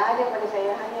 Yang ada pada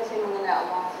saya hanya saya mengenal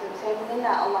Allah. Saya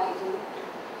mengenal Allah itu,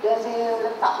 dan saya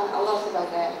letakkan Allah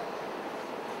sebagai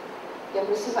yang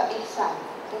bersifat ihsan.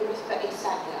 Saya bersifat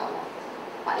ihsan dengan Allah.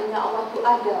 Maknanya Allah itu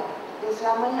ada, dan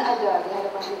selamanya ada di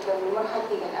hadapan kita,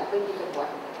 memerhatikan apa yang kita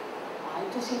buat.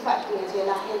 Itu sifat yang saya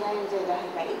lahirkan, yang saya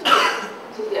lahirkan itu.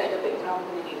 Saya tidak ada background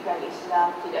pendidikan Islam,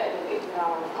 tidak ada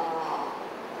background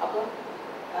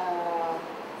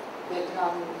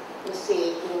background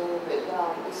Mesir ke,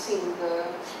 background USIM ke.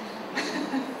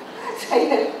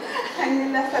 Saya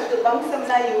hanyalah satu bangsa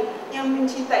Melayu yang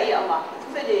mencintai Allah. Itu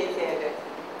saja yang saya ada.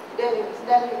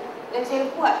 Dan saya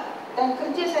buat. Dan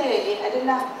kerja saya ini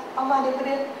adalah Allah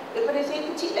daripada saya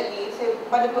kecil lagi.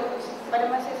 Pada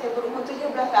masa saya berumur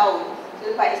 17 tahun,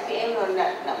 selepas SPM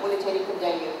nak mula cari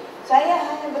kerjaya, saya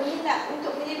hanya berminat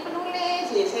untuk menjadi penulis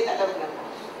je. Saya tak tahu kenapa.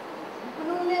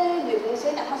 Penulis je.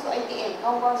 Saya nak masuk ITM.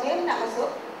 Kawan-kawan saya nak masuk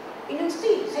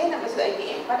industri. Saya nak masuk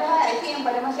ITM. Padahal ITM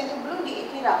pada masa itu belum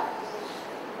diiktiraf.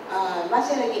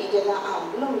 Masih lagi ijazah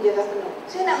am, belum ijazah penuh.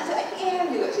 Saya nak masuk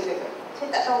ITM juga, saya kata. Saya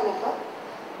tak tahu kenapa.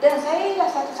 Dan saya ialah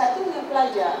satu-satunya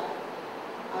pelajar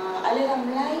aliran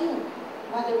Melayu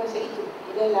pada masa itu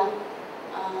di dalam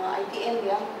ITM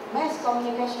yang Mass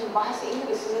Communication, bahasa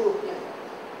Inggeris seluruhnya.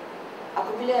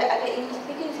 Apabila ada English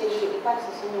speaking, saya duduk depan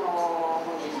sesenyum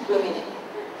 10 minit.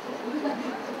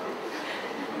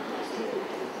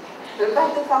 Lepas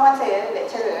tu kawan saya,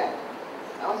 lecturer,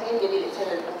 kawan saya jadi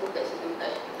lecturer lepas tu kat situ,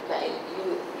 kat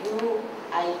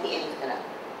UITM sekarang.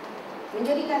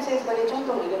 Menjadikan saya sebagai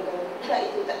contoh dia kata, budak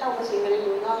itu tak tahu bahasa Inggeris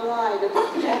dulu, ngangai depan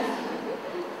dia.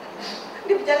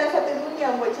 Dia berjalan satu dunia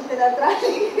buat cerita NATRAH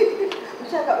ni.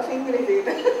 Bercakap bahasa Inggeris dia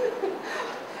kata.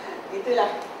 Itulah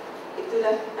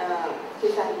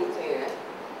kisah hidup saya.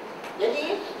 Jadi,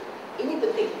 ini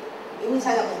penting. Ini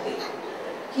sangat penting.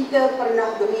 Kita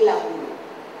pernah gemilang dulu.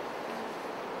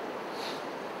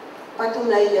 Lepas tu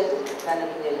Melayu jatuh kerana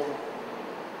penjelasan.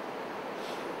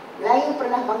 Melayu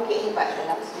pernah bangkit hebat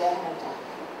dalam sejarah NATRAH.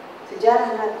 Sejarah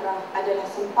NATRAH adalah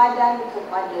sempadan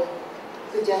kepada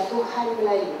kejatuhan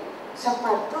Melayu.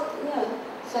 Sepatutnya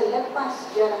selepas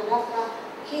sejarah NATRAH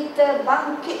kita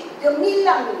bangkit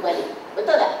gemilang kembali.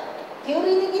 Betul tak?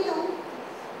 Teorinya gitu.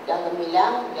 Dah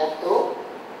gemilang, jatuh.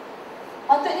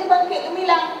 Patutnya bangkit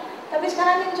gemilang. Tapi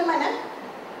sekarang ni macam mana?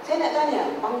 Saya nak tanya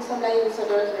bangsa Melayu,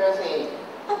 saudara-saudara saya ni.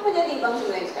 Apa jadi bangsa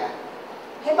Melayu sekarang?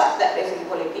 Hebat tak dari segi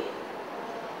politik?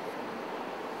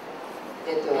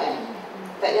 Jatuh kan?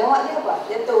 Tak jawab dia apa?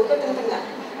 Jatuh ke tengah-tengah?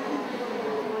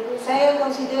 Saya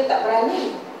consider tak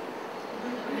berani.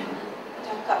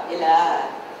 Cakap je lah.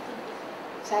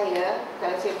 Saya,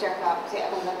 kalau saya cakap, saya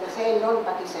akan kata saya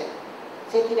non-partisan.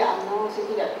 Saya tidak UMNO, saya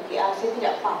tidak PKR, saya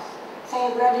tidak PAS. Saya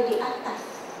berada di atas.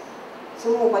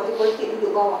 Semua parti politik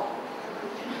duduk bawah.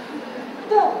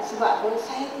 Betul. Sebab apa?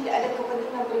 Saya tidak ada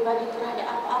kepentingan peribadi terhadap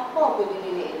apa-apa pun di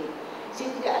dunia ini. Saya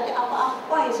tidak ada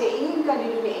apa-apa yang saya inginkan di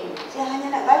dunia ini. Saya hanya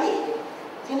nak balik je.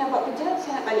 Saya nak buat kerja,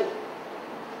 saya nak balik.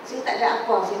 Saya tak ada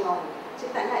apa saya mahu. Saya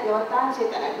tak nak jawatan, saya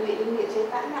tak nak duit-duit, saya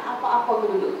tak nak apa-apa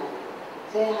kedudukan.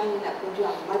 Saya hanya nak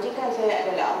berjuang. Majikan saya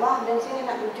adalah Allah dan saya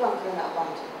nak berjuang kerana Allah.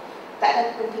 Tak ada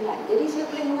kepentingan. Jadi saya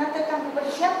boleh mengatakan kepada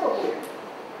siapa pun,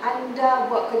 anda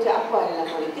buat kerja apa dalam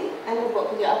politik, anda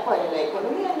buat kerja apa dalam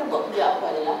ekonomi, anda buat kerja apa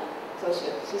dalam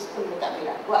sosial, sistem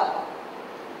pentadbiran. Buat apa?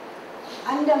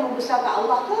 Anda membesarkan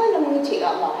Allah ke anda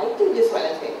mengecilkan Allah? Itu je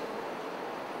soalan saya.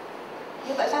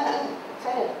 Hebat sangat kan?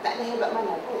 Saya tak ada hebat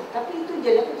mana pun. Tapi itu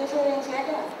je lah kerja saya yang saya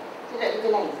ada. Saya tak ada kerja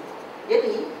lain.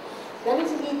 Jadi, dari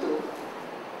segi itu,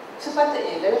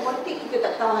 sepatutnya dalam politik kita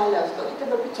tak tahu halau sebab kita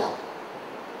berpecah.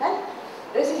 Kan?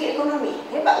 Dari segi ekonomi,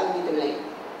 hebat pun kita Melayu.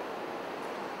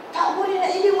 Tak boleh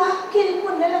nak jadi wakil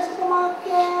pun dalam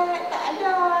supermarket. Tak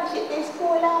ada. Syed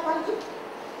Tesco lah, pagi.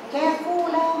 Careful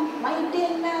lah,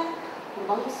 Maiden lah.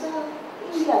 Bangsa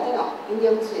India tengok. India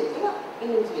Muslim. Tengok.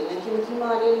 India Muslim. Dan kima-kima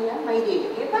dia ni lah. Maiden.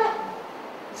 Hebat.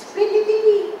 Spin di TV.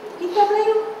 Kita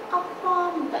Melayu. Apa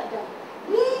pun tak ada.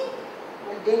 Ni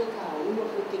merdeka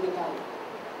 53 tahun.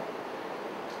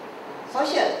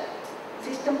 Sosial.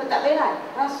 Sistem pentadbiran.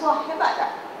 Rasuah hebat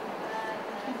tak?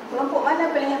 Kelompok mana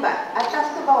paling hebat?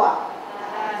 Atas ke bawah?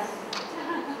 Atas.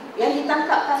 Yang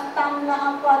ditangkap kastam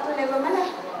lah apa tu level mana?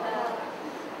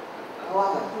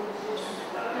 Bawah.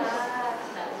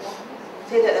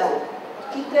 Saya tak tahu.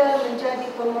 Kita menjadi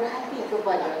pemerhati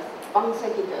kepada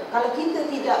bangsa kita. Kalau kita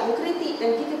tidak mengkritik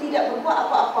dan kita tidak berbuat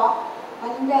apa-apa,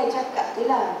 pandai cakap je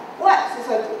lah. Buat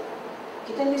sesuatu.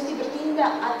 Kita mesti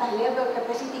bertindak atas level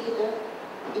kapasiti kita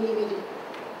individu.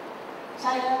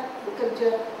 Saya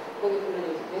bekerja bagi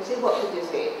penulis dan saya buat kerja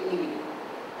saya individu.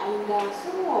 Anda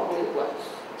semua boleh buat.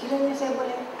 Kiranya saya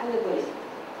boleh, anda boleh.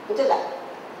 Betul tak?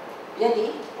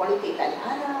 Jadi, politik tak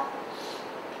diharap,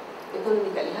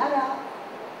 ekonomi tak diharap,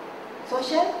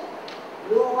 sosial,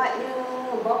 lumatnya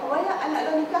berapa banyak anak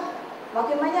luar nikah?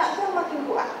 Makin banyak ke makin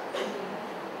kurang?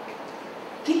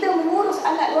 Kita mengurus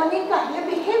anak luar nikah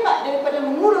lebih hebat daripada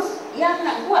mengurus yang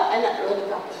nak buat anak luar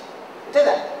nikah. Betul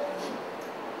tak?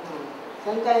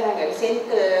 Santai sangat,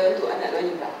 center untuk anak luar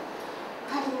nikah.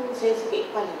 Aduh, saya sakit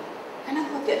kepala.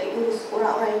 Kenapa tak diurus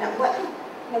orang-orang yang nak buat tu?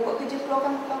 Nak buat kerja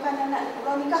keluarkan anak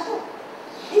luar nikah tu?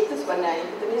 Itu sebenarnya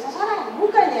kita punya sasaran.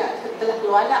 Bukannya setelah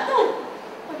keluar anak tu.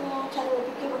 Aduh, cara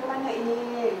fikir bagaimana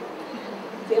ini?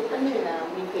 Saya pernah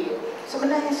mikir.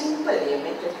 Sebenarnya simple je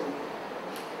matter tu.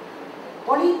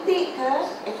 Politik ke,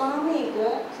 ekonomi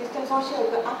ke, sistem sosial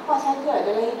ke, apa saja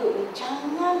dalam hidup ni,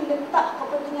 jangan letak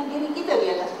kepentingan diri kita di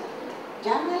atas tu.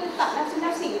 Jangan letak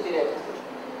nafsu-nafsi kita di atas tu.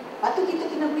 Lepas tu kita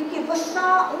kena fikir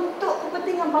besar untuk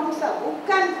kepentingan bangsa,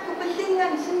 bukan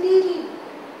kepentingan sendiri.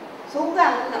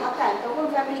 Seorang nak makan, ataupun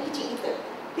family kecil kita.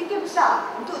 Fikir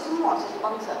besar untuk semua satu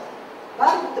bangsa.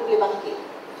 Baru kita boleh bangkit.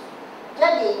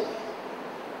 Jadi,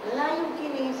 Melayu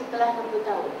kini setelah 60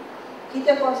 tahun,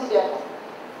 kita consider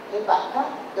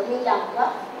hebatkah,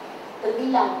 gemilangkah,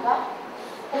 terbilangkah,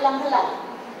 helang-helang.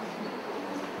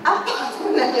 Apa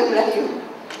sebenarnya Melayu?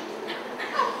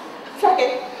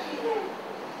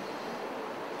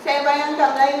 Saya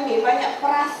bayangkan Melayu ni banyak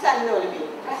perasan tu lebih.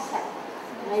 Perasan.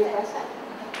 Melayu perasan.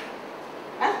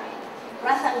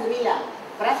 Perasan gemilang,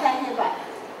 perasan hebat.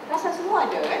 Perasan semua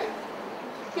ada kan?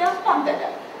 Siapa tak ada?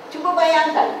 Cuba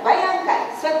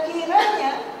bayangkan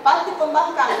sekiranya parti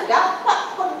pembangkang dapat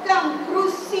pegang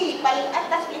kerusi paling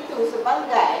atas itu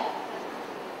sebagai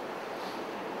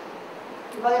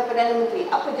Perdana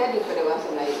Menteri, apa jadi pada bangsa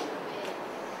Melayu?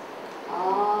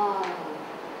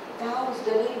 Tahu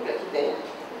sudah diri kat kita ya.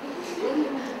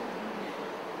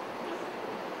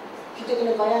 Kita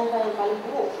kena bayangkan yang paling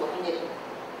buruk tu hanya tu.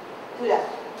 Itulah.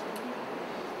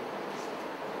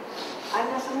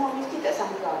 Anda semua mesti tak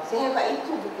sangka sehebat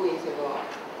itu buku yang saya bawa.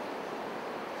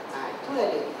 Itulah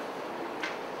dia.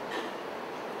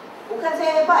 Bukan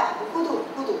saya hebat, buku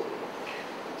tu.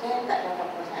 Saya tak dapat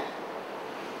perasaan.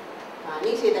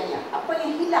 Ni saya tanya, apa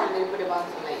yang hilang daripada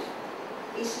bangsa lain?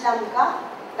 Islamkah?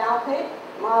 Tauhid?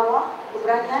 Marwah?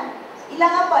 Keberanian?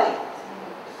 Hilang apa ni?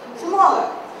 Semua ke?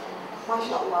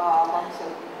 Masya Allah, bangsa.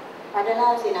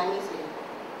 Padahal saya nangis ni.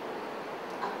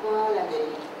 Apalah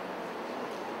jadi?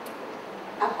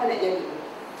 Apa nak jadi?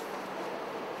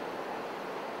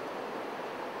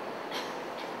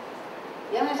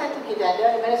 Yang mana satu kita ada,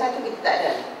 yang mana satu kita tak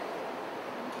ada.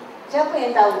 Siapa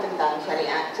yang tahu tentang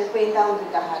syariat? Siapa yang tahu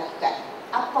tentang hakikat?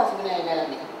 Apa sebenarnya dalam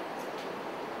ni?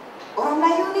 Orang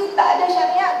Melayu ni tak ada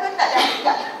syariat ke tak ada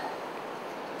hakikat?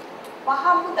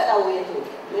 Faham pun tak tahu yang tu.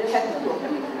 Yang satu tu.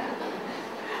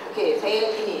 Okey,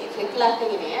 saya kelaskan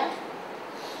gini ya.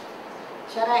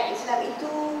 Syariat Islam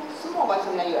itu semua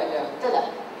bangsa Melayu ada, betul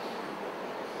tak?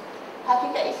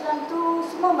 Hakikat Islam tu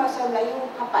semua bangsa Melayu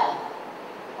hafal.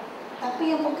 Tapi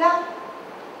yang pegang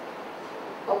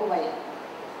berapa banyak?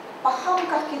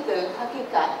 Fahamkah kita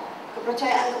hakikat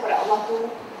kepercayaan kepada Allah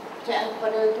tu, kepercayaan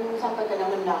kepada tu sampai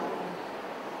kena menang?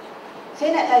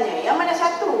 Saya nak tanya, yang mana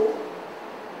satu?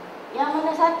 Yang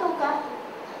mana satukah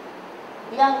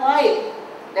yang gaib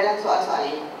dalam soal-soal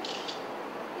ini?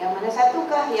 Yang mana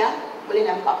satukah yang boleh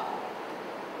nampak?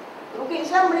 Rukun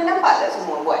Islam boleh nampak tak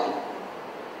semua buat ni?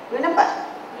 Boleh nampak?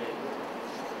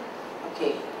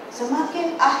 Okey.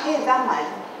 Semakin akhir zaman,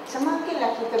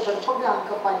 semakinlah kita berpegang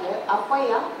kepada apa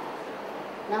yang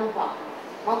nampak.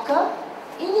 Maka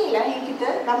inilah yang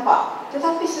kita nampak.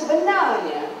 Tetapi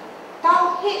sebenarnya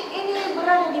tauhid ini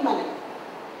berada di mana?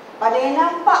 Pada yang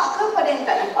nampak ke pada yang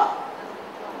tak nampak?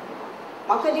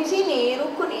 Maka di sini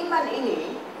rukun iman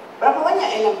ini berapa banyak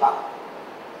yang nampak?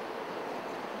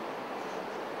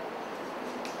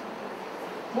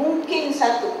 Mungkin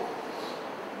satu,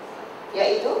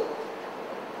 iaitu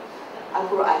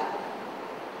Al-Quran.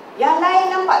 Yang lain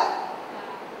nampak?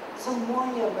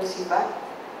 Semuanya bersifat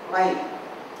baik.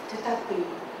 Tetapi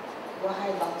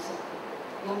wahai bangsa,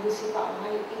 yang bersifat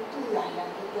baik itulah yang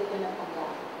kita kena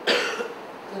pegang.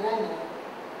 Kerana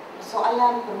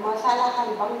soalan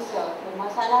permasalahan bangsa,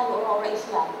 permasalahan orang-orang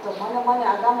Islam atau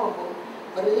mana-mana agama pun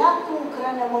berlaku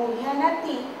kerana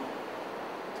mengkhianati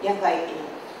yang baik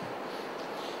ini.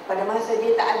 Pada masa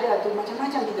dia tak ada tu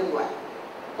macam-macam kita buat,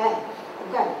 kan?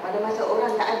 Bukan, pada masa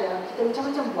orang tak ada kita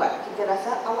macam-macam buat. Kita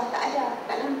rasa Allah tak ada,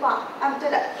 tak nampak.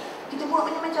 Betul tak? Kita buat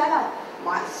macam-macam lah.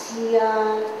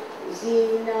 Maksiat,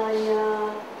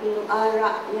 zinanya, minum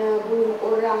araknya, bunuh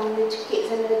orangnya, cekik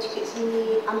sana, cekik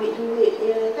sini, ambil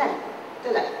duitnya, kan?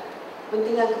 Betul tak?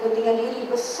 Kepentingan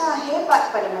diri besar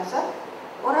hebat pada masa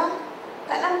orang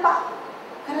tak nampak.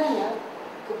 Kerana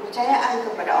kepercayaan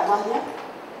kepada Allahnya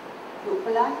duduk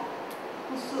pelan,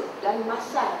 kusut dan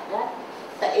masal dan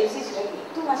tak eksis lagi.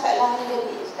 Itu masalah yang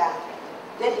jadi sekarang.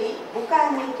 Jadi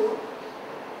bukan itu.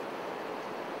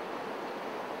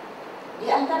 Di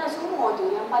antara semua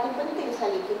tu yang paling penting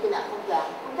sekali kita nak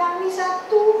pegang ni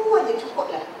satu aja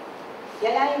cukup lah.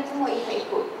 lain semua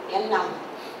ikut. Yang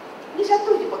 6. Ini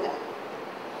satu je pegang.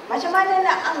 Macam mana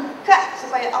nak angkat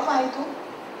supaya Allah itu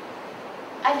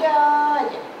ada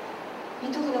aja.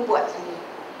 Itu kena buat sendiri.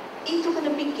 Itu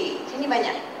kena fikir. Sini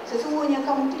banyak. Sesungguhnya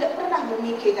kamu tidak pernah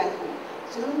memikirkanku.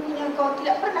 Sesungguhnya kau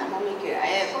tidak pernah memikir.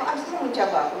 Ayat Quran semua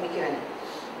mencabar pemikirannya.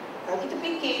 Kalau kita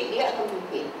fikir, dia akan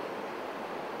fikir.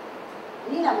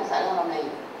 Inilah masalah orang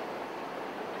Melayu.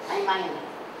 Main-main.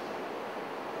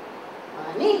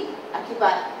 Ni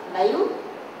akibat Melayu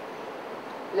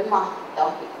lemah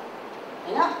tauhid.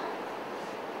 Enak?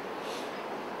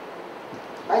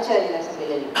 Baca je lah sampai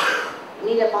lalu.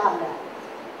 Ini dah faham dah.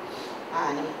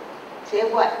 Ni. Saya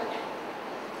buat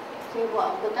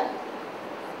apa kan?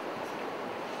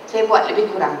 Saya buat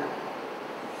lebih kurang.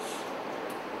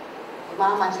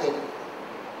 Pemahaman saya.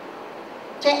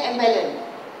 Check and balance.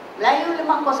 Melayu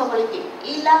lemah kuasa politik,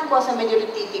 hilang kuasa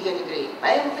majoriti 3 negeri.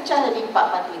 Melayu berpecah jadi 4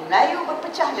 parti. Melayu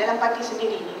berpecah dalam parti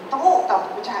sendiri ni. Teruk tau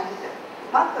perpecahan kita.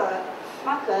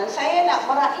 Maka saya nak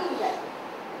meraihkan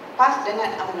PAS dengan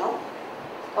UMNO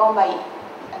kawan baik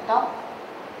atau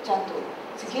bercantum.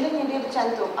 Sekiranya dia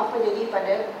bercantum, apa jadi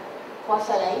pada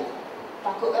kuasa lain?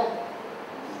 Takut kan?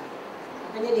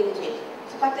 Makanya dia macam itu.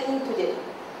 Sepatutnya itu jadi.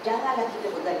 Janganlah kita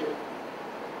bergaduh.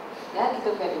 Dan kita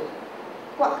bergaduh.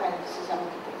 Kuatkan sesama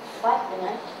kita. PAS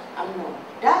dengan UMNO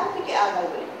dan PKR kalau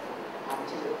boleh.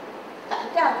 Macam tu. Tak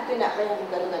ada kita nak bayar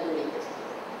bergaduh-gaduh lagi.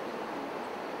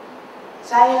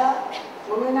 Saya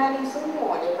mengenali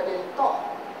semua daripada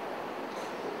top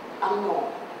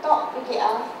UMNO, top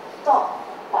PKR, top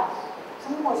PAS.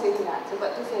 Semua saya kenal. Sebab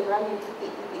tu saya berani titik.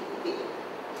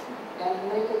 Dan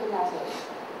mereka kenal saya.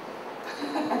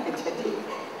 Jadi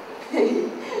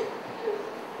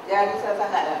jangan risau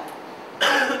sangatlah.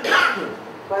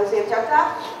 Kalau saya bercakap,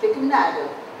 saya kenal tu.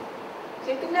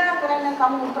 Saya kenal kerana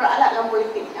kamu memperalatkan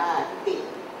politik. Titik.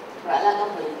 Peralatkan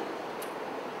politik.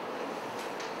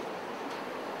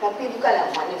 Tapi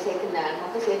bukanlah makna saya kenal.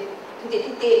 Maka saya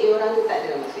titik-titik dia orang tu tak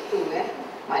ada maksud tu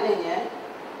Maknanya,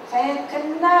 saya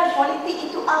kenal politik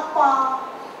itu apa.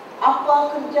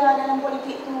 Apa kerja dalam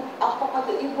politik itu. Apa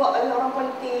patut dibuat oleh orang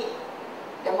politik.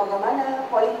 Dan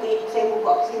bagaimana politik, saya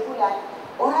membuat kesimpulan.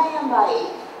 Orang yang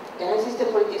baik dalam sistem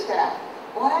politik sekarang,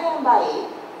 orang yang baik,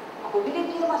 apabila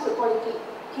dia masuk politik,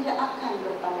 tidak akan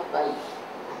bertambah baik.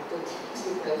 Itu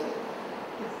kesimpulan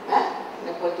saya.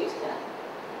 Dalam politik sekarang.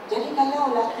 Jadi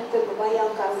kalaulah kita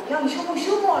berbayangkan yang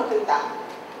syumul-syumul tentang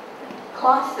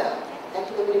kuasa dan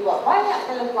kita boleh buat banyak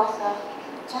dalam kuasa,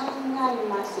 jangan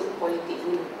masuk politik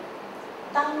dulu.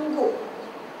 Tangguh.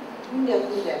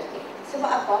 Benda-benda sikit.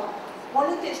 Sebab apa?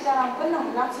 Politik sekarang penuh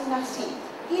nafsi-nafsi.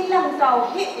 Hilang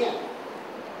tauhidnya.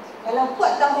 Kalau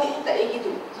buat tauhid itu tak ada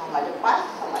gitu. Sama ada PAS,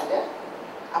 sama ada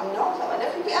UMNO, sama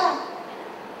ada PKR.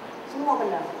 Semua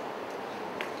benar.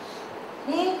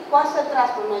 Ni kuasa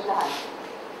teras pemerintahan.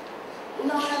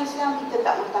 Undang-undang Islam kita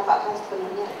tak mertabakkan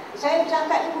sepenuhnya. Saya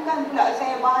bercakap ni bukan pula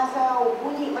saya bahasa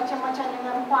bunyi macam-macam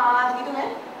dengan PAS gitu kan.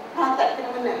 Tak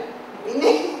kena-mena.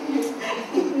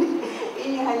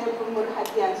 Ini hanya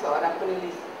pemerhatian seorang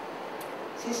penulis.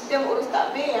 Sistem urus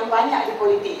takbir yang banyak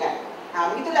dipolitikkan.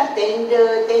 Begitulah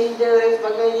tender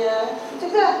sebagainya.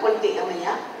 Itulah politik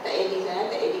namanya. Tak edit sana,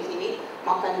 tak edit sini.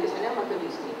 Makan duit sana, makan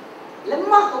duit sini.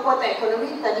 Lemah kekuatan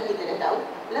ekonomi, tadi kita dah tahu.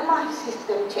 Lemah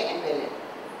sistem check and balance.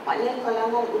 Maknanya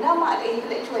kalangan ulama dan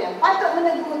intelektual yang patut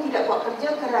menegur tidak buat kerja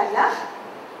kerana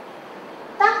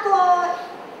takut.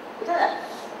 Betul tak?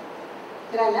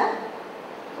 Kerana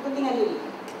kepentingan diri.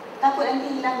 Takut nanti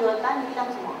hilang jawatan, hilang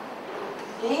semua.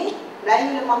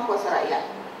 Melayu lemah kuasa rakyat.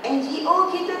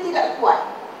 NGO kita tidak kuat.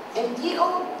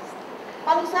 NGO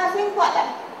bangsa asing kuat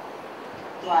tak?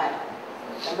 Kuat.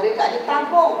 Dan mereka ada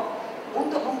tabung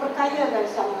untuk memperkayakan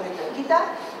sesama mereka.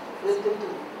 Kita belum tentu.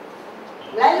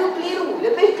 Melayu keliru,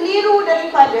 lebih keliru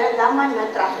daripada zaman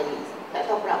NATRAH lagi. Tak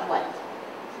tahu pernah buat.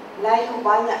 Melayu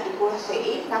banyak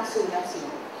dikuasai nafsu-nafsi.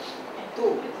 Tu,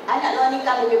 anak luar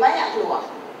nikah lebih banyak keluar.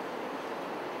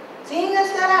 Sehingga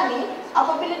sekarang ni,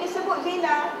 apabila disebut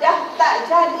zina, dah tak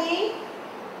jadi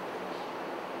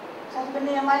satu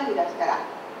benda yang malu dah sekarang.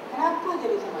 Kenapa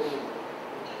jadi sama dia?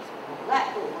 Berat.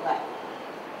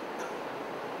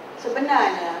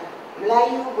 Sebenarnya,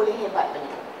 Melayu boleh hebat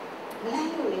banyak.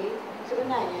 Melayu ni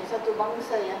sebenarnya satu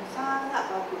bangsa yang sangat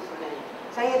bagus sebenarnya.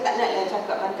 Saya tak naklah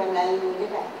cakap tentang Melayu je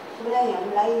kan. Sebenarnya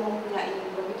Melayu mempunyai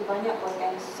begitu banyak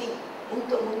potensi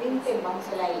untuk memimpin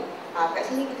bangsa lain. Kat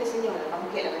sini kita senyum lah,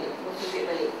 bangkitlah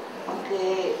balik.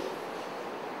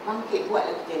 Bangkit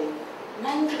buatlah kerja ni.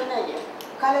 Melayu sebenarnya,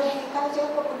 kalau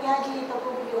siapa pergi haji atau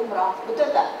pergi umrah, betul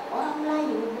tak? Orang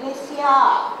Melayu,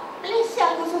 Malaysia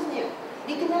khususnya,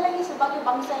 dikenal lagi sebagai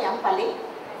bangsa yang paling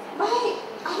baik.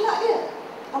 Akhlak dia,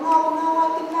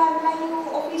 pengawal-pengawal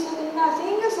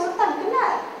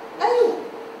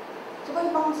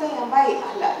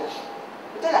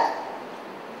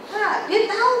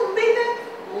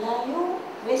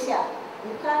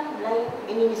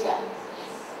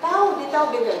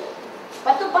tahu beza.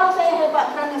 Lepas tu bangsa yang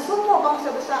hebat kerana semua bangsa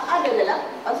besar ada dalam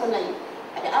bangsa Melayu.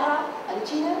 Ada Arab, ada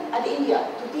Cina, ada India.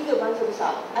 Itu 3 bangsa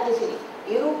besar ada sini.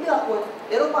 Eropah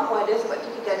pun ada sebab tu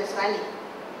kita ada Serani.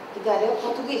 Kita ada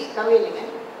Portugis kahwin dengan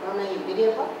orang Melayu. Jadi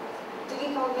apa? Jadi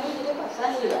kawan Melayu jadi apa?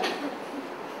 Serani juga.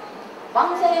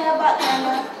 Bangsa yang hebat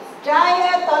kerana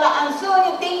daya tolak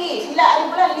ansurnya tinggi. Silat ada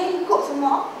bulan lingkup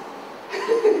semua.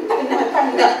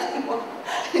 Tanda-tanda semua.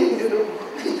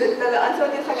 Tolak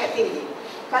ansurnya sangat tinggi.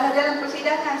 Kalau dalam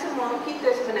persidangan semua, kita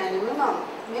sebenarnya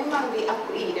memang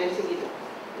diakui dari segi itu.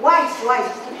 Wise.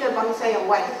 Kita bangsa yang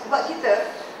wise. Sebab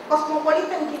kita,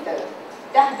 kosmopolitan kita,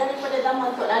 dah daripada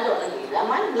zaman Tok Ladok lagi.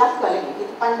 Zaman Melaka lagi.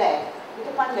 Kita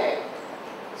pandai.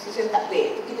 Sistem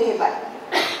takdir. Itu kita hebat.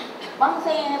 Bangsa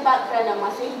yang hebat kerana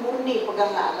masih murni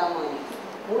pegangan agama ni.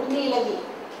 Murni lagi.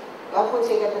 Walaupun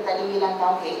saya kata tadi hilang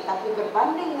tauhid, tapi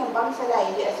berbanding dengan bangsa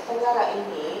lain di Asia Tenggara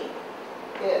ini,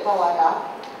 ke bawah dah,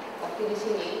 tapi di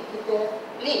sini kita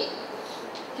lead.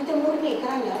 Kita murni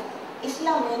kerana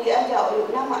Islam yang diajar oleh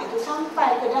ulama itu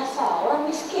sampai ke dasar. Orang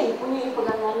miskin punya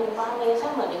pegangan yang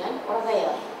sama dengan orang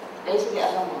kaya dari segi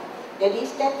agama. Jadi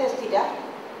status tidak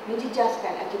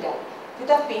menjejaskan akidah.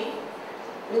 Tetapi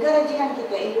negara jiran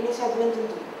kita, Indonesia, belum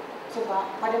tentu.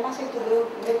 Sebab pada masa itu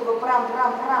mereka berperang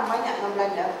banyak dengan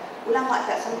Belanda. Ulama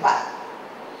tak sempat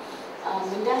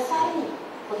mendasari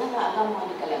pegangan agama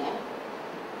di kalangan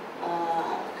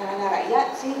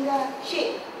rakyat, sehingga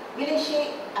bila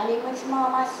animisme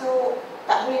masuk,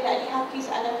 tak boleh nak dihakis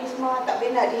animisme, tak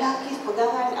boleh nak dihakis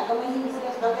pegangan agama Hindu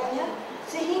dan sebagainya,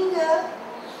 sehingga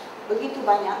begitu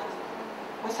banyak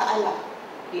masalah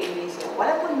di Indonesia.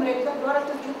 Walaupun mereka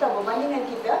 200 juta berbandingan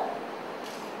kita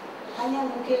hanya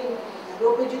mungkin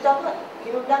 20 juta pun,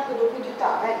 15 ke 20 juta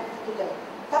kan kita.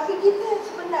 Tapi kita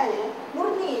sebenarnya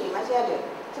murni ni masih ada.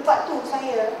 Sebab tu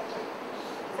saya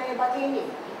bagi ini,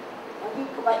 bagi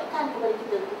kebaikan kepada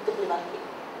kita boleh bangkit.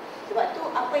 Sebab tu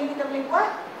apa yang kita boleh buat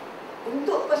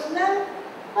untuk personal,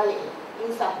 balik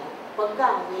insaf,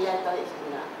 pegang nilai tauhid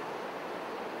sebenar.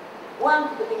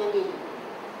 Buang kepentingan diri,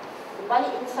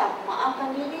 kembali insaf,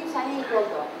 maafkan diri, sayangi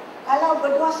keluarga. Kalau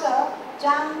berdosa,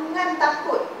 jangan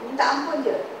takut, minta ampun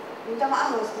je, minta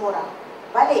maaf dengan semua orang.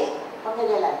 Balik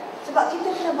pakai jalan. Sebab kita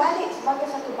kena balik sebagai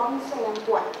satu bangsa yang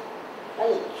kuat.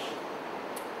 Balik.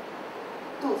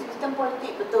 Tu sistem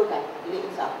politik betul kan? Bila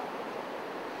insaf.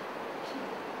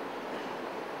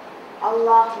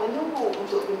 Allah menunggu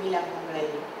untuk memilahkan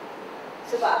Melayu.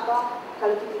 Sebab apa?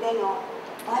 Kalau kita tengok,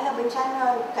 bala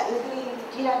bencana kat negeri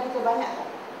jiran kita banyak kan?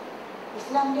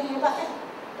 Islam dia hebat kan?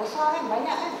 Besar kan?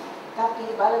 Banyak kan?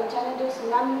 Tapi bala bencana dia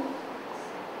tsunami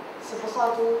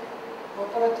sebesar tu,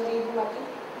 berapa ratus ribu mati.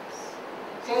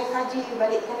 Saya kaji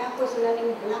balik kenapa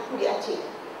tsunami berlaku di Aceh,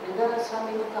 negara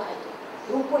Selama Mekah itu.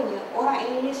 Rupanya orang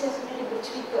Indonesia sendiri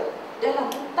bercerita dalam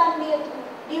hutan dia tu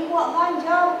dia buat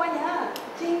ganja rupanya,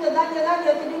 sehingga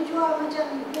ganja-ganja tu dia jual macam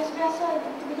biasa-biasa di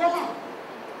tepi jalan.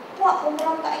 Buat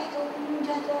pemberontak itu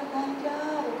menjajah ganja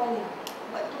rupanya.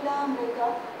 Sebab itulah mereka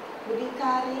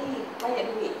berdikari banyak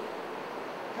duit.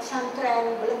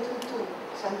 Pesantren belum tentu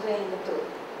pesantren yang betul.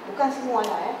 Bukan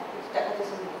semualah kita tak kata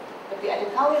semua. Tapi ada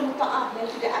kahwin muta'ah yang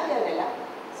tidak ada dalam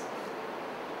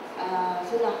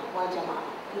sunnah wal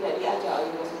jamaah. Tidak diajar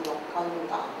oleh Rasulullah kahwin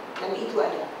muta'ah. Dan itu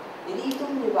ada. Jadi itu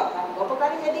menyebabkan berapa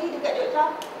kali jadi dekat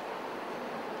Jogja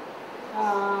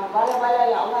bala-bala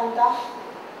yang Allah hantar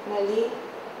melalui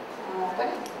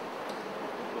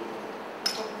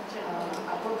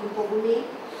gempa bumi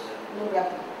nombor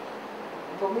berapa?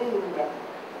 Gempa bumi nombor berapa?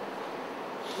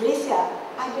 Malaysia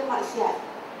ada maksiat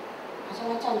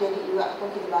macam-macam jadi juga, pun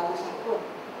kita bagus pun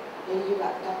jadi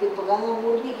juga, tapi pegangan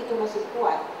murni kita masih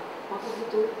kuat. Maka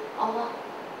itu Allah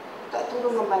tak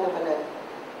turun membala-bala.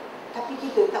 Tapi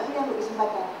kita tak boleh ambil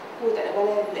kesempatan. Tak ada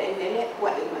bala yang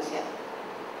buat lagi maksiat.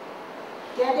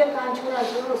 Tiada kehancuran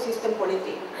seluruh sistem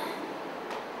politik.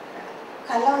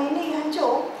 Kalau ini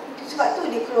hancur, sebab tu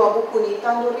dia keluar buku ni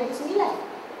tahun 2009.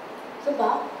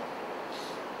 Sebab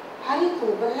hari itu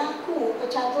berlaku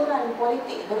kecaturan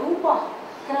politik berubah.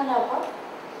 Kerana apa?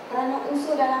 Kerana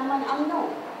unsur dalaman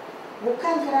UMNO.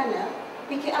 Bukan kerana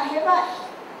PKR hebat.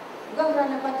 Bukan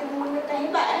kerana Parti Pemerintahan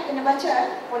hebat. Kena baca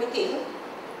politik tu.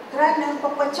 Kerana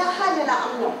perpecahan dalam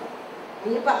UMNO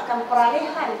menyebabkan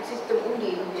peralihan sistem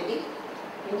undi menjadi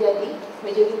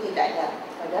majoriti tak ada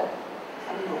pada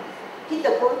UMNO.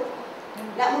 Kita pun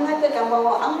nak mengatakan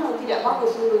bahawa UMNO tidak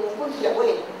bagus seluruhnya pun tidak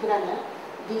boleh, kerana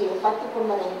dia parti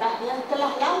pemerintah yang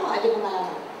telah lama ada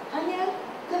pengalaman. Hanya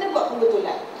kena buat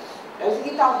pembetulan. Dari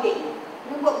segi tauhid ni,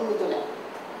 kena buat pembetulan.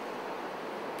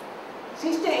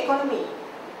 Sistem ekonomi,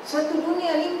 satu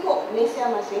dunia lingkup,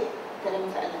 Malaysia masih dalam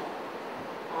masalah.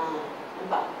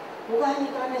 Nampak? Bukan hanya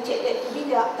kerana cek dek tu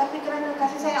tidak, tapi kerana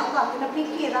kasih sayang Allah. Kena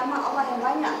fikir rahmat Allah yang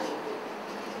banyak.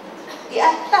 Di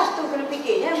atas tu kena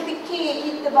fikir. Jangan fikir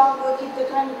kita bangga kita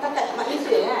kerana takat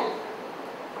manusia kan.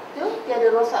 Tu tiada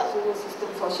rosak seluruh sistem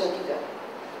sosial kita.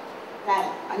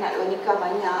 Kan, anak luar nikah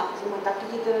banyak semua, tapi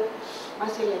kita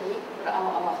masih lagi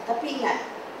berawal-awal. Tapi ingat,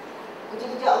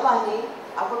 kerja-kerja Allah ni,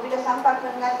 apabila sampai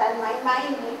pengingatan main-main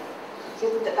ni,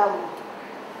 saya pun tak tahu.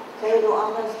 Saya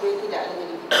doakan supaya tidak ada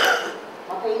jadi.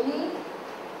 Maka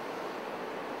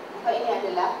ini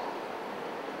adalah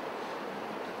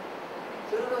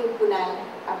seluruh himpunan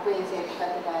apa yang saya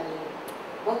katakan hari ini.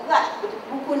 Berat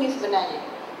buku ni sebenarnya.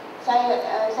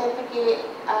 Saya fikir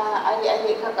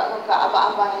adik-adik, kakak-kakak,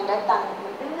 abang-abang yang datang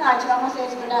mendengar ceramah saya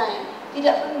sebenarnya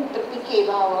tidak pun terfikir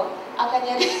bahawa akan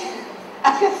jadi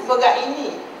akan seberat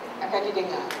ini akan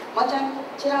didengar. Macam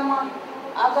ceramah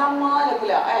agama lah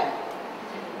pula kan.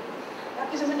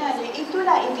 Tapi sebenarnya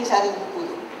itulah intisari buku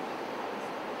tu.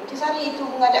 Intisari itu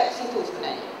menghadap ke situ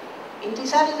sebenarnya.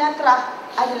 Intisari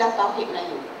NATRAH adalah tauhid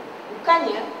Melayu.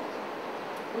 Bukannya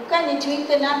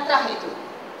cerita NATRAH itu.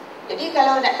 Jadi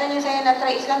kalau nak tanya saya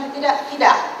NATRAH Islam tidak,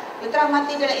 tidak. NATRAH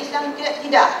mati dalam Islam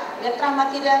tidak. NATRAH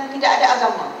mati dalam tidak ada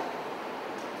agama.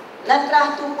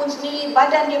 NATRAH tu pun sendiri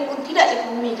badan dia pun tidak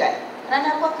dikebumikan. Kerana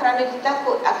apa? Kerana dia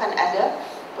takut akan ada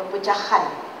perpecahan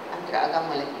antara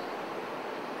agama lagi.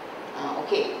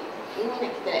 Okey, ini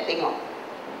kita nak tengok.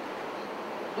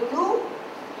 Dulu,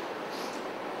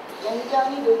 yang hijau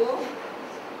ni dulu,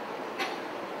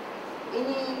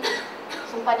 ini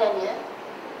sempadan dia,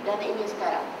 dan ini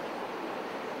sekarang.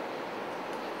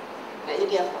 Nak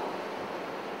jadi apa?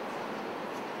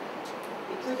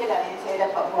 Itu je lah yang saya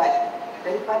dapat buat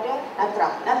daripada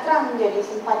NATRAH. NATRAH menjadi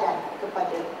sempadan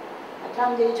kepada, NATRAH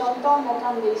menjadi contoh,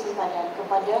 NATRAH menjadi sempadan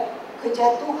kepada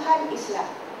kejatuhan Islam.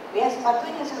 Yang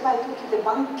sepatutnya selepas itu kita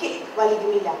bangkit kembali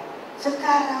gemilang.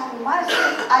 Sekarang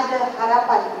masih ada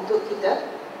harapan untuk kita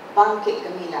bangkit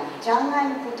gemilang.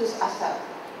 Jangan putus asa.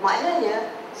 Maknanya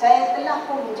saya telah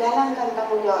pun menjalankan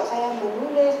tanggungjawab saya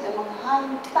menulis dan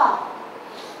menghantar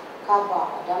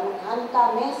khabar dan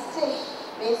menghantar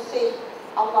mesej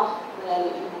Allah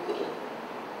melalui buku ini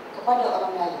kepada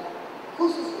orang lain,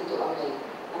 khusus untuk orang lain.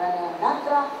 Kerana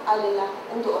NATRAH adalah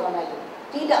untuk orang lain,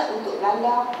 tidak untuk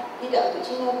Belanda, tidak untuk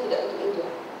Cina, tidak untuk India,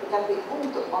 tetapi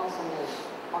untuk bangsa Melayu.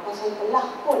 Maka saya telah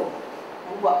pun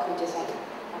membuat kerja saya.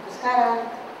 Maka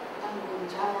sekarang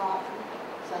tanggungjawab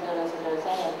saudara-saudara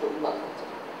saya untuk buat kerja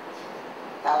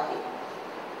tauhid.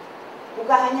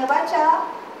 Bukan hanya baca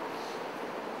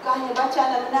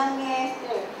dan menangis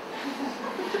je.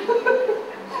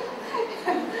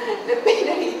 Lebih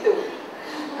dari itu.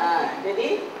 Jadi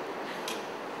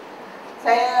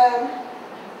saya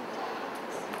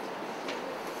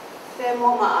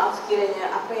mohon maaf sekiranya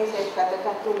apa yang saya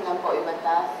katakan itu melampaui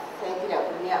batas. Saya tidak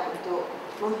berniat untuk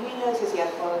menghina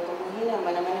sesiapa atau menghina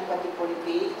mana-mana parti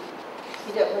politik.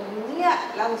 Tidak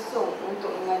berniat langsung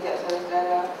untuk mengajak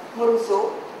saudara-saudara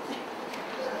merusuk.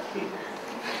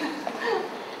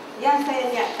 Yang saya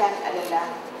niatkan adalah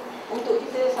untuk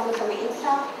kita sama-sama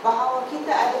insaf bahawa kita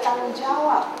ada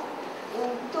tanggungjawab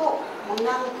untuk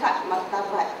mengangkat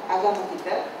martabat agama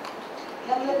kita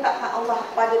dan meletakkan Allah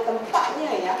pada tempatnya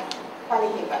yang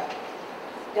paling hebat.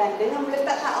 Dan dengan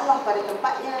meletakkan Allah pada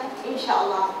tempatnya,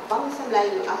 insya-Allah bangsa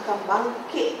Melayu akan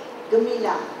bangkit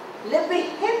gemilang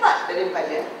lebih hebat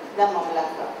daripada zaman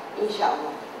Melaka,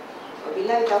 insya-Allah.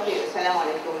 Wabillahi taufiq.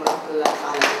 Assalamualaikum warahmatullahi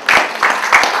wabarakatuh.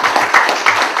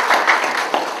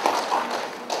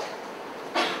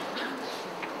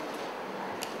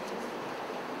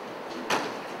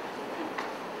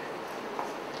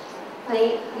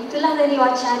 Baik, itulah dari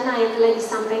wacana yang telah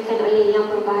disampaikan oleh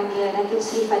Yang Berbahagia Datuk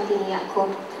Seri Fatini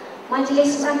Yaakob.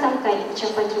 Majlis merangkamkan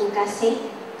ucapan terima kasih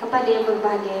kepada Yang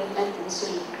Berbahagia Datuk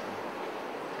Seri.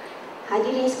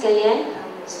 Hadirin sekalian,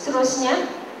 seterusnya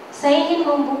saya ingin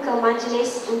membuka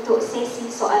majlis untuk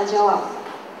sesi soal jawab.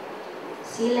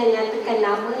 Sila nyatakan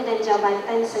nama dan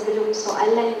jabatan sebelum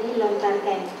soalan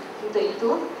dilontarkan. Untuk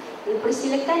itu,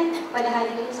 dipersilakan kepada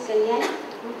hadirin sekalian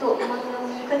untuk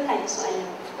mengemukakan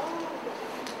soalan.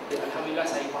 Alhamdulillah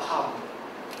saya faham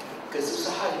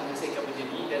kesusahan yang saya akan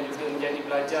berdiri dan juga menjadi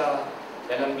pelajar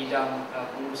dalam bidang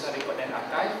pengurusan rekod dan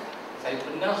arkif. Saya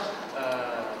pernah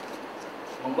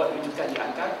membuat rujukan di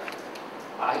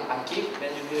arkif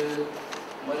dan juga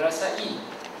merasai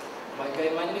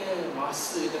bagaimana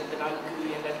masa dan tenaga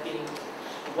yang datin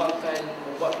tuangkan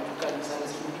membuat rujukan di sana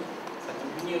sini. Satu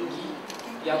dunia lagi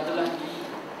yang telah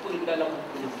dipul dalam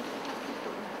buku ini.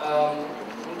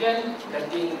 Kemudian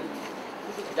datin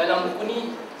dalam buku ni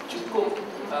cukup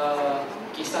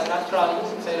kisah NATRAH ni,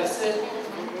 saya rasa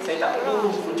saya tak perlu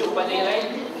rujuk kepada yang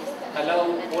lain.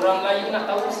 kalau orang Melayu nak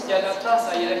tahu sejarah NATRAH,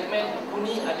 saya recommend buku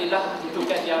ni adalah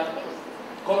rujukan yang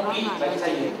komplit bagi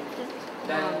saya.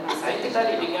 Dan saya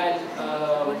tertarik dengan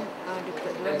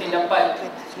nanti dapat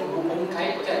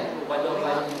mengkaitkan kepada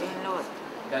orang Melayu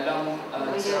dalam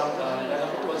dalam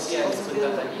perkongsian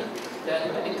sebentar tadi.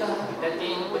 Dan adakah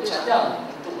Datin bercadang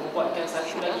untuk membuatkan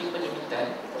satu lagi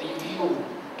penerbitan review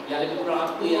yang lebih kurang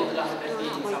apa yang telah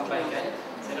Datin sampaikan?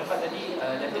 Saya nampak tadi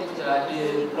Datin pun telah ada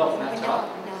blog NATRAH.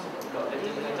 Blog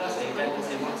Datin NATRAH saya akan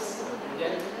semak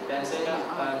kemudian, dan saya nak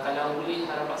kalau boleh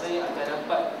harapan saya akan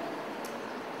dapat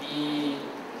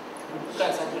dibukukan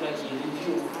satu lagi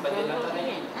review pada NATRAH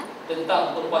ini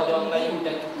tentang perpaduan Melayu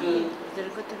dan juga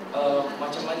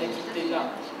macam mana kita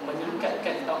nak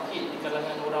meningkatkan tauhid di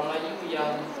kalangan orang Melayu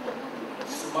yang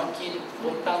semakin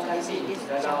gontang-ganjing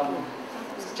dalam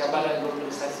cabaran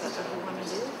globalisasi secara umum.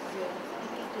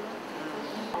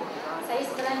 Saya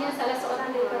sebenarnya salah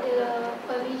seorang daripada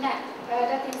peminat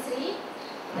Datin Sri,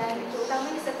 dan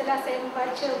terutamanya setelah saya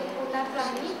membaca buku NATRAH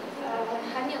ni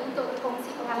hanya untuk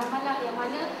berkongsi pengalaman lah, yang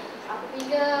mana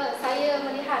apabila saya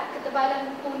melihat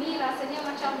ketebalan buku ni rasanya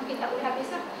macam mungkin tak boleh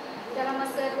habis lah dalam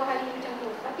masa 2 hari macam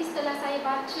tu. Tapi setelah saya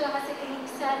baca hasil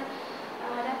penulisan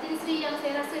Datin Sri yang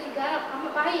saya rasa digarap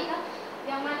amat baik lah,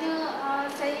 yang mana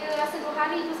saya rasa 2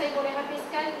 hari tu saya boleh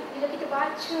habiskan. Bila kita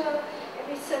baca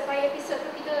episod by episod tu,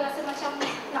 kita rasa macam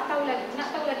nak tahu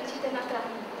lagi cerita NATRAH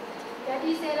ni. Jadi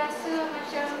saya rasa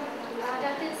macam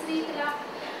Datin Sri telah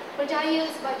berjaya,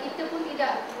 sebab kita pun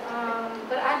tidak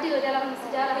berada dalam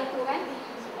sejarah itu kan,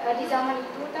 di zaman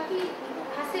itu. Tapi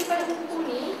hasil pada buku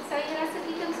ni, saya rasa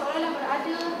kita seolah-olah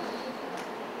berada.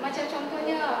 Macam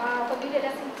contohnya apabila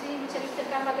Datin Sri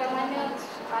menceritakan bagaimana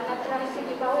NATRAH itu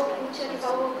dibawa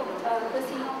ke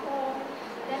Singapura,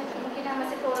 dan kemungkinan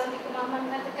masa itu orang di Kemaman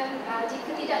mengatakan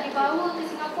jika tidak dibawa ke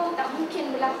Singapura tak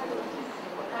mungkin berlaku.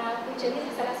 Punca ni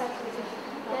salah satu.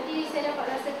 Jadi saya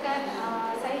dapat rasakan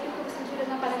saya juga bersetuju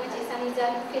dengan pandangan Cik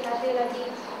Sanizan. Mungkin ada lagi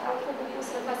buku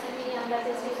selepas ini yang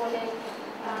Datin Sri boleh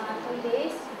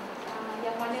tulis,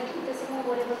 yang mana kita semua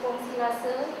boleh berkongsi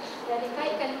rasa dan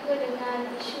dikaitkan juga dengan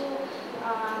isu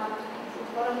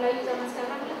orang Melayu zaman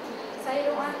sekarang. Saya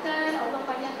doakan Allah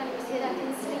panjangkan usia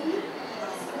Datin Sri,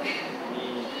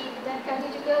 dan kami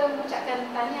juga mengucapkan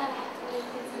tahniah.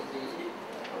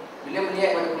 Bila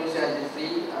melihat pada penulisan Datin Sri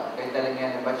kaitan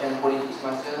dengan bacaan politik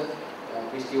semasa,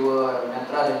 peristiwa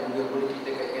NATRAH dan juga boleh kita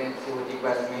kaitkan peristiwa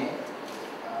 13 Mei,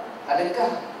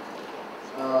 adakah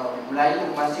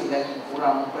Melayu masih lagi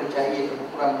kurang percaya atau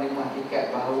kurang menerima hakikat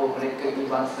bahawa mereka ini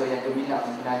bangsa yang gemilang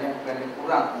sebenarnya, kerana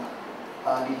kurang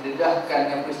didedahkan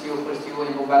dengan peristiwa-peristiwa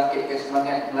yang membangkitkan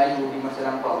semangat Melayu di masa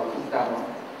lampau terutama.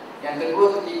 Yang kedua,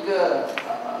 ketika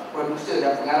produser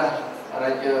dan pengarah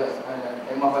Raja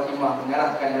Emma Fatimah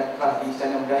mengarahkan NATRAH di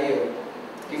Istana Budaya,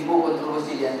 timbul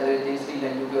kontroversi di antara Datin Sri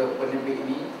dan juga penerbit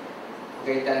ini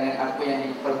berkaitan dengan apa yang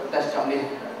diperpentaskan oleh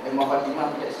Emma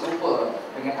Fatimah tidak serupa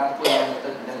dengan apa yang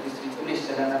Datin Sri tulis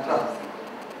dalam NATRAH.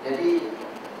 Jadi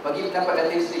bagi pendapat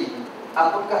Datin Sri,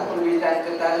 apakah perbezaan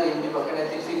ketara yang menyebabkan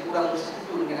Datin Sri kurang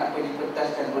bersetuju dengan apa yang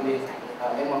diperpentaskan oleh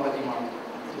Emma Fatimah?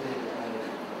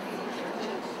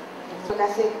 Terima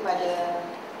kasih kepada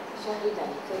Syahidah,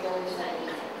 saudara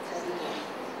Syahidah.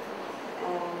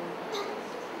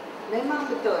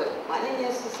 Memang betul, maknanya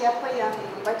sesiapa yang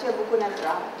membaca buku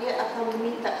NATRAH, dia akan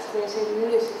meminta supaya saya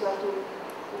menulis sesuatu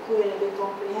buku yang lebih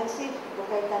komprehensif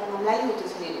berkaitan dengan Melayu itu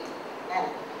sendiri,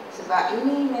 kan? Sebab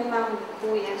ini memang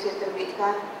buku yang saya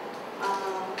terbitkan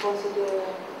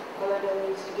consider, kalau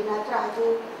dari segi NATRAH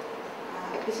itu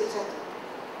episod 1.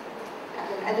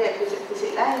 Akan ada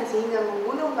episod-episod lain sehingga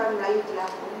menggulungkan Melayu telah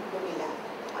pun berbeza.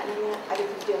 Maknanya ada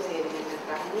kerja saya dengan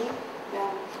NATRAH ini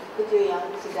dan kerja yang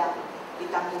sedang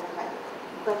ditangguhkan,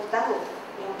 bukan setahun,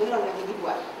 yang belum lagi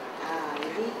dibuat.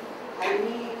 Jadi hari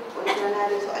ini oleh kerana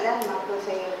ada soalan, maka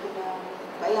saya kena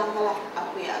bayangkanlah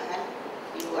apa yang akan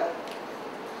dibuat.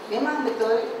 Memang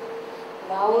betul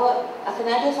bahawa akan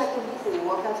ada satu buku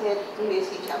akan saya tulis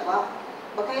insya-Allah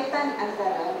berkaitan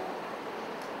antara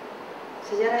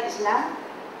sejarah Islam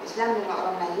dengan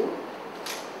orang Melayu,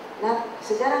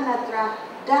 sejarah NATRAH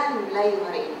dan Melayu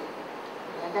hari ini.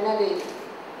 Akan ada itu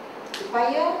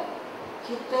supaya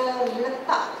kita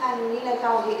letakkan nilai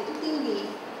tauhid itu tinggi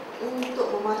untuk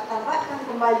memartabatkan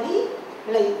kembali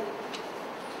Melayu.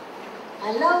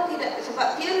 Kalau tidak,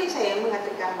 sebab teori saya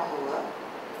mengatakan bahawa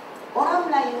orang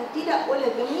Melayu tidak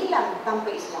boleh gemilang tanpa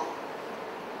Islam.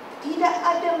 Tidak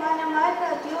ada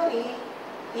mana-mana teori,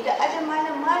 tidak ada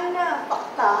mana-mana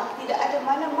fakta, tidak ada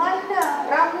mana-mana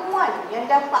ramuan yang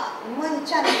dapat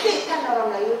mencantikkan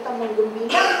orang Melayu atau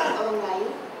menggembirakan orang Melayu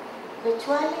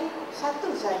kecuali satu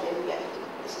saja, iaitu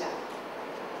Islam.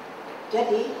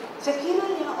 Jadi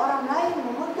sekiranya orang lain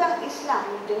memegang Islam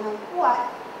dengan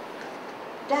kuat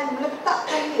dan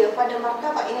meletakkan dia pada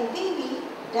martabat yang tinggi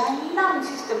dalam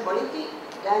sistem politik,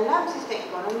 dalam sistem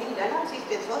ekonomi, dalam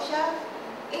sistem sosial,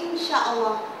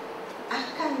 insya-Allah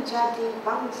akan jadi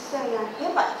bangsa yang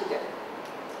hebat juga.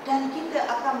 Dan kita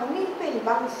akan memimpin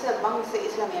bangsa-bangsa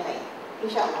Islam yang lain,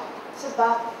 insya-Allah.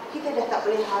 Sebab kita dah tak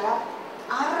boleh harap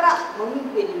Arab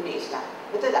memimpin dunia Islam.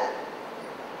 Betul tak?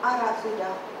 Arab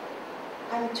sudah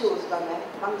hancur sebagai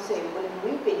bangsa yang boleh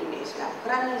memimpin dunia Islam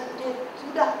kerana dia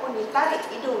sudah pun ditarik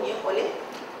hidungnya oleh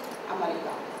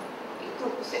Amerika.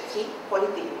 Itu persepsi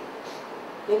politik.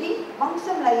 Jadi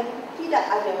bangsa Melayu tidak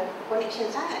ada connection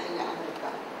sangat dengan Amerika.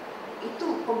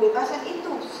 Itu pembebasan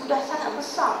itu sudah sangat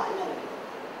besar maknanya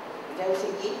dari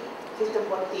segi sistem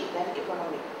politik dan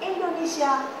ekonomi.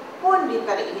 Indonesia pun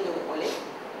ditarik hidung oleh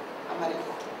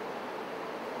Amerika.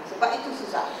 Sebab itu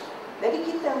susah. Jadi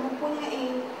kita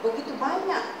mempunyai begitu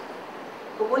banyak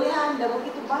kebolehan dan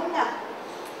begitu banyak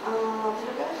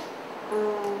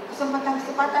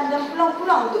kesempatan-kesempatan dan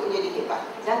peluang-peluang untuk menjadi hebat.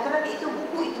 Dan kerana itu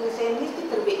buku itu saya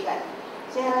mesti terbitkan.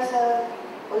 Saya rasa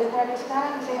oleh kerana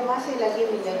sekarang saya masih lagi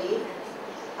menjadi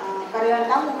karyawan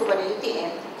tamu kepada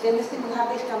UTM, saya mesti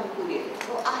menghabiskan buku dia.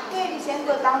 So akhir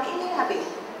Disember tahun ini habis.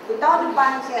 So, tahun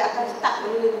depan saya akan start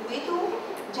menulis buku itu,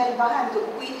 cari bahan untuk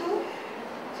buku itu.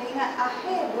 Saya ingat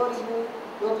akhir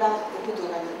 2012 buku itu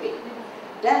akan terbit.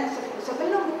 Dan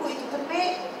sebelum buku itu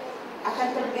terbit, akan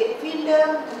terbit filem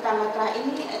tentang NATRAH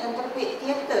ini, akan terbit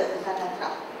teater tentang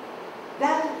NATRAH.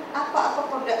 Dan apa-apa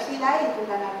produksi lain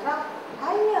tentang NATRAH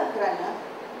hanya kerana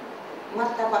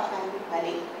martabatkan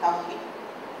balik tauhid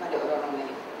pada orang-orang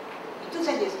lain. Itu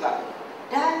saja sebab.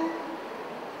 Dan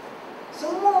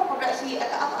semua produksi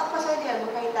atau apa-apa saja yang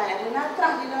berkaitan dengan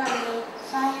NATRAH di dalamnya,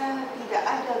 saya tidak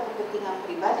ada kepentingan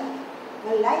peribadi,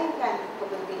 melainkan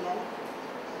kepentingan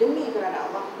demi kerana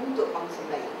Allah untuk bangsa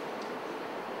Melayu.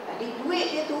 Jadi duit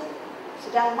dia tu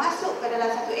sedang masuk ke dalam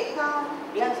satu akaun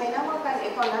yang saya namakan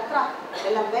akaun NATRAH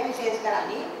dalam bank saya sekarang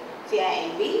ni,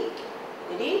 CIMB.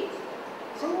 Jadi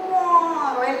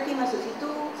semua royalty masuk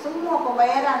situ, semua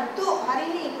pembayaran untuk hari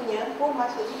ni punya pun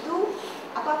masuk situ,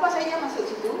 apa-apa saja masuk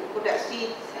situ,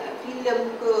 produksi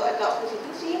filem ke atau apa situ,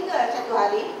 sehingga satu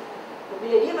hari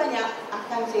apabila dia banyak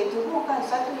akan saya tubuhkan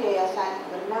satu yayasan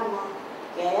bernama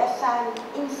Yayasan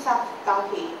Insaf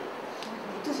Tauhid.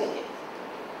 Itu saja.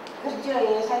 Kerja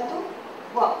yayasan tu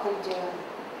buat kerja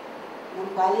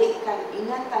membalikkan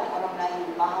ingatan orang lain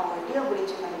bahawa dia boleh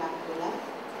cemerlang dengan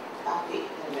tauhid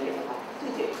dan balik Allah. Itu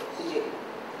je.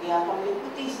 Dia akan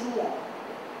meliputi semua,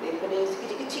 daripada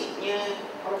sekecil-kecilnya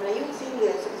orang Melayu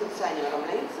sehingga sebesar-besarnya orang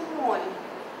Melayu, semua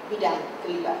bidang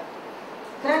terlibat.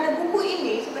 Kerana buku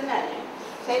ini sebenarnya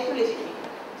saya tulis ini,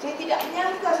 saya tidak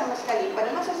menyangka sama sekali pada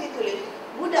masa saya tulis,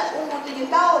 budak umur 7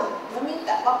 tahun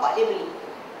meminta bapak dia beli.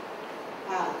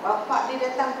 Bapak dia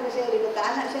datang kepada saya, dia kata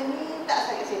anak saya minta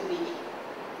sangat saya beli ni.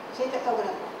 Saya tak tahu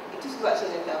kenapa. Itu sebab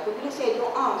saya kata apabila saya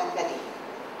doakan tadi,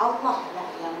 Allah lah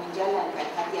yang menjalankan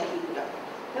hati-hati budak.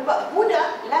 Sebab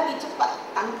budak lagi cepat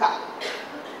tangkap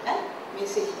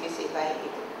mesej-mesej baik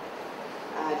itu.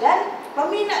 Dan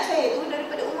peminat saya itu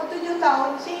daripada umur 7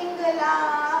 tahun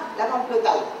sehinggalah 80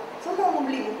 tahun. Semua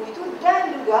membeli buku itu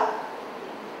dan juga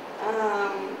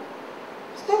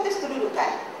status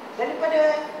kedudukan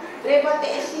daripada driver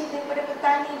taksi, daripada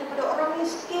petani, daripada orang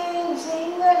miskin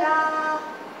sehinggalah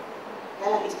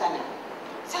dalam istana.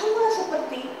 Sama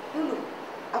seperti dulu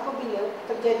apabila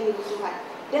terjadi rusuhan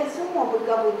dan semua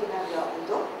bergabung tenaga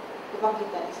untuk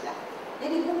kebangkitan Islam.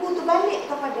 Jadi buku itu balik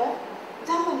kepada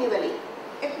zaman dia balik.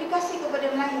 Aplikasi kepada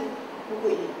Melayu buku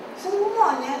ini.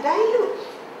 Semuanya dilute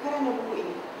kerana buku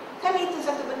ini. Kan itu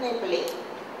satu benda yang pelik.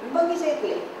 Bagi saya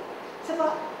pelik.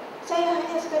 Sebab saya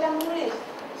hanya sekadar menulis.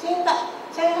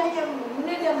 Saya hanya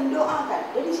menerima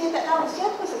mendoakan. Jadi saya tak tahu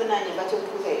siapa sebenarnya baca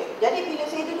buku saya. Jadi bila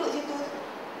saya duduk situ,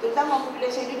 terutama apabila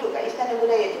saya duduk kat Istana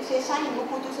Budaya itu, saya sign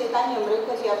buku tu, saya tanya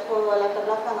mereka siapa, latar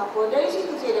belakang apa. Dari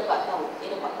situ saya dapat tahu,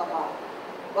 saya dapat khabar.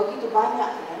 Begitu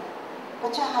banyaknya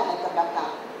pecahan latar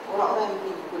belakang orang-orang yang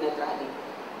beli buku NATRAH ini.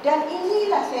 Dan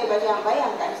inilah saya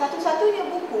bayangkan satu-satunya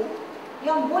buku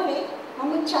yang boleh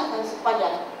memecahkan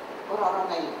sepadan orang-orang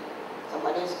lain.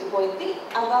 Sama ada segi politik,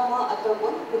 agama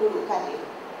ataupun kedudukan dia.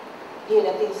 Dia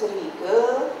Datin Seri ke,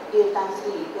 dia Tan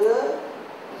Sri ke,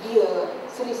 dia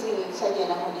Seri-Seri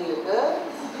saja nama dia ke.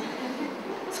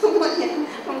 Semuanya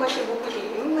membaca buku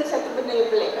ini. Memang satu benda yang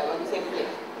pelik kan, bagi saya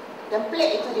pelik. Dan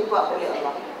pelik itu dibuat oleh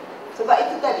Allah. Sebab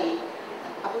itu tadi,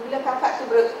 apabila kakak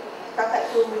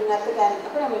tu mengatakan,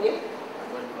 apa nama dia?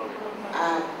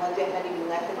 Tuan tadi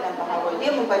mengatakan bahawa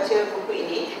dia membaca buku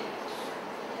ini,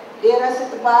 dia rasa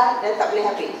tebal dan tak boleh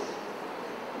habis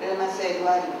dalam masa 2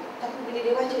 hari. Tapi bila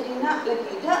dia baca, dia nak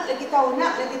lagi tahu.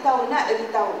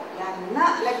 Yang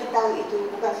nak lagi tahu itu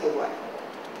bukan saya buat.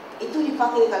 Itu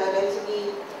dipanggil, kalau dari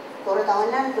segi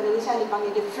kewartawanan, penulisan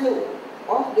dipanggil the flow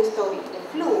of the story. The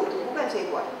flow itu bukan saya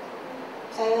buat.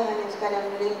 Saya hanya sekadar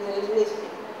menulis.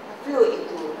 Flow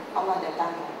itu Allah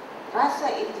datangkan.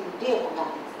 Rasa itu dia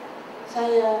pegang.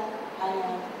 Saya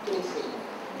hanya tulis ini.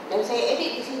 Dan saya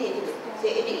edit di sini juga.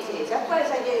 Siapa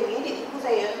saja yang edit buku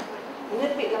saya,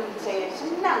 menerbitkan buku saya,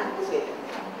 senang buku saya.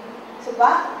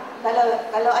 Sebab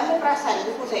kalau anda perasan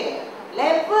buku saya,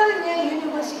 levelnya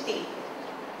university,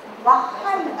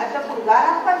 bahan ataupun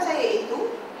garapan saya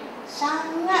itu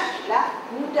sangatlah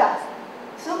mudah.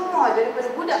 Semua daripada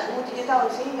budak umur 7 tahun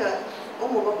sehingga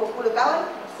umur berapa puluh tahun,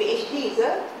 PhD ke,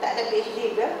 tak ada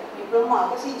PhD ke, diploma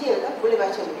ke, sijil ke, boleh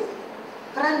baca buku.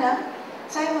 Kerana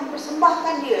saya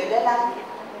mempersembahkan dia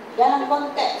dalam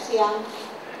konteks yang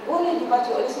boleh dibaca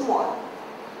oleh semua orang.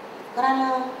 Kerana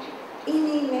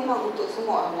ini memang untuk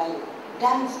semua orang Melayu.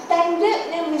 Dan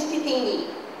standardnya mesti tinggi.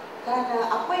 Kerana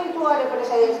apa yang keluar daripada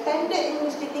saya, standardnya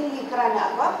mesti tinggi.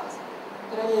 Kerana apa?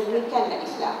 Kerana demikianlah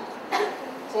Islam.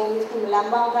 Saya mesti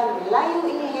melambangkan Melayu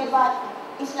ini hebat,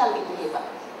 Islam itu hebat.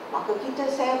 Maka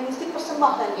saya mesti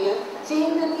persembahkan dia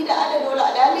sehingga tidak ada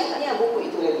dolak daliknya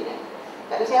buku itu lagi.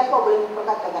 Tak ada siapa boleh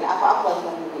memperkatakan apa-apa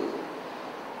tentang buku itu.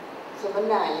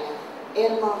 Sebenarnya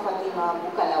Irma Fatimah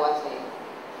bukan lawan saya.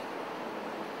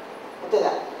 Betul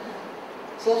tak?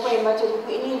 Siapa yang baca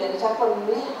buku ini dan siapa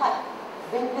melihat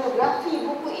bibliografi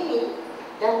buku ini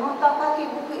dan nota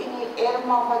kaki buku ini,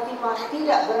 Irma Fatimah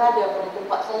tidak berada pada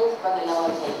tempat saya sebagai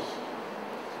lawan saya.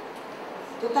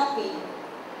 Tetapi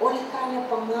oleh kerana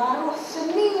pengaruh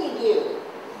seni dia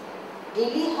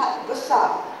dilihat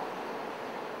besar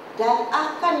dan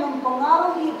akan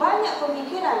mempengaruhi banyak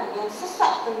pemikiran yang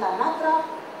sesat tentang NATRAH,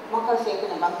 maka saya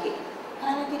kena bangkit.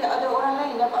 Kerana tidak ada orang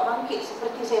lain dapat bangkit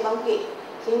seperti saya bangkit.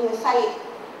 Sehingga Said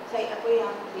apa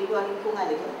yang di luar lingkungan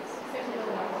itu,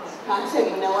 Syed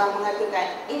Munawar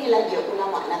mengatakan, inilah dia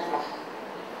ulama NATRAH.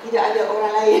 Tidak ada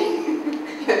orang lain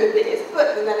yang lebih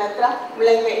expert tentang NATRAH,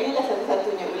 melainkan inilah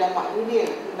satu-satunya ulama dunia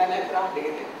tentang NATRAH, dia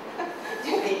kata.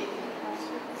 Jadi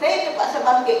saya terpaksa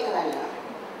bangkit kerana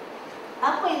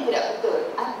apa yang tidak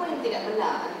betul, apa yang tidak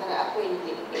benar antara apa yang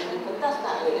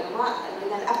dipentaskan oleh ulama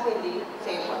dengan apa yang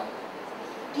saya buat.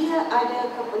 Dia ada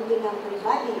kepentingan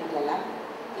pribadi dalam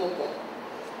teater.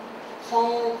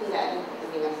 Saya tidak ada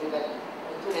kepentingan pribadi.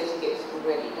 Itu dari segi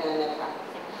pribadi dalam NATRAH.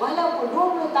 Walaupun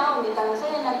 20 tahun di tangan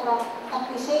saya NATRAH,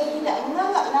 tapi saya tidak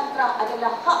menganggap NATRAH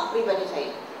adalah hak pribadi saya.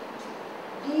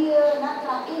 Dia,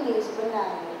 NATRAH ini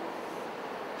sebenarnya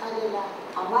adalah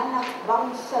amanah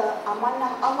bangsa,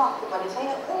 amanah Allah kepada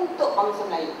saya untuk bangsa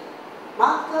Melayu.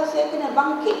 Maka saya kena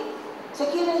bangkit.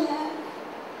 Sekiranya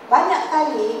banyak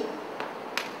kali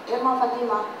Irma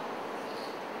Fatimah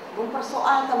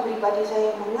mempersoalkan pribadi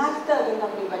saya, mengata tentang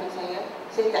pribadi saya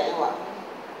tak jawab.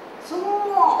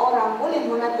 Semua orang boleh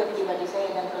mengata pribadi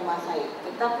saya dan kelemahan saya,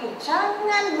 tetapi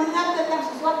jangan mengatakan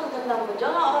sesuatu tentang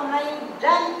perjuangan orang Melayu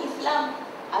dan Islam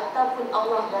ataupun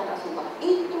Allah dan Rasulullah.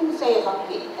 Itu saya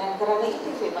bangkit. Dan kerana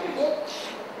itu saya bangkit.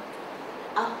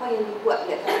 Apa yang dibuat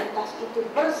di atas pentas itu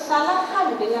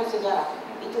bersalahan dengan sejarah.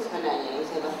 Itu sebenarnya yang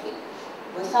saya bangkit.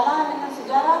 Bersalahan dengan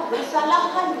sejarah,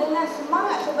 bersalahan dengan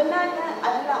semangat sebenarnya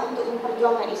adalah untuk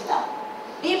memperjuangkan Islam.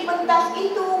 Di pentas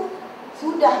itu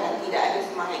sudahlah tidak ada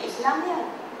semangat Islamnya.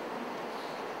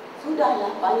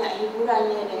 Sudahlah banyak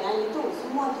hiburannya dengan itu.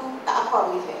 Semua tu tak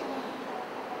apa bagi saya.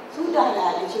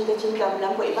 Sudahlah ada cinta-cinta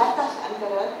melampaui batas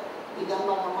antara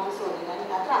digambarkan Mansur dengan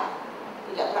NATRAH.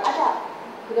 Tidak beradab.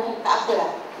 Sudah tak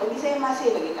apalah. Bagi saya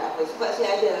masih lagi tak apa. Sebab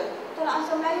saya ada tolak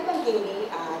ansur Melayu kan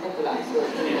tinggi. Ada tolak ansur.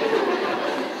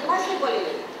 Masih boleh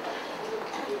lagi.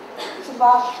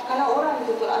 Sebab kalau orang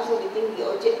itu tolak ansur dia tinggi,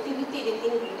 objektiviti dia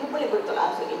tinggi, dia boleh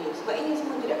bertolak ansur ini. Sebab ini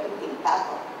semua tidak penting. Tak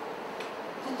apa.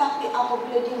 Tetapi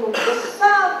apabila dia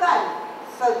membesarkan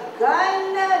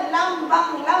segala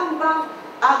lambang-lambang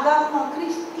agama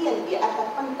Kristian di atas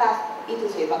pentas, itu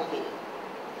saya bangkit.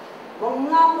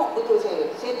 Mengamuk betul saya.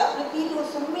 Saya tak boleh tidur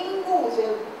seminggu.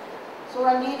 Saya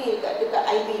seorang diri dekat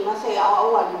IB masa yang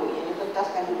awal-awal dulu, yang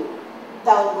dipentaskan dulu.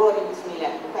 Tahun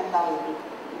 2009, bukan tahun ini.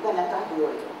 Bukan NATRAH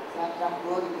 2, NATRAH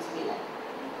 2009.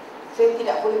 Saya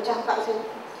tidak boleh cakap, saya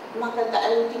makan tak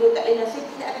ada tidur, tak ada. Saya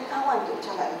tidak ada kawan untuk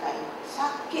cakap tentang ini.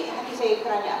 Sakit hati saya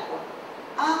kerana apa?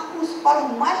 Aku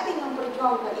separuh mati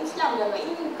memperjuangkan Islam dan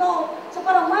ini kau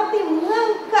separuh mati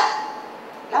mengangkat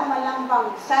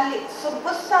lambang-lambang salib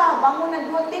sebesar bangunan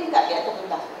 2 tingkat di atas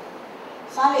pentas.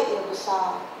 Salib yang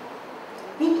besar,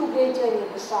 pintu gereja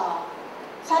yang besar,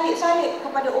 salib-salib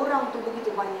kepada orang tu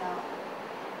begitu banyak.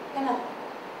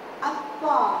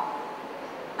 Kenapa?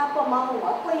 apa mahu,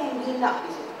 apa yang dia nak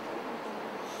di situ.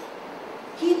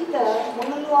 Kita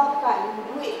mengeluarkan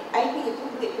duit IP itu,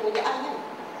 duit kerajaan kan,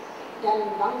 dan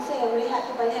bangsa yang melihat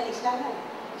tu banyak Islam kan.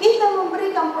 Kita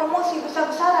memberikan promosi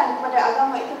besar-besaran kepada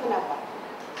agama itu, kenapa?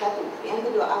 Satu.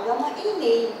 Yang kedua, agama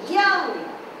ini yang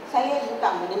saya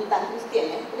bukan menentang Kristian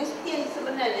ya. Kristian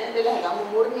sebenarnya adalah agama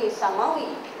murni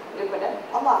samawi daripada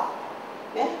Allah.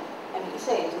 Ya, Nabi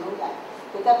Isa yang turunkan.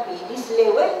 Tetapi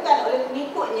diselewengkan oleh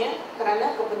pengikutnya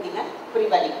kerana kepentingan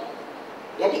peribadi.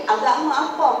 Jadi agama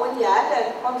apa pun dia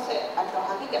ada konsep atau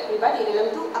hakikat peribadi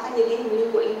dalam tu akan jadi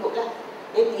melingkuk-lingkuk lah.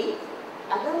 Jadi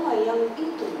agama yang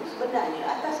itu sebenarnya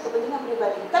atas kepentingan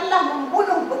peribadi telah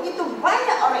membunuh begitu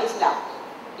banyak orang Islam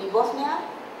di Bosnia,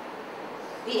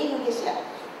 di Indonesia.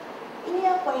 Ini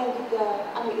apa yang kita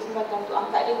ambil kesempatan untuk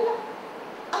angkat dia pula?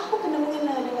 Apa kena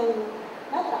mengena dengan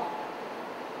NATRAH?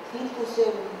 Itu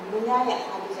saya menyayat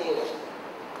hati saya.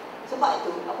 Sebab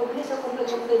itu, apabila saya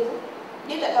komplain-komplain tu,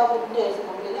 dia tak tahu apa benda saya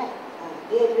komplain kan.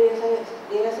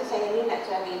 Dia rasa saya ni nak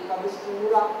cari publicity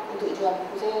murah untuk jual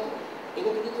buku saya tu. Dia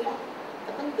kata gitulah.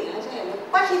 Tak penting lah saya.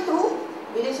 Lepas itu,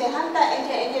 bila saya hantar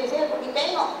ejen-ejen saya pergi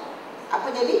tengok, apa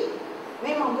jadi?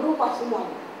 Memang berubah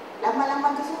semuanya.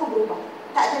 Laman-laman tu semua berubah.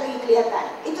 Tak ada lagi kelihatan.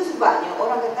 Itu sebabnya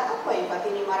orang kata, apa yang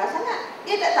Fatih ni marah sangat?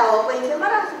 Dia tak tahu apa yang saya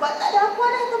marah sebab tak ada apa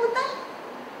dah betul-betul.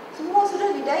 Semua sudah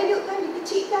didilutkan,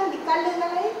 dikecilkan,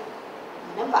 dikalahkan lain.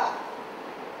 Nampak?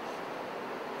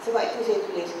 Sebab itu saya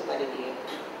tulis kepada dia,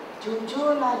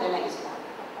 jujurlah dalam Islam.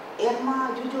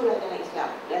 Irma, jujurlah dalam Islam.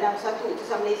 Dalam satu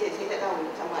utusan Malaysia, saya tak tahu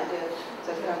sama ada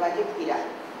saudara baca atau tidak.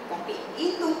 Tapi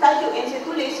itu tajuk yang saya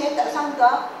tulis, saya tak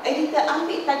sangka editor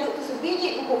ambil tajuk tu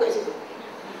sebiji buku kat situ.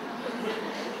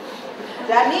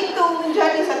 Dan itu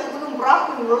menjadi satu gunung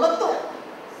berapi meletup.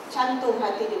 Cantum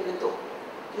hati dia meletup.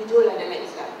 Jujurlah dalam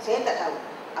Islam. Saya tak tahu.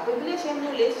 Apabila saya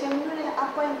menulis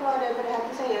apa yang keluar daripada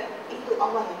hati saya, itu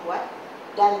Allah yang buat.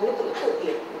 Dan meletup-letup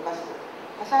dia lepas itu.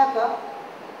 Pasal apa?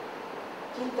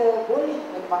 Kita boleh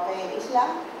berpakaian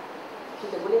Islam,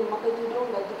 kita boleh memakai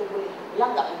tudung dan kita boleh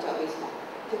melangkah mencari Islam.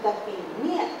 Tetapi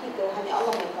niat kita hanya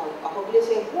Allah yang tahu. Apabila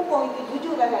saya bubuh itu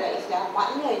jujurlah dalam Islam,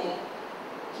 maknanya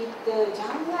kita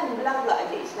jangan belagak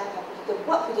aja Islam, tapi kita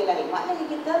buat kerja lain. Maknanya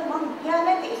kita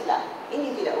mengkhianati Islam. Ini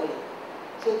tidak boleh.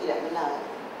 Saya tidak benar.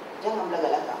 Jangan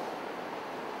belagak-lagak.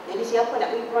 Jadi siapa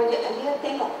nak bagi projek dia,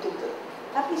 tengok betul-betul.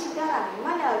 Tapi sekarang,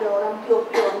 mana ada orang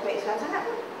pure-pure untuk Islam sangat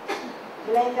pun.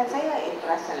 Melainkan saya,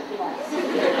 perasan pula.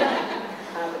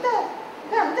 Betul.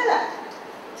 Kan, betul tak?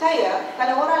 Saya,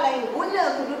 kalau orang lain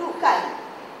guna kedudukan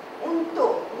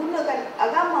untuk, gunakan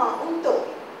agama untuk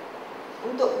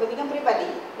kepentingan peribadi,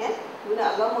 ya?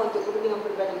 Guna agama untuk kepentingan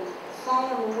peribadi,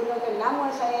 saya menggunakan nama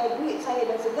saya, duit saya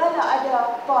dan segala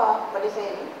ada apa pada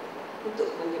saya ni untuk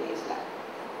kepentingan Islam.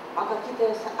 Maka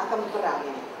kita akan berperang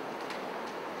ini.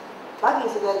 Bagi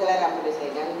segala gelaran pada saya,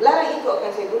 dan gelaran itu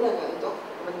akan saya gunakan untuk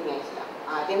kepentingan Islam.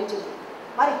 Dia macam tu.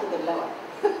 Mari kita berlawan.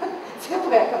 Siapa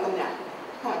yang akan menang?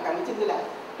 Kan macam tu lah.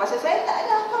 Pasal saya tak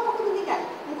ada apa-apa kepentingan.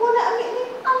 Kau nak ambil ni,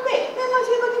 ambil. Memang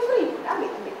saya bagi free.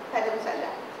 Ambil. Tak ada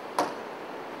masalah.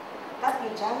 Tapi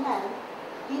jangan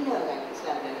hinakan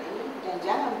Islam dalam ini. Dan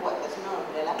jangan buat tak senang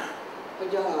dalam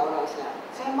perjuangan orang Islam.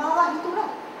 Saya marah itulah.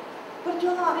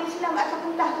 Perjuangan orang Islam atas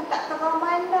pentah tu tak tahu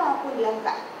mana pun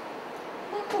diangkat.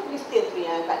 Kenapa Kristian tu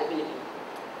yang angkat lebih-lebih?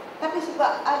 Tapi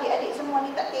sebab adik-adik semua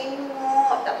ni tak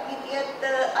tengok, tak pergi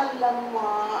teater,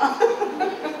 alamak.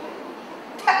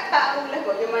 Tak tahulah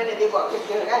bagaimana dia buat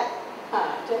kerja kan.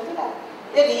 Macam tu lah.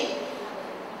 Jadi,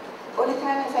 oleh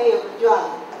kerana saya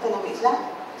berjuang atas nama Islam,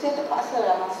 saya terpaksa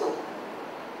lah masuk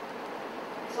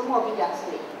semua bidang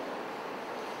seni.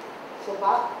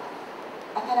 Sebab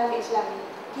atas nama Islam ni,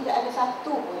 tidak ada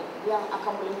satu pun yang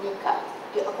akan boleh menyekat.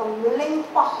 Dia akan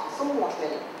melempah semua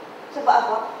sekali. Sebab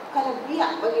apa? Kalau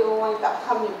biar bagi orang yang tak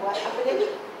faham ni buat, apa jadi?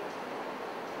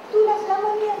 Itulah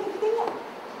selama ni yang kita tengok.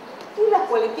 Itulah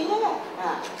kualitinya kan.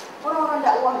 Orang-orang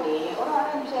dakwah ni,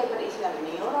 orang-orang yang percaya pada Islam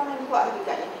ni, orang-orang yang buat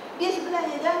hakikat ni, dia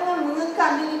sebenarnya jangan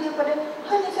mengekang diri dia pada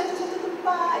hanya satu-satu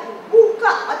tempat.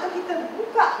 Buka mata kita,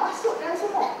 buka, masuk dalam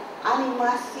semua.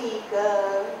 Animasi ke,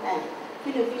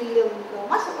 filem-filem ke,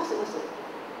 masuk.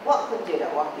 Buat kerja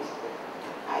dakwah di situ.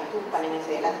 Itu pandangan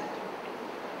saya lah.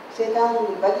 Saya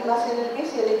tahu, bagi masa yang lebih,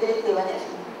 saya letter-letter banyak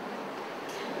sini.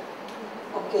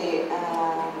 Okey,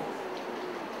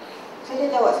 saya dah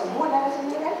jawab semua dalam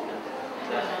sini kan?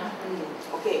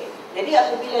 Okey, jadi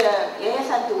apabila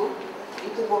yayasan tu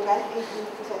ditubuhkan,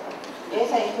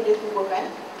 yayasan itu ditubuhkan,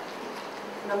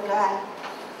 mudah-mudahan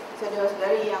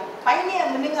saudara-saudari yang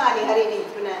pioneer mendengar ni hari ni,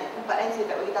 sebenarnya tempat lain saya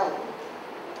tak beritahu.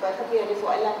 Tapi ada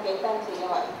soalan kaitan, saya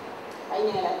jawab.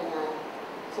 Pioneer lah dengar.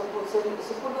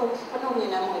 sepenuhnya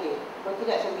nama dia. Kalau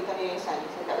tidak saya berikan yayasan,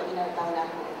 saya tak bagi tahu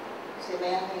nama. Saya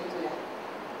bayangkan itulah.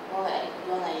 Oh, ada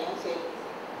perjuangan yang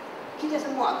kita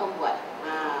semua akan buat.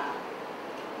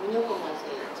 Menyokong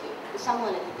saya,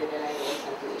 bersamalah kita dalam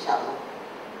yayasan itu, insyaAllah.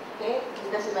 Okey, terima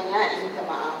kasih banyak. Minta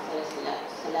maaf saya silap.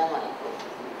 Assalamualaikum.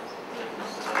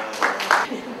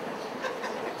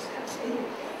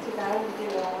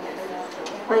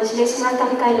 Majlis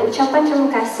mengatakan ucapan terima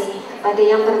kasih pada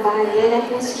Yang Berbahagia dan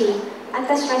Musri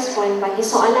atas respon bagi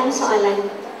soalan-soalan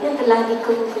yang telah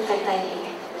dikemukakan tadi.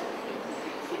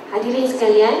 Hadirin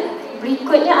sekalian,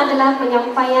 berikutnya adalah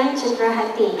penyampaian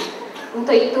cenderahati.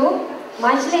 Untuk itu,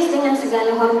 majlis dengan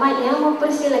segala hormat yang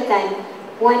mempersilakan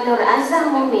Puan Nur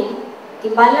Azah Mumin,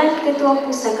 Timbalan Ketua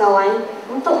Pustakawan,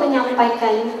 untuk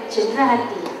menyampaikan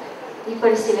cenderahati.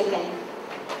 Dipersilakan.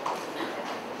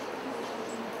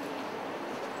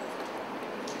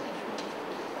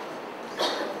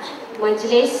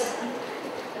 Majlis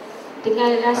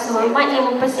dengan rasa hormat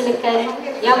yang mempersilakan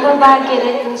Yang Berbahagia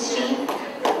dan Musri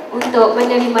untuk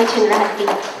menerima cenderahati.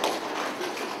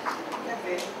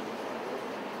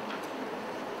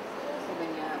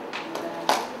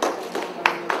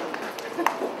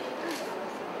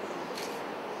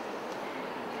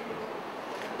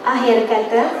 Akhir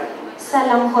kata,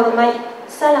 salam hormat,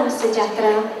 salam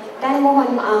sejahtera dan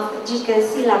mohon maaf jika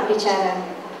silap bicara.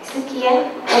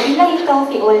 Sekian, wabillahi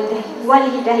taufiq wal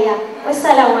hidayah.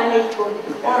 Wassalamualaikum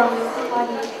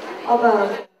warahmatullahi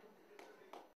wabarakatuh.